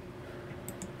me...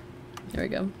 There we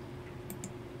go.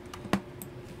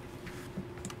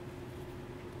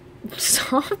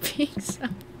 Stop being so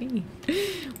mean.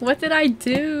 What did I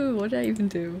do? What did I even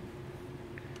do?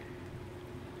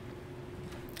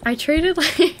 I traded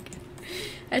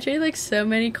like so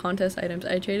many contest items.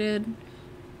 I traded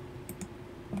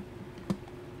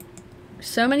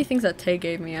so many things that Tay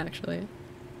gave me, actually.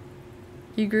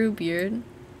 You grew a beard.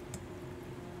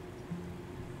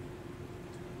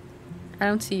 I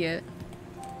don't see it.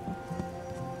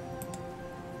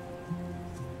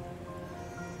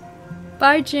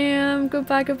 Bye, Jam.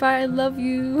 Goodbye, I love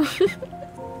you.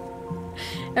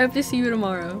 I hope to see you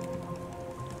tomorrow.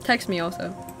 Text me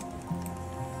also.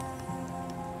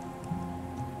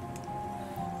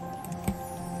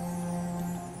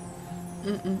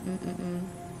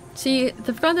 See,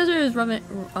 the front desert is running.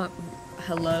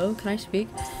 Hello, can I speak?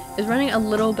 Is running a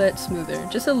little bit smoother,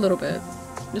 just a little bit,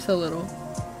 just a little.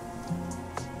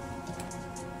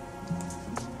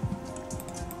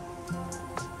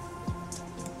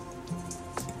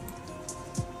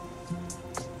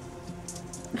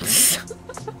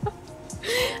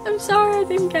 I'm sorry, I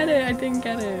didn't get it. I didn't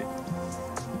get it.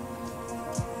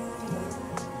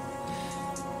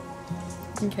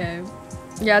 Okay.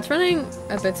 Yeah, it's running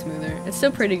a bit smoother. It's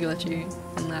still pretty glitchy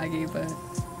and laggy, but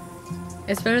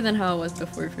it's better than how it was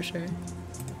before for sure.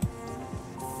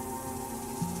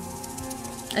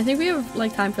 I think we have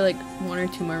like time for like 1 or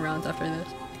 2 more rounds after this.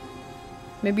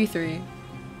 Maybe 3.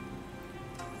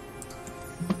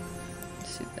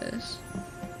 Let's do this.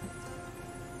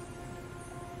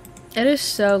 It is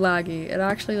so laggy. It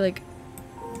actually like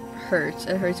hurts.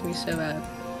 It hurts me so bad.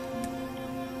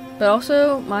 But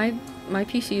also my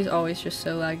PC is always just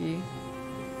so laggy.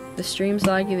 The stream's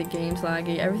laggy, the game's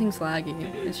laggy, everything's laggy.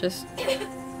 It's just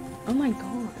oh my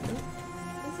god.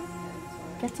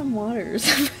 Get some water or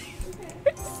something.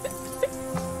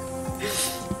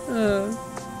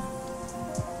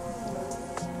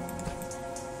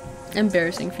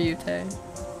 Embarrassing for you, Tay.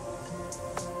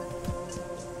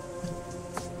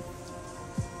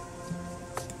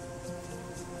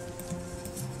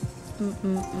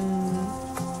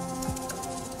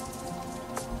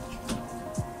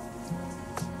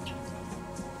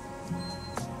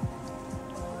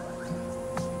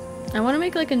 I want to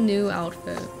make like a new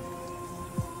outfit.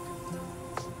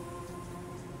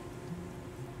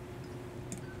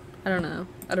 I don't know.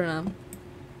 I don't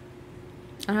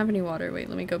have any water. Wait,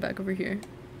 let me go back over here.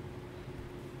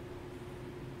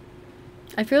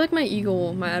 I feel like my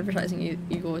eagle, my advertising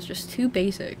eagle is just too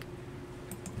basic.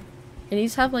 It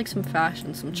needs to have like some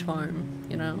fashion, some charm,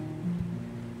 you know?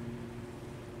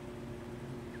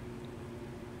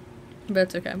 But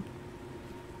it's okay.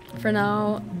 For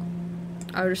now,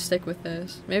 I'll just stick with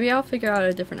this. Maybe I'll figure out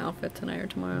a different outfit tonight or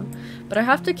tomorrow. But I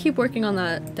have to keep working on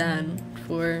that den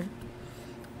for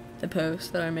the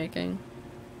post that I'm making.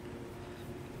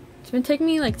 It's been taking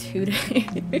me like 2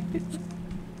 days.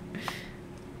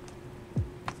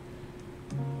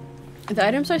 The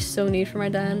items I still need for my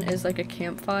den is like a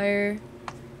campfire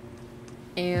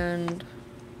and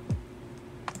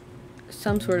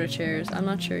some sort of chairs. I'm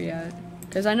not sure yet.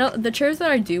 Because I know the chairs that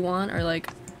I do want are like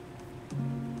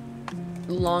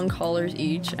long collars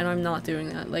each, and I'm not doing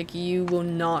that. Like, you will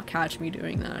not catch me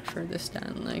doing that for this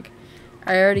den. Like,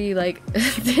 I already like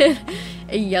did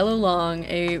a yellow long,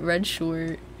 a red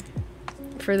short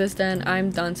for this den.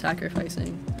 I'm done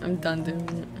sacrificing. I'm done doing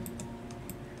it.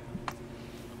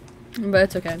 But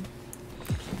it's okay.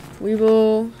 We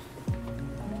will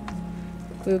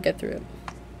get through it.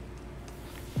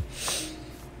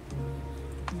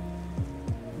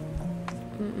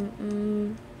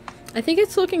 I think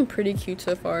it's looking pretty cute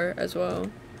so far as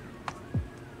well.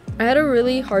 I had a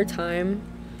really hard time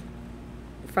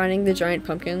finding the giant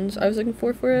pumpkins I was looking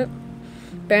for it,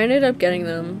 but I ended up getting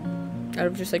them out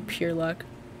of just like pure luck,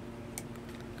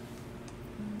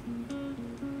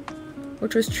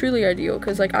 which was truly ideal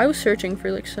because like I was searching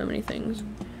for like so many things.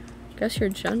 Guess your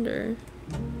gender.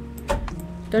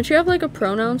 Don't you have like a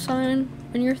pronoun sign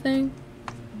in your thing?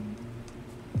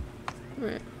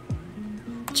 Right.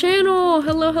 Channel!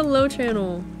 Hello, hello,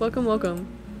 channel. Welcome, welcome.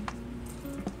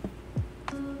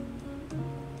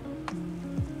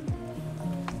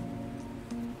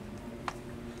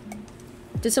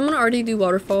 Did someone already do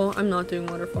waterfall? I'm not doing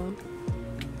waterfall.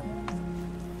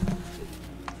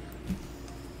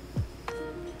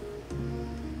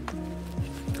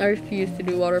 I refuse to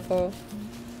do waterfall.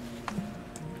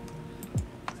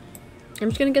 I'm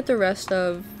just gonna get the rest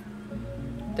of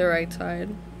the right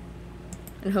side.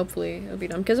 And hopefully it'll be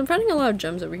done. Because I'm finding a lot of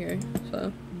gems over here.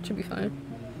 So it should be fine.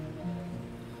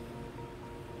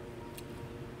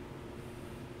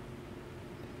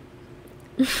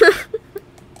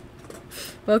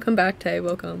 Welcome back, Tay.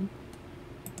 Welcome.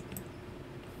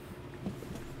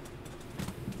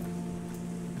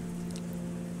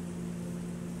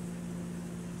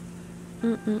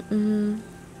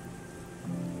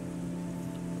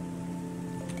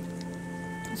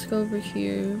 Let's go over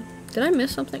here. Did I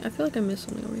miss something? I feel like I missed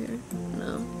something over here.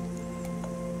 No.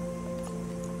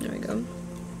 There we go.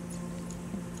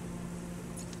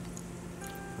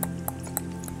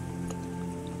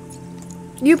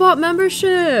 You bought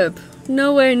membership!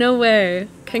 No way, no way.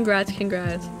 Congrats,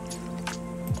 congrats.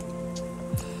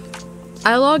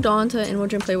 I logged on to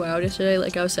Inward and Play WoW yesterday,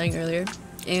 like I was saying earlier,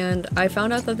 and I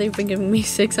found out that they've been giving me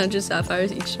 600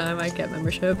 sapphires each time I get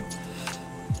membership.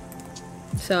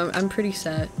 So I'm pretty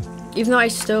set. Even though I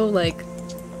still, like,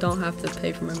 don't have to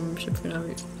pay for my membership for no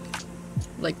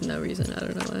reason. I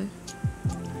don't know why.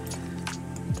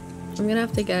 I'm gonna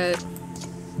have to get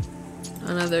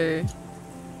another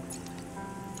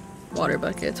water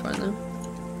bucket for them.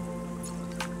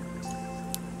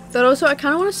 But also, I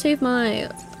kind of want to save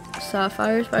my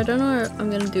sapphires, but I don't know what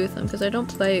I'm gonna do with them because I don't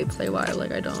play wild.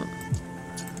 Like, I don't.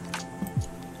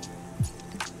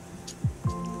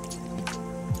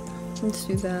 Let's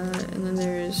do that, and then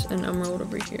there's an emerald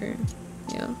over here.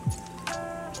 Yeah.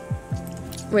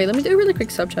 Wait, let me do a really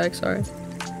quick sub check. Sorry.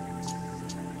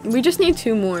 We just need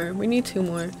 2 more. We need 2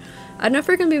 more. I don't know if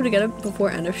we're gonna be able to get it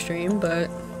before end of stream, but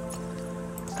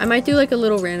I might do like a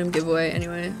little random giveaway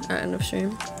anyway at end of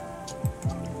stream.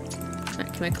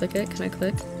 Alright, can I click it? Can I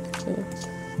click? Cool.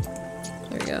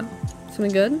 There we go.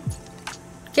 Something good?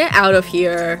 Get out of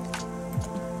here.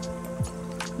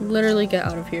 Literally get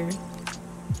out of here.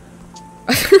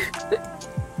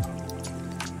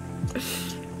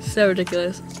 So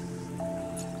ridiculous.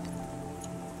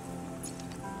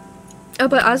 Oh,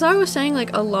 but as I was saying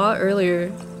like a lot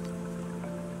earlier,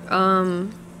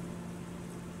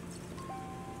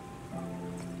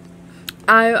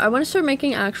 I want to start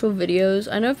making actual videos.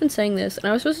 I know I've been saying this, and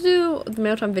I was supposed to do the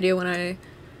mail time video when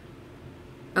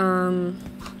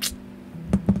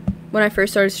I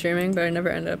first started streaming, but I never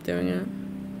ended up doing it.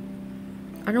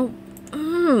 I don't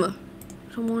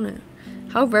want it.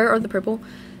 How rare are the purple?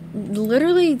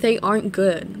 Literally, they aren't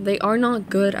good. They are not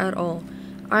good at all.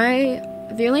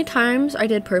 The only times I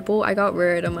did purple, I got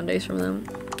rare on Mondays from them.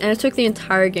 And it took the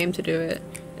entire game to do it.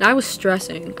 And I was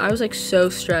stressing. I was like so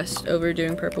stressed over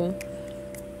doing purple.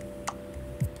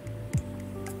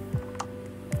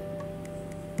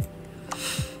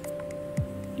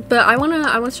 But I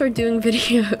wanna start doing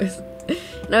videos.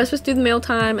 And I was supposed to do the mail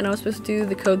time, and I was supposed to do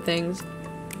the code things.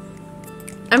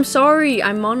 I'm sorry,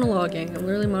 I'm monologuing. I'm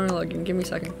literally monologuing. Give me a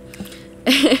second.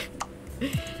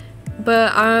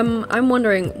 But I'm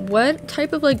wondering, what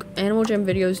type of like Animal Jam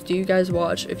videos do you guys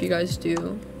watch if you guys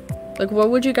do? Like,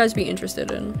 what would you guys be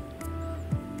interested in?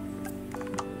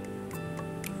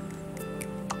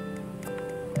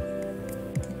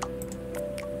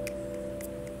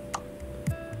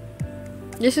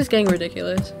 This is getting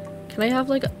ridiculous. Can I have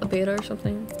like a beta or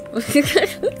something?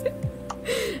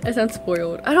 I sound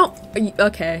spoiled. I don't.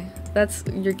 Okay,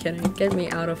 you're kidding. Get me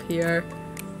out of here.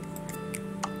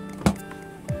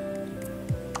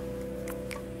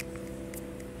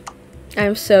 I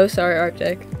am so sorry,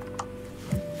 Arctic.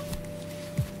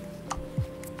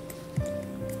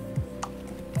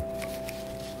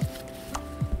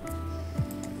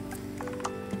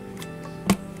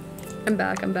 I'm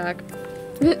back. I'm back.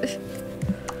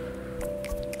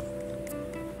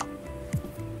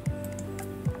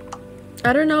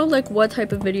 I don't know, like, what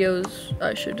type of videos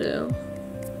I should do.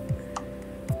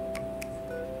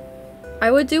 I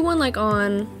would do one, like,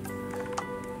 on...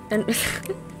 And...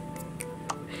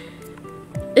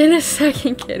 In a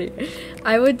second, kitty.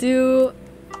 I would do,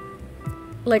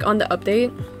 like, on the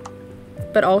update.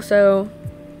 But also...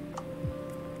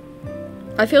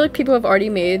 I feel like people have already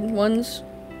made ones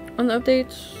on the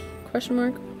updates? Question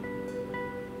mark.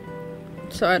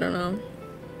 So, I don't know.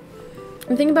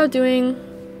 I'm thinking about doing...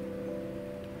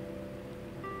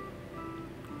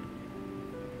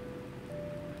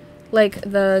 like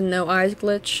the no eyes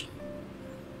glitch,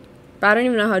 but I don't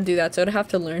even know how to do that, so I'd have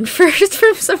to learn first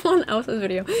from someone else's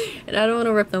video, and I don't want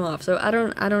to rip them off, so I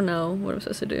don't know what I'm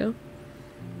supposed to do.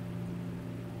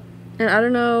 And I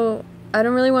don't know, I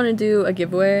don't really want to do a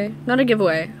giveaway. Not a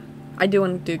giveaway, I do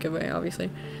want to do a giveaway obviously,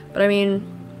 but I mean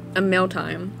a mail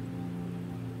time.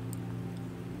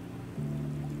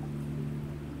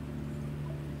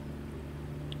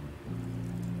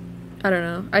 I don't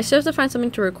know, I still have to find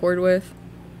something to record with.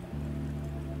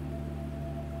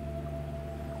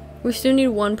 We still need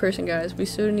one person, guys. We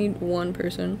still need one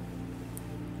person.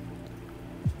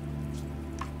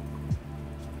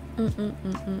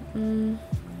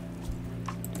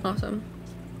 Awesome.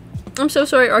 I'm so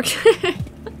sorry, Arctic.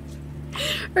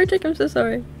 Arctic, I'm so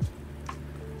sorry.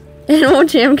 Animal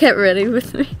Jam, get ready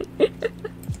with me.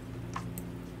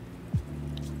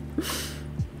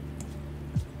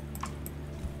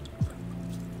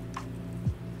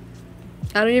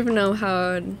 I don't even know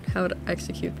how to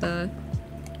execute that.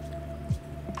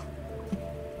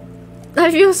 I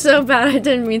feel so bad. I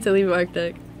didn't mean to leave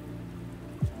Arctic.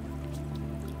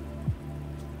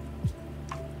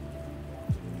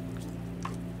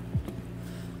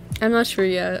 I'm not sure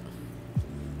yet.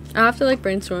 I'll have to like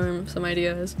brainstorm some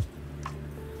ideas.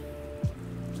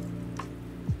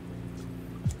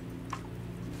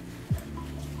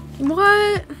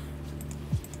 What?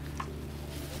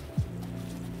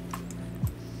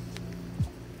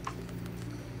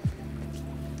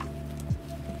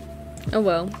 Oh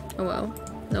well. Oh well.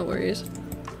 No worries.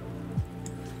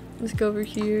 Let's go over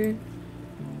here.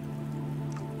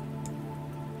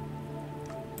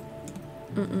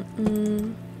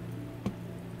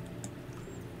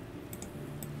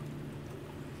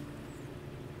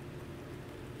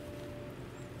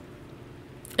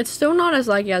 It's still not as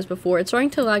laggy as before. It's starting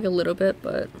to lag a little bit,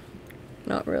 but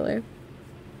not really.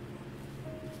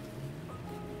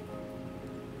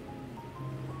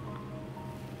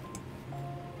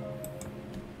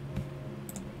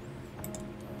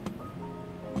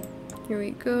 Here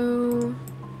we go.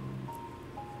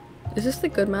 Is this the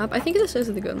good map? I think this is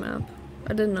the good map.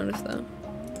 I didn't notice that.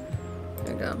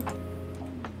 There we go.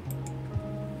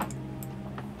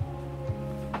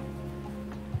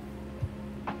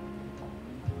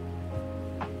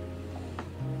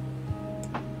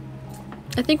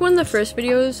 I think one of the first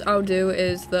videos I'll do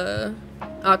is the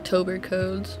October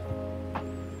codes.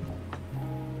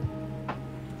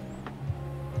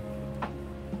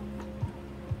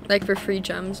 Like for free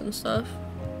gems and stuff.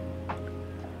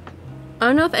 I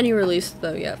don't know if any released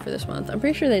though yet for this month. I'm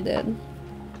pretty sure they did.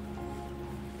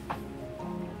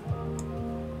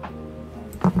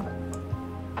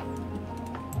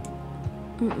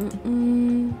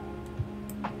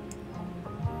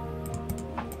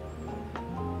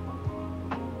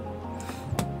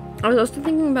 I was also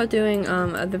thinking about doing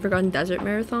the Forgotten Desert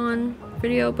Marathon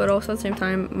video, but also at the same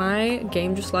time, my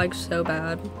game just lags so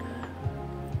bad.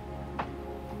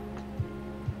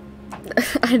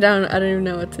 I don't even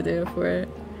know what to do for it.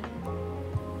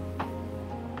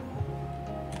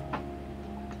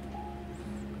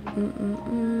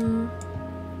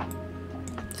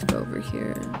 Let's go over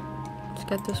here. Let's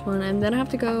get this one, and then I have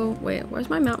to go. Wait, where's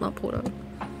my map not pulled up?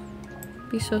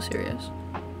 Be so serious.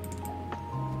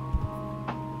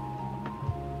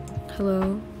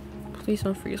 Hello? Please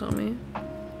don't freeze on me.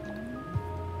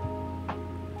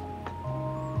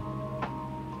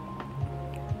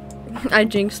 I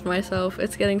jinxed myself.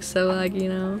 It's getting so laggy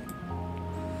now.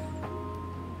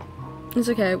 It's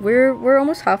okay. We're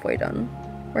almost halfway done.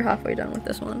 We're halfway done with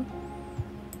this one.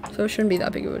 So it shouldn't be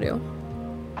that big of a deal.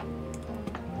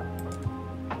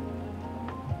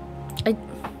 I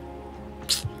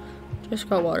just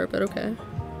got water, but okay.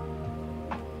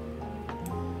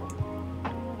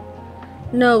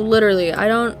 No, literally, I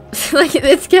don't like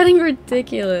it's getting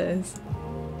ridiculous.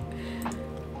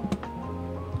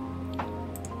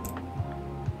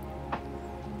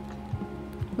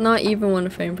 Not even 1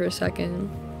 frame per second.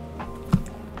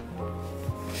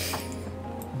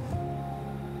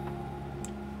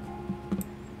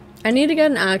 I need to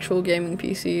get an actual gaming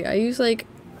PC. I use like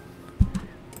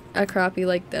a crappy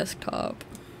like desktop.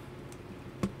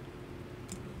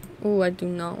 Oh, I do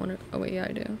not want to. Oh wait, yeah,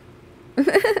 I do.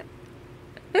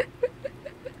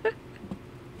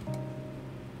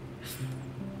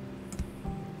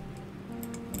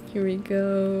 Here we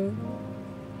go.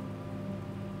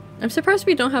 I'm surprised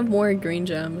we don't have more green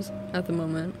gems at the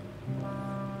moment.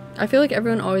 I feel like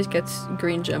everyone always gets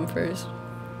green gem first.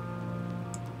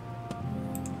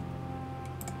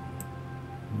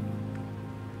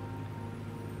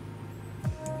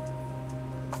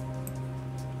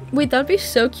 Wait, that'd be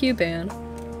so cute, Ban.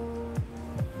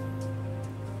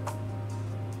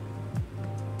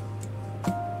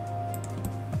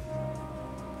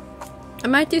 I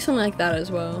might do something like that as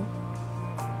well.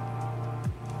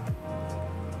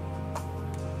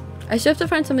 I still have to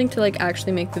find something to like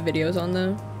actually make the videos on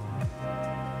though.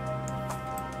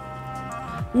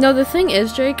 No, the thing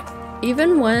is, Jake,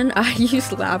 even when I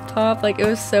used laptop, like it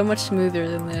was so much smoother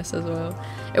than this as well.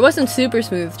 It wasn't super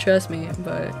smooth, trust me,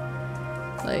 but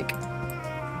like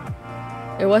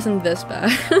it wasn't this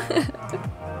bad.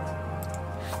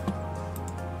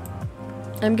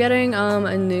 I'm getting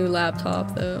a new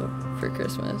laptop though for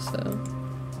Christmas, so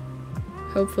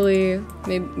hopefully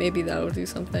maybe that'll do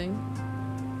something.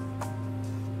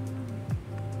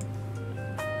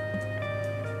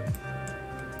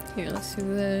 Here, let's do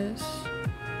this.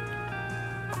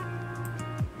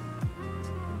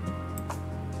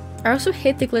 I also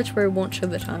hate the glitch where it won't show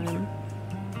the time.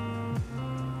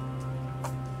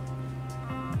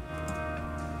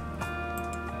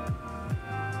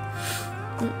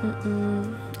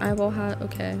 I will have.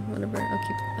 Okay, whatever. I'll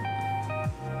keep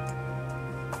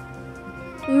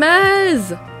that.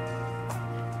 Mez!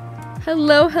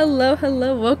 Hello, hello,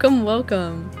 hello. Welcome,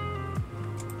 welcome.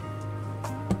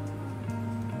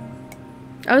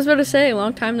 I was about to say,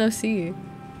 long time no see.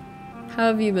 How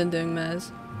have you been doing,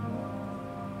 Mez?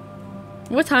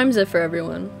 What time is it for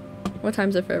everyone? What time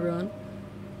is it for everyone?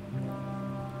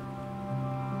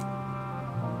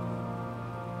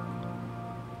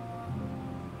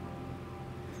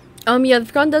 Yeah, the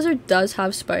Forgotten Desert does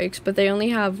have spikes, but they only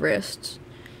have wrists.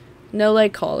 No,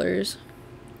 like, collars.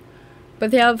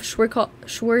 But they have short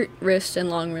wrists and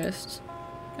long wrists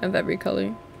of every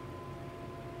color.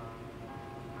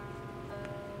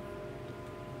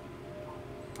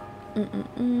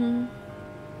 Mm-mm-mm.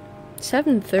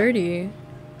 7:30.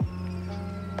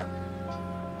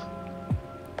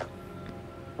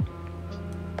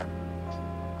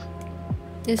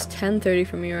 It's 10:30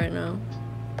 for me right now.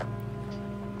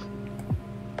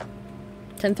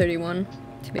 10:31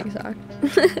 to be exact.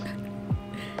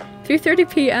 3:30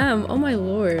 p.m. Oh my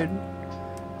lord.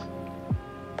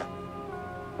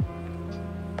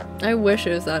 I wish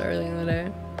it was that early in the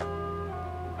day.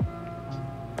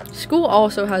 School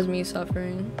also has me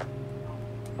suffering.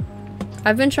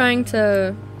 I've been trying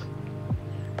to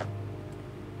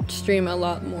stream a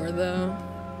lot more though.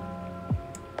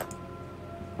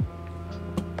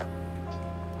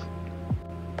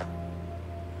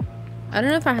 I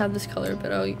don't know if I have this color,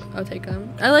 but I'll take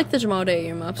them. I like the Jamal Day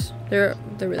earmuffs. They're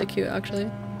really cute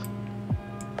actually.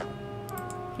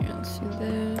 Here, let's see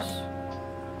this.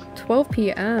 12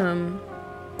 p.m.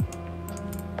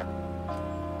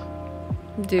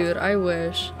 Dude, I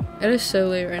wish. It is so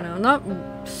late right now. Not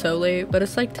so late, but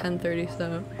it's like 10:30,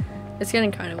 so it's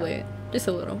getting kind of late. Just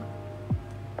a little.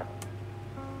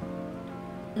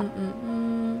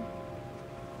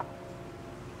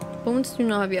 Bones do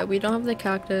not have yet. We don't have the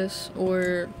cactus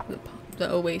or the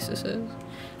oasises.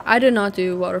 I did not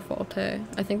do waterfall tay.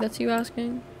 I think that's you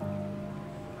asking.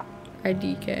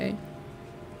 IDK.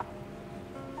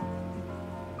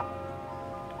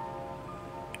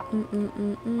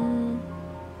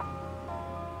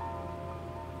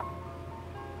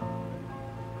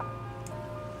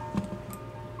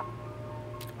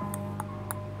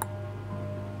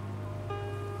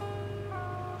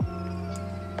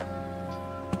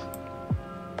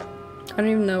 I don't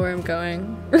even know where I'm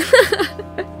going.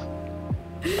 I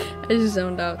just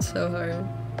zoned out so hard.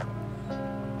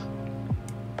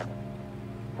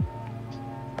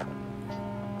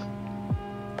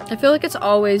 I feel like it's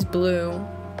always blue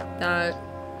that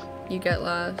you get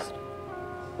last.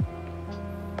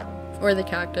 Or the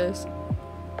cactus.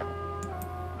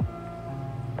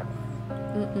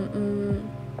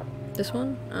 This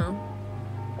one? Oh.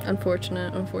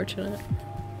 Unfortunate, unfortunate.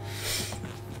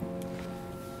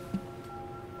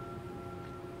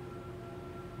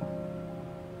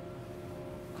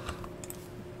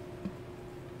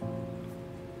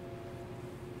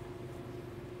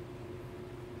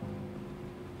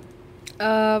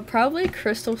 Probably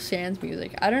Crystal Sands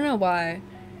music. I don't know why.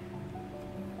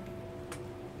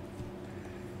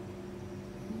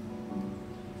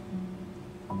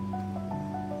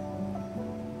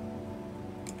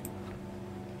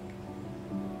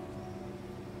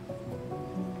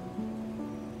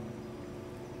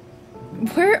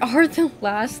 Where are the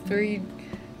last three?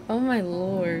 Oh my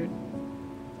lord.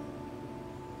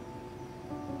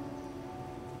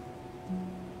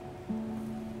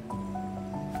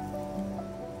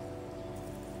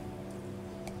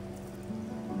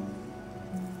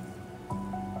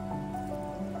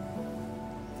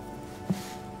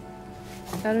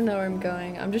 I don't know where I'm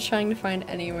going. I'm just trying to find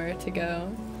anywhere to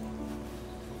go.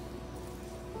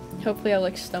 Hopefully I'll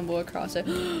like stumble across it.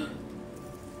 Do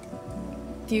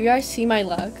you guys see my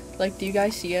luck? Like, do you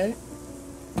guys see it?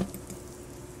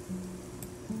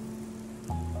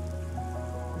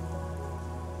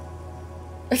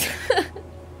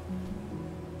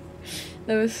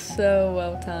 That was so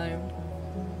well timed.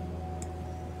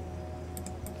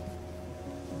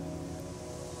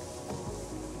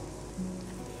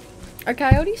 Are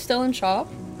coyotes still in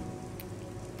shop?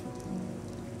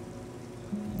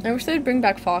 I wish they'd bring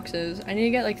back foxes. I need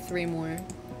to get like 3 more.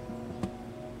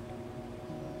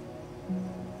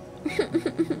 I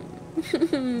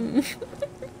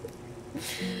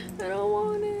don't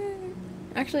want it.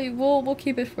 Actually, we'll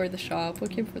keep it for the shop. We'll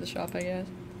keep it for the shop, I guess.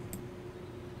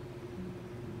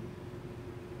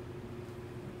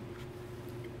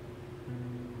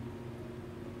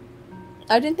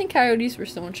 I didn't think coyotes were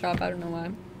still in shop. I don't know why.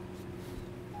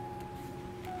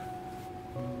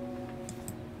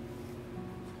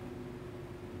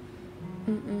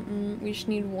 We just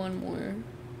need 1 more.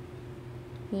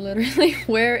 Literally,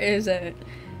 where is it?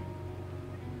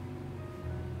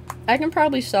 I can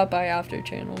probably stop by after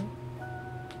channel.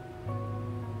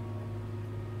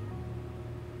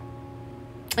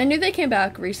 I knew they came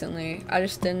back recently. I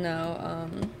just didn't know.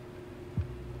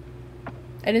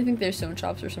 I didn't think they were still in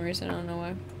shops for some reason. I don't know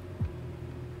why.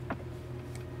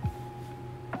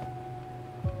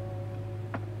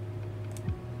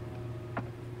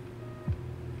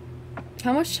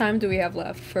 How much time do we have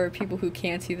left for people who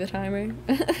can't see the timer?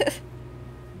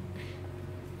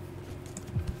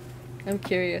 I'm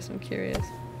curious, I'm curious.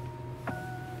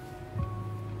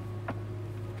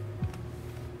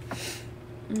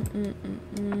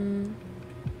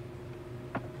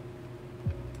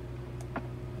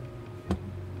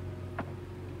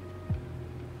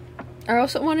 I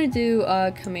also want to do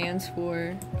commands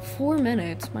for 4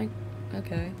 minutes.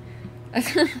 Okay.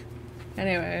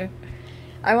 Anyway,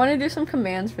 I want to do some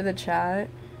commands for the chat.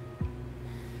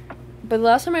 But the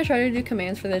last time I tried to do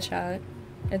commands for the chat,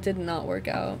 it did not work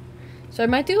out. So I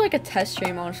might do like a test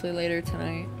stream honestly later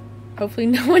tonight. Hopefully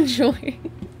no one joins.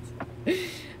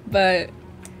 But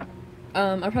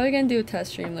I'm probably gonna do a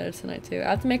test stream later tonight too. I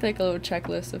have to make like a little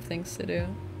checklist of things to do.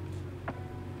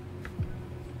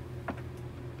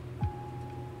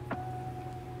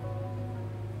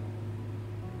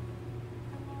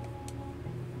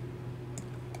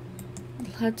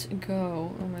 Let's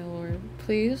go. Oh my lord.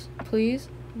 Please? Please?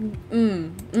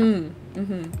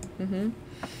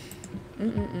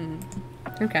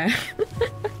 Okay.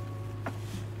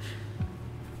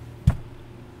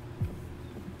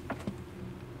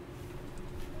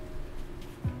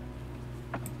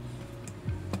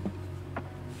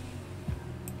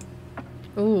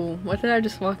 Ooh, what did I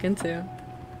just walk into?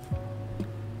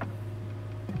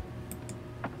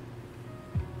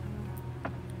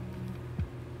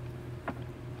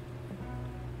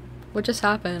 What just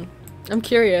happened? I'm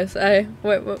curious.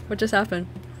 What just happened?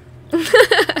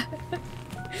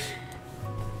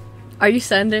 Are you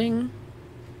sending?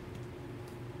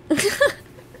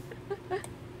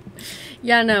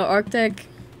 Yeah, no, Arctic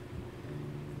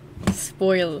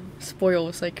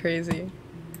spoils like crazy.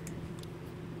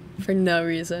 For no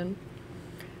reason.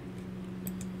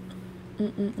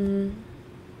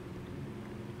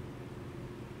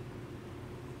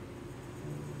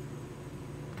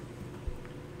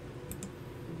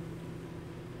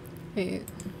 Hey,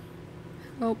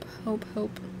 help.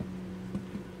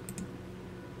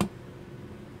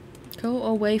 Go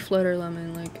away, Flutter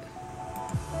Lemon, like,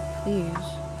 please.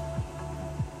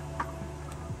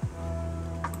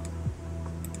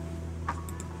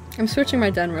 I'm switching my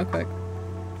den real quick.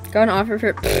 Got an offer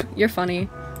for you're funny.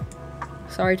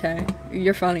 Sorry, Tay.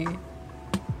 You're funny.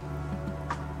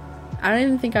 I don't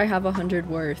even think I have 100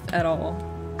 worth at all.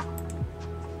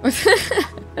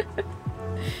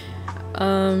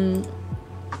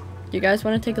 You guys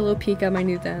want to take a little peek at my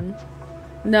new den?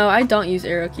 No, I don't use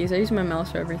arrow keys. I use my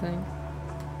mouse for everything.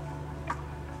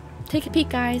 Take a peek,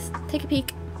 guys. Take a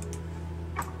peek.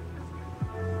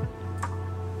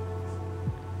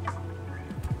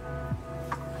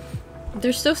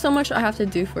 There's still so much I have to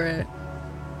do for it.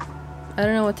 I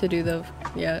don't know what to do though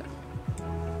yet.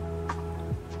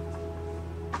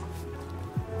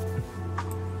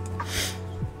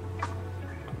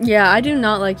 Yeah, I do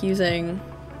not like using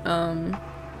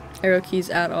arrow keys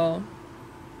at all.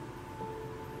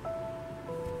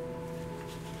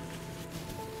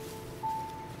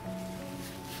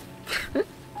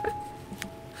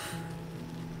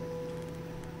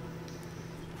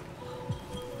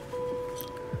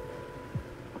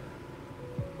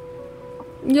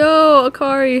 Yo,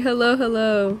 Akari,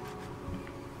 hello.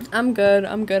 I'm good,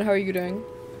 how are you doing?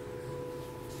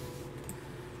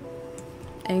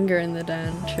 Anger in the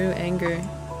den, true anger.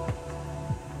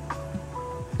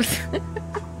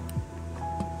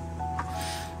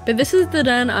 But this is the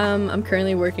den I'm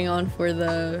currently working on for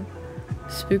the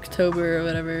Spooktober or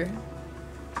whatever.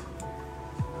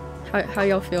 How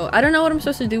y'all feel? I don't know what I'm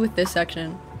supposed to do with this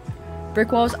section.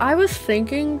 Brick walls, I was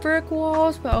thinking brick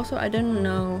walls, but also I didn't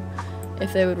know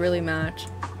if they would really match.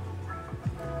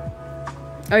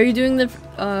 Are you doing the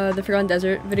Forgotten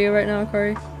Desert video right now,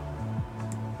 Akari?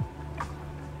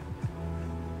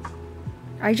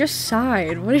 I just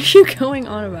sighed. What are you going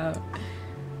on about?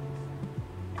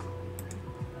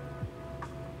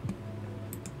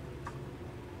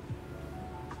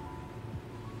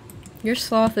 Your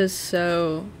sloth is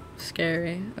so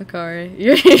scary, Akari.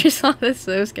 Your sloth is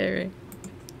so scary.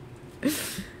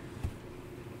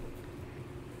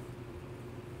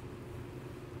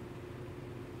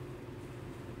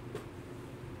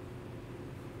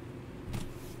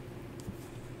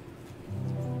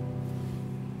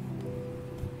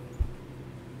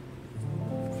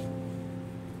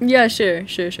 Yeah, sure.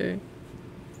 I'm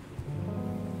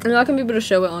not gonna be able to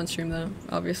show it on stream though,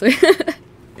 obviously.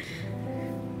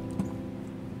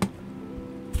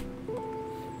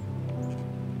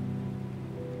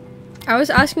 I was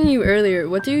asking you earlier,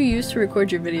 what do you use to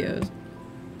record your videos?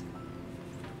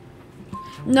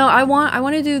 No, I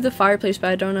want to do the fireplace, but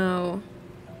I don't know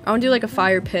I want to do like a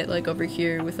fire pit like over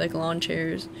here with like lawn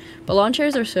chairs. But lawn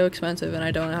chairs are so expensive and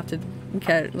I don't have to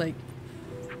get like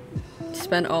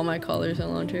spend all my colors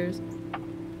on lawn chairs.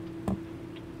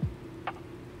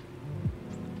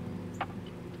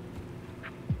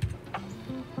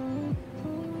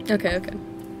 Okay, okay.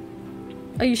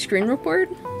 Oh, you screen record?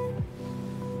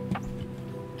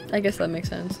 I guess that makes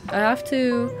sense. I have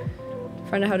to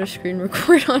find out how to screen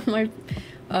record on my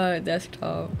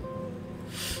desktop.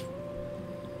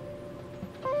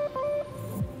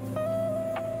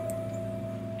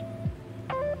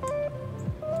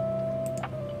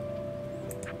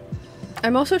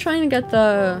 I'm also trying to get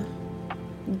the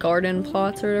garden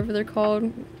plots or whatever they're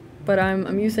called, but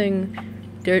I'm using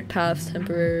dirt paths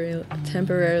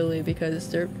temporarily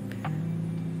because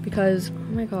oh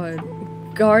my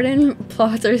god, garden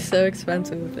plots are so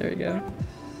expensive. There we go.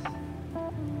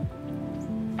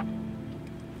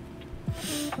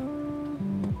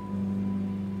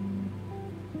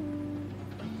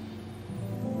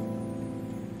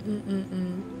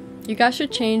 You guys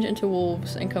should change into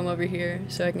wolves and come over here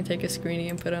so I can take a screenie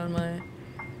and put it on my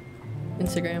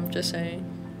Instagram, just saying.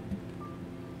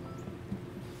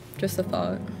 Just a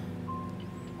thought.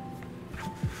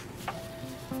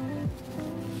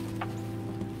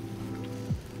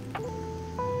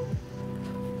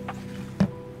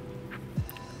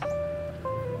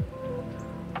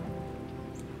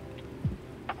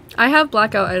 I have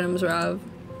blackout items, Rav,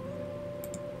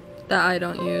 that I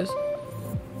don't use.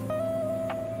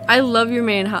 I love your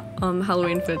main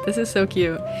Halloween fit. This is so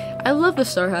cute. I love the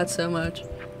star hats so much.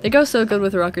 They go so good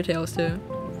with rocker tails too.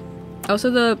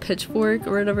 Also the pitchfork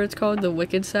or whatever it's called, the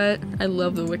Wicked set. I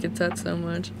love the Wicked set so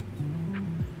much.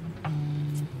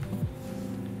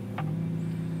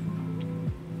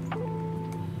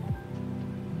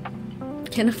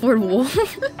 Can't afford wool.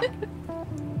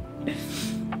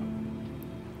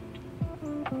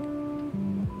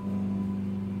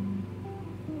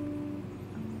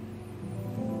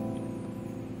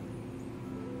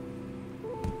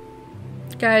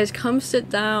 Guys, come sit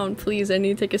down, please. I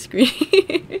need to take a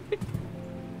screen.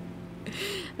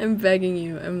 I'm begging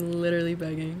you. I'm literally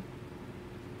begging.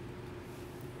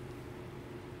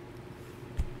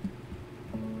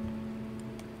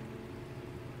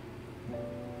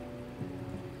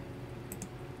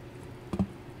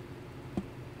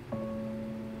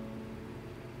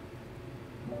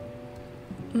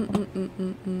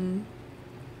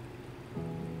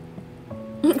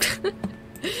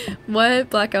 What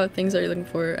blackout things are you looking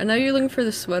for? I know you're looking for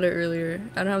the sweater earlier.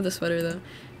 I don't have the sweater though.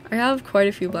 I have quite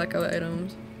a few blackout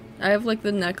items. I have like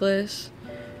the necklace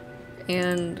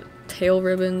and tail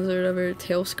ribbons or whatever,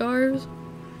 tail scarves.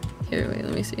 Here, wait,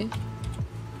 let me see.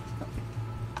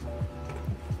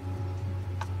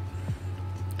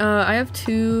 I have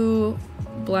 2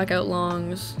 blackout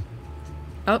longs.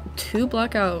 Oh, 2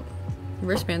 blackout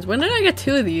wristbands. When did I get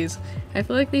 2 of these? I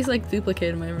feel like these like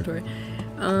duplicated my inventory.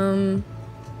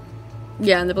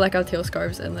 Yeah, and the blackout tail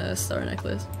scarves and the star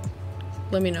necklace.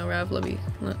 Let me know, Rav. Let me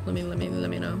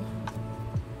know.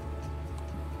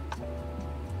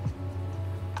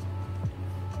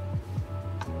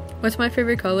 What's my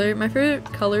favorite color? My favorite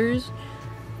colors,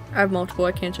 I have multiple.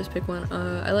 I can't just pick one.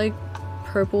 I like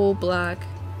purple, black,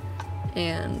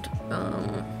 and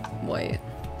white.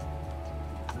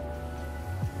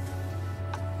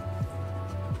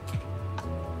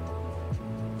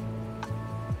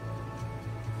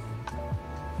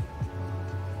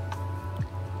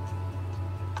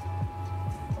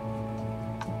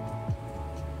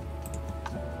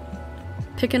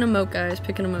 Pick an emote, guys.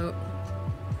 Pick an emote.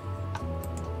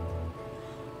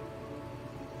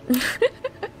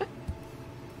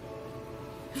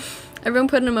 Everyone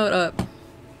put an emote up.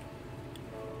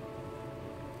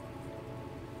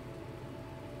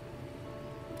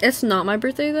 It's not my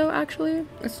birthday though, actually.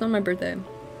 It's not my birthday.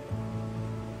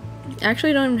 I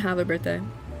actually don't even have a birthday.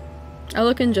 I'll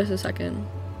look in just a second.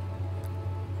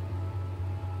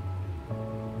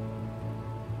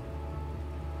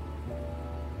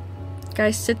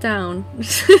 Guys, sit down.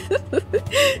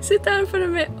 Sit down for the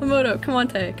emote. Come on,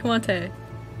 Tay. Come on, Tay.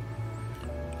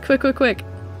 Quick, quick, quick.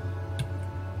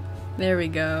 There we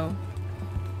go.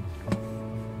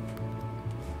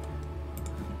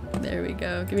 There we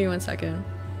go. Give me 1 second.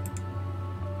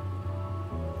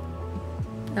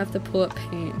 I have to pull up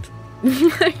Paint.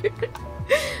 I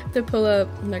have to pull up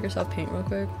Microsoft Paint real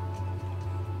quick.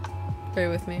 Bear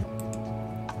with me.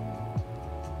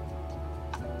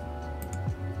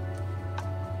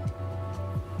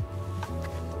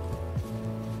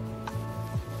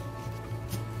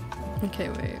 Okay,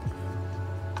 wait.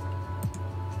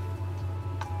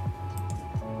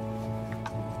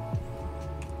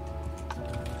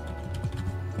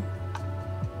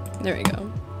 There we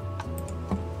go.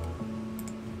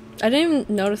 I didn't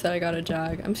even notice that I got a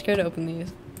jag. I'm scared to open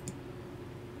these.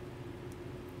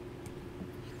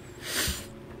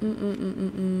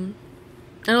 And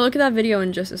I'll look at that video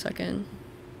in just a second.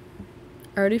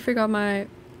 I already forgot my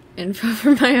info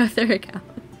for my other account.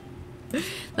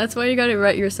 That's why you gotta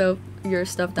write your stuff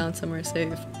down somewhere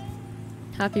safe.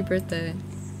 Happy birthday.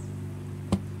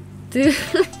 Dude.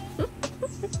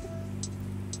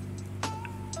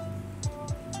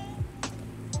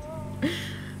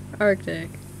 Arctic.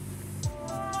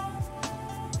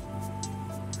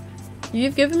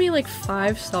 You've given me like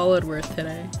 5 solid worth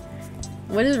today.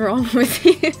 What is wrong with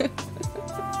you?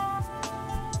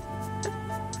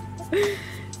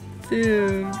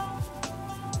 Dude.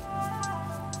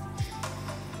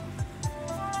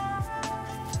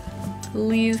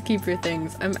 Please keep your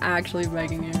things. I'm actually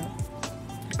begging you.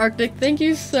 Arctic, thank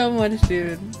you so much,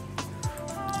 dude.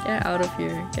 Get out of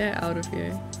here. Get out of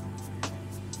here.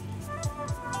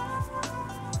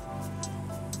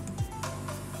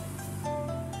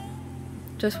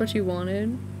 Just what you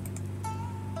wanted?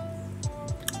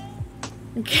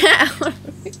 Get out of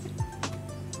here.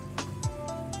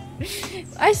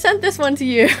 I sent this one to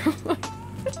you.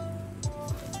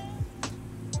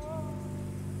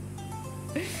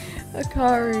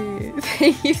 Akari,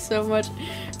 thank you so much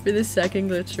for the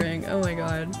second glitch ring. Oh my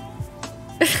god.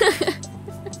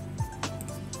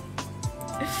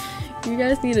 You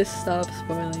guys need to stop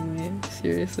spoiling me.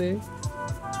 Seriously.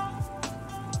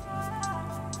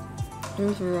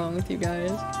 What's wrong with you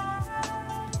guys?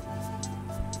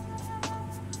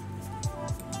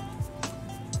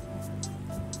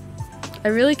 I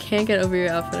really can't get over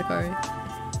your outfit,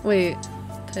 Akari. Wait,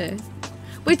 Tay.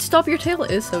 Wait, stop, your tail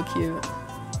is so cute.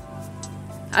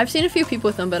 I've seen a few people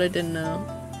with them, but I didn't know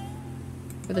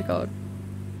what they're called.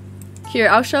 Here,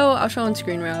 I'll show on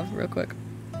screen Rav real quick.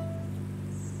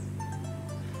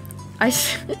 I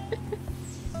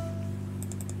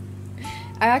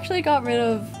actually got rid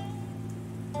of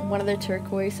one of the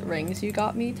turquoise rings you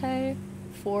got me, Tay,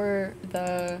 for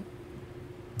the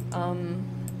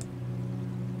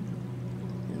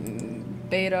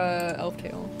beta elf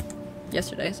tail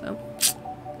yesterday, so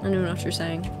I don't even know what you're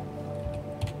saying.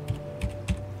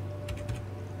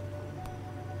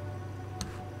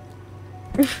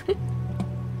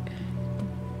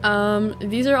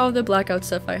 These are all the blackout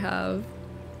stuff I have,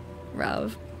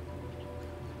 Rav.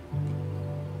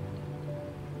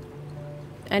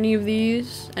 Any of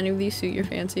these suit your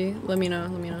fancy? Let me know,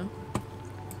 let me know.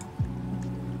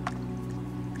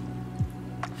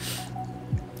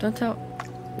 Don't tell.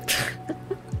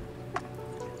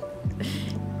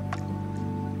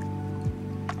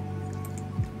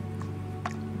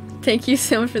 Thank you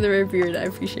so much for the rare beard. I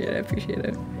appreciate it, I appreciate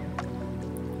it.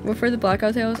 What for the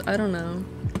blackout tails? I don't know.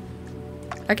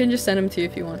 I can just send them to you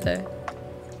if you want to.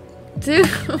 Dude.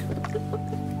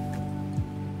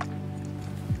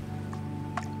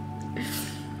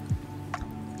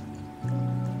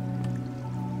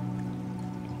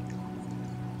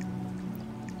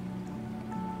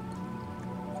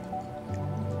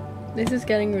 This is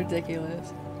getting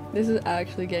ridiculous. This is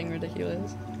actually getting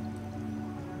ridiculous.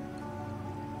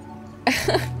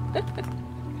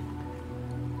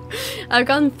 I've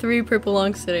gotten 3 purple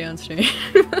longs today on stream.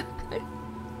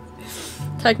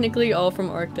 Technically all from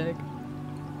Arctic.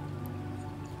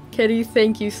 Kitty,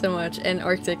 thank you so much. And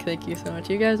Arctic, thank you so much.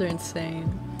 You guys are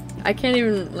insane. I can't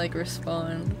even, like,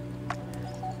 respond.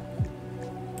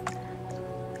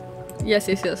 Yes,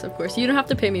 yes, yes, of course. You don't have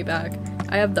to pay me back.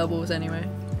 I have doubles anyway.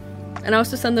 And I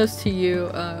also send those to you,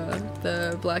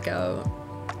 the blackout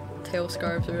tail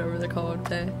scarves or whatever they're called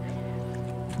today.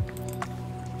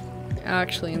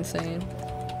 Actually insane.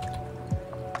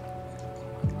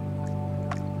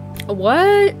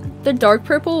 What? The dark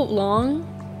purple long?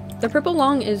 The purple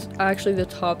long is actually the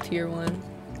top tier one,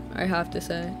 I have to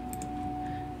say.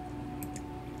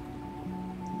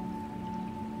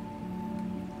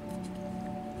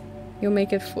 You'll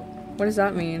make it what does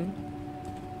that mean?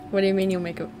 What do you mean you'll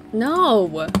make it? No!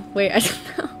 Wait, I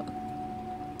don't know.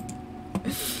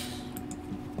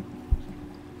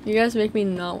 You guys make me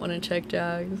not want to check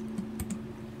Jags.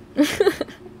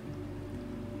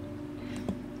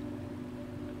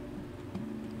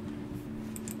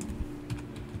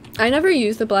 I never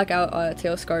use the blackout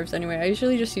tail scarves anyway. I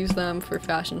usually just use them for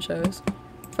fashion shows.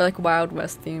 For like Wild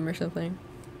West theme or something.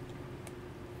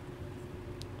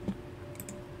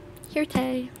 Here,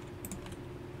 Tay.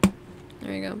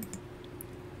 There you go.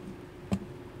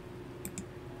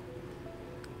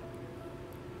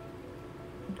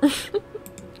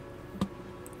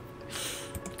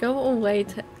 Go away,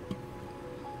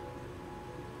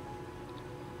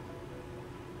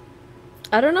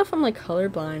 I don't know if I'm like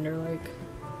colorblind or like,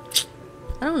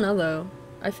 I don't know though.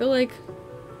 I feel like,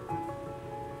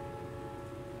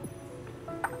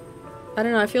 I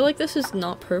don't know, I feel like this is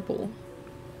not purple.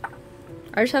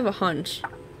 I just have a hunch.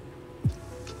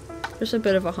 Just a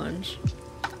bit of a hunch.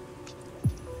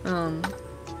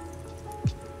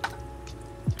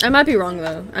 I might be wrong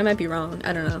though. I might be wrong.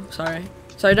 I don't know. Sorry.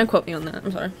 Sorry, don't quote me on that.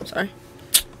 I'm sorry. I'm sorry.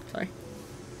 Sorry.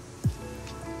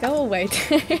 Go away.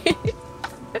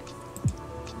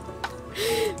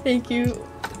 Thank you.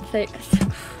 Get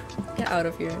out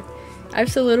of here. I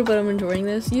have so little, but I'm enjoying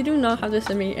this. You do not have to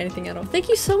send me anything at all. Thank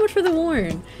you so much for the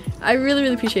warn. I really,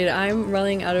 really appreciate it. I'm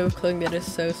running out of clothing that is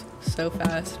so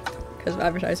fast because of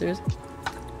advertisers.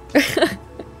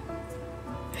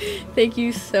 Thank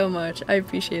you so much. I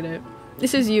appreciate it.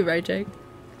 This is you, right, Jake?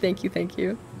 Thank you, thank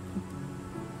you.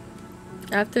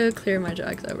 I have to clear my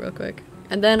jags out real quick.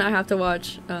 And then I have to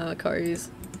watch Kari's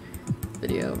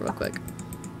video real quick.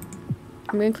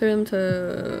 I'm gonna clear them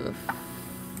to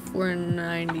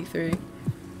 493.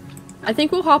 I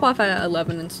think we'll hop off at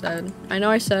 11 instead. I know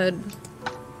I said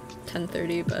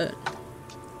 10:30, but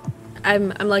I'm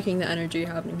liking the energy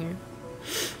happening here.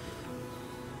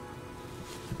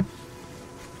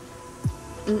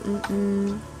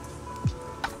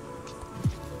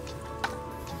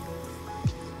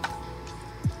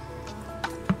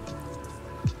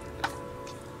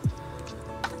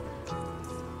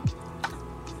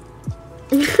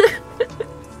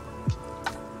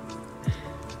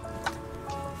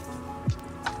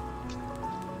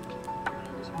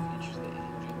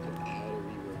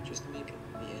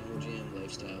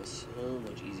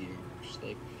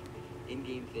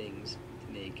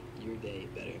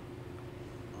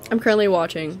 I'm currently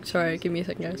watching. Sorry, give me a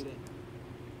second, guys.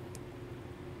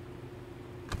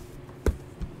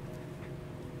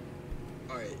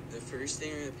 Alright, the first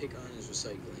thing I'm gonna pick on is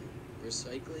recycling.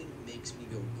 Recycling makes me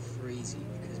go crazy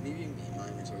because maybe my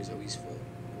inventory is always full.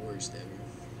 Worst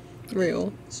ever.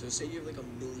 Real. So say you have like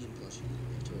 1 million plushies in your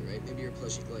inventory, right? Maybe you're a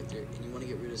plushie collector and you want to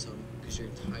get rid of some because your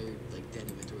entire like den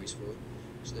inventory is full.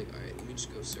 So like, alright, let me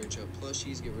just go search up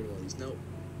plushies, get rid of all these. Nope.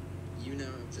 You now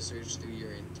have to search through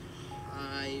your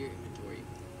entire inventory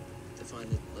to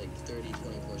find the like 30,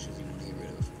 20 plushies you want to get rid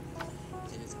of.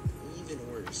 And it's even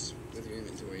worse with your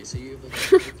inventory. So you have like a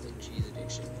crippling cheese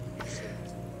addiction. You just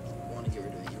like, want to get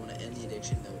rid of it. You want to end the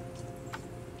addiction. No.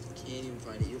 You can't even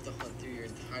find it. You have to hunt through your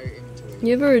entire inventory.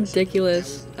 You have a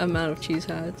ridiculous amount of cheese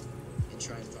heads. And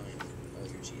try and find all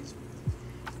your cheese.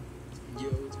 Yo,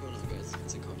 what's going on, guys?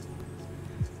 It's a couple.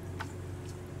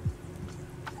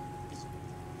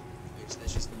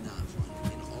 That's just not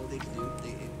fun. And all they can do, it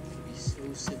could be so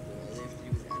simple. All they have to do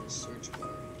is add a search bar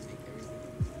to make everything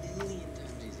a million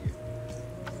times easier.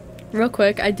 Real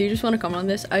quick, I do just want to comment on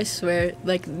this. I swear,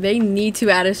 like, they need to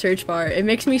add a search bar. It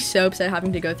makes me so upset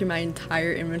having to go through my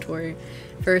entire inventory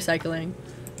for recycling.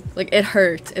 Like, it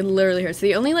hurts. It literally hurts.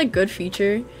 The only, like, good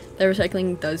feature that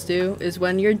recycling does do is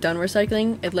when you're done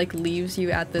recycling, it, like, leaves you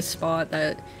at this spot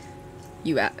that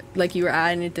you were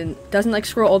at, and it doesn't, like,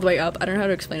 scroll all the way up. I don't know how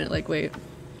to explain it. Like, wait.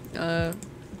 No.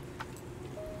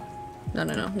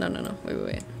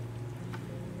 Wait.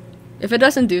 If it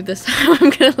doesn't do this time, I'm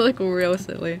gonna look real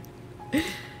silly.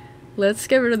 Let's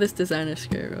get rid of this designer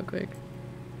skirt real quick.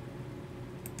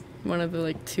 One of the,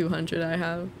 like, 200 I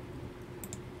have.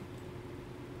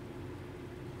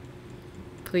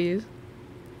 Please.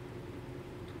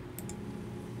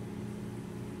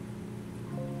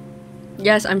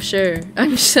 Yes, I'm sure.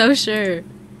 I'm so sure.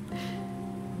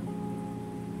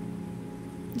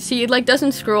 See, it like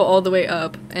doesn't scroll all the way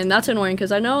up, and that's annoying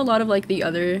because I know a lot of like the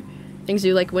other things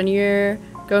do, like when you're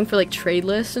going for like trade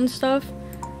lists and stuff.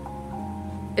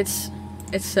 It's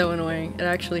so annoying. It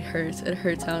actually hurts. It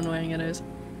hurts how annoying it is.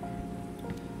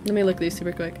 Let me look these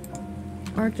super quick.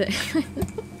 Arctic.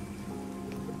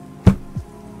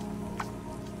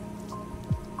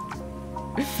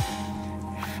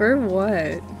 For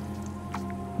what?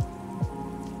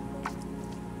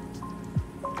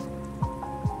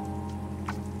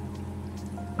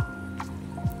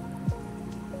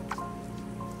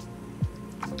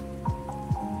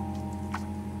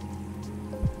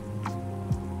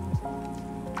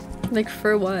 Like,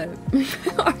 for what?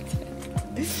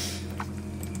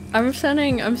 I'm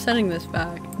sending this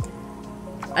back.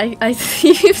 I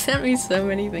see you sent me so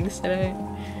many things today.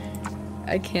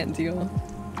 I can't deal.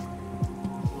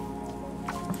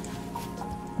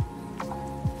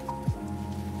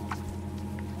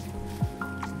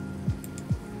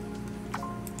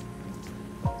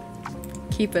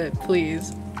 Keep it,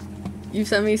 please. You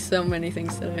sent me so many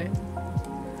things today.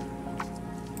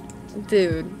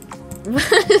 Dude,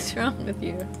 what is wrong with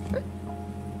you?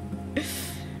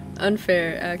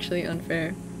 Unfair, actually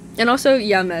unfair. And also,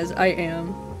 yeah, Mez, I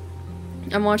am.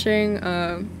 I'm watching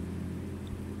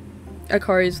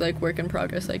Akari's like work in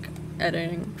progress, like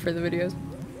editing for the videos.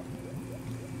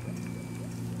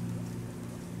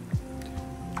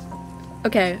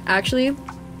 Okay, actually,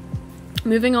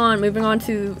 moving on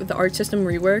to the art system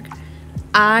rework.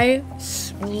 I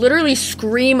literally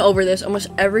scream over this almost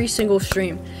every single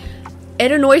stream.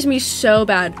 It annoys me so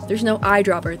bad. There's no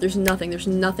eyedropper. There's nothing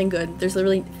good. There's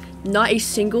literally not a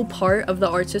single part of the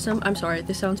art system. I'm sorry,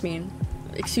 this sounds mean.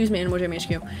 Excuse me, Animal Jam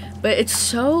HQ. But it's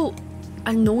so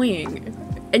annoying.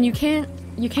 And you can't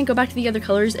go back to the other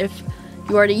colors if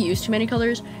you already used too many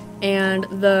colors. And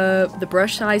the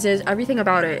brush sizes, everything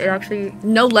about it. It actually,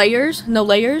 no layers.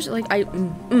 Like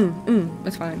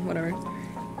that's fine, whatever.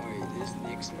 Alright, this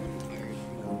next one, I heard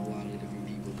from a lot of different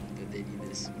people that they need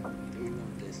this, that we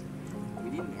want this. We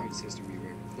need an art system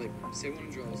rework. Like, say I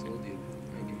want to draw this little dude,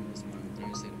 I give him this smile, and I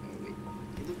said, oh wait,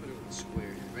 he look better with a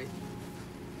square, right?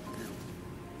 No,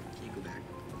 can't go back.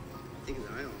 Take his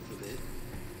eye off of it.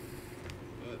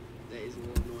 But that is a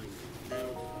little annoying. Now,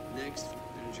 next,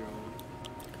 I'm gonna draw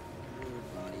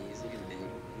body. He's looking big.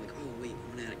 I'm like, oh wait, I'm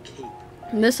gonna add a cape.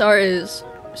 And this art is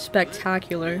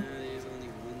spectacular. There's only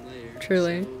one layer.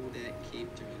 Truly. So that cape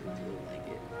doesn't feel like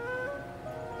it.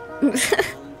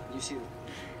 You see,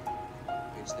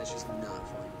 which that's just not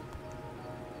fun.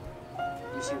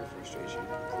 You see the frustration.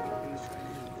 I'm just trying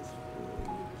to have this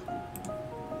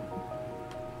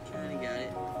kind of got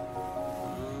it.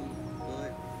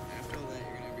 But after all that,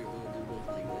 you're gonna be able to do both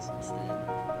like this instead.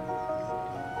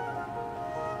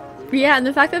 Yeah, and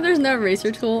the fact that there's no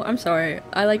eraser tool, I'm sorry.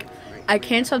 I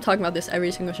can't stop talking about this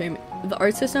every single stream. The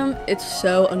art system, it's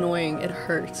so annoying. It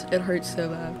hurts. It hurts so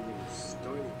bad.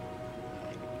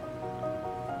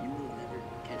 You will never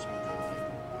catch me that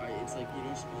way. It's like, you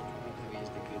know, SpongeBob, how he has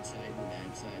the good side and the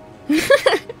bad side.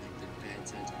 Like, the bad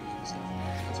side's good and stuff.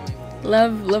 That's why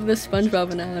Love the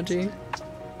SpongeBob analogy.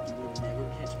 you will never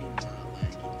catch me not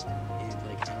lacking. And,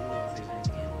 like, I don't know if there's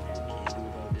anything anyone can do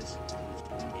about this.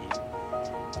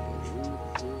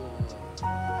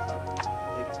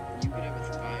 Like, you could have a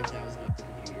 5,000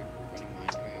 computer running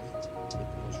Minecraft with the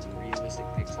most realistic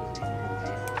pixels in your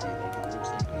life. It looks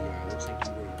like you are. It looks like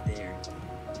you were there.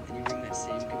 And you bring that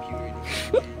same computer into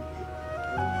game, and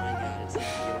oh my god, it's like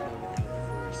Yoda without the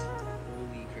Force.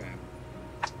 Holy crap.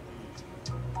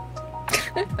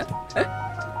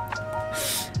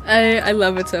 I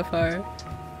love it so far.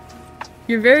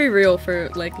 You're very real for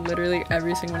like literally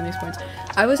every single one of these points.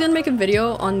 I was gonna make a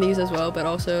video on these as well, but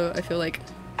also I feel like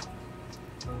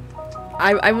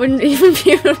I wouldn't even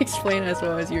be able to explain as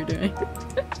well as you're doing.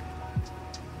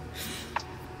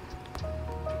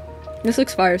 This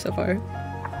looks fire so far.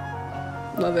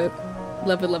 Love it.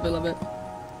 Love it, love it, love it.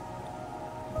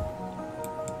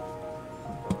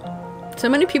 So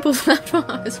many people left while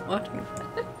I was watching that.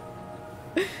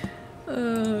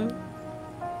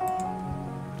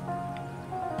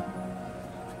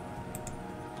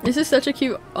 This is such a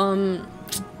cute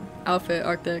outfit,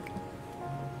 Arctic.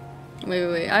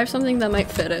 Wait. I have something that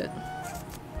might fit it.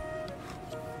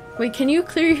 Wait, can you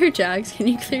clear your jags? Can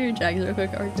you clear your jags real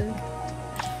quick, Arctic?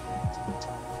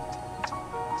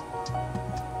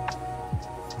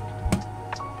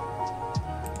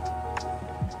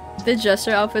 The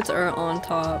Jester outfits are on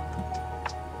top.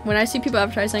 When I see people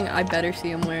advertising, I better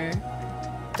see them wear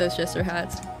those Jester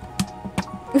hats.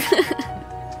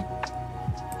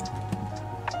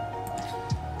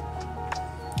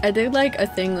 I did like a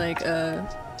thing like a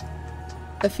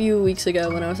few weeks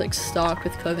ago when I was like stocked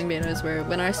with clothing betas, where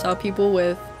when I saw people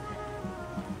with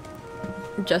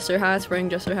Jester hats, wearing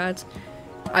Jester hats,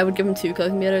 I would give them 2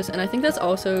 clothing betas, and I think that's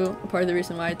also part of the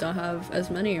reason why I don't have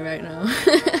as many right now.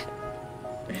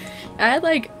 I had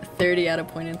like 30 at a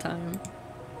point in time.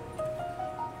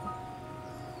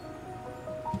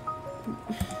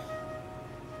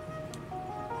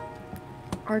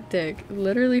 Arctic,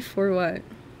 literally for what?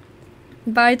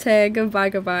 Bye, Tag.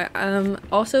 Goodbye.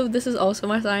 Also, this is also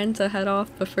my sign to head off,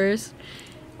 but first,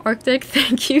 Arctic,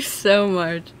 thank you so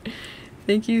much.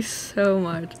 Thank you so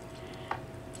much.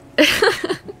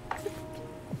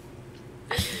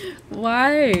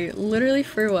 Why? Literally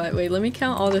for what? Wait, let me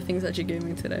count all the things that you gave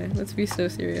me today. Let's be so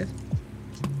serious.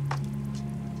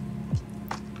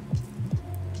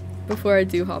 Before I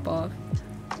do hop off.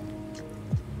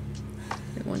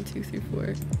 Okay, 1, 2, 3,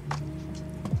 4,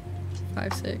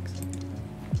 5, 6,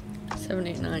 7,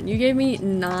 8, 9. You gave me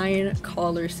 9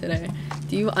 callers today.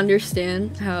 Do you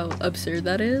understand how absurd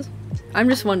that is? I'm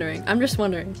just wondering.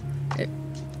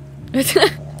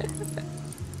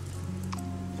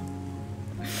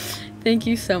 Thank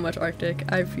you so much, Arctic.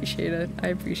 I appreciate it.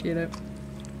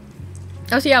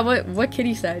 Oh, so yeah, what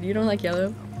Kitty said. You don't like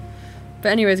yellow.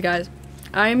 But anyways, guys,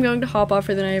 I am going to hop off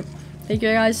for the night. Thank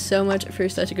you guys so much for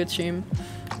such a good stream.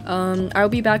 I'll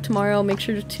be back tomorrow. Make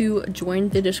sure to join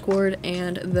the Discord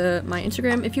and my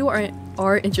Instagram if you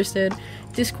are interested.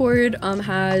 Discord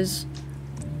has,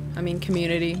 I mean,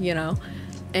 community, you know,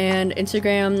 and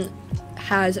Instagram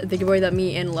has the giveaway that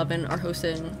me and Levin are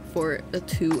hosting for a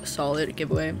 2 solid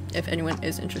giveaway if anyone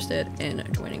is interested in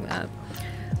joining that.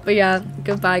 But yeah,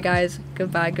 goodbye guys.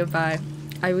 Goodbye.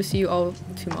 I will see you all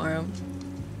tomorrow.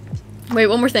 Wait,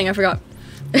 one more thing, I forgot.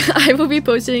 I will be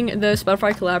posting the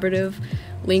Spotify collaborative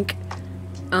link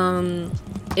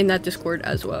in that Discord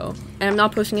as well. And I'm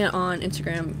not posting it on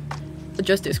Instagram,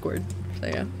 just Discord. So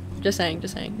yeah, just saying.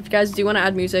 If you guys do want to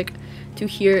add music to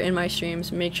hear in my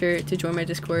streams, make sure to join my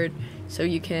Discord so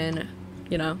you can,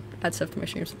 you know, add stuff to my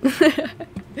streams.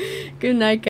 Good night, guys.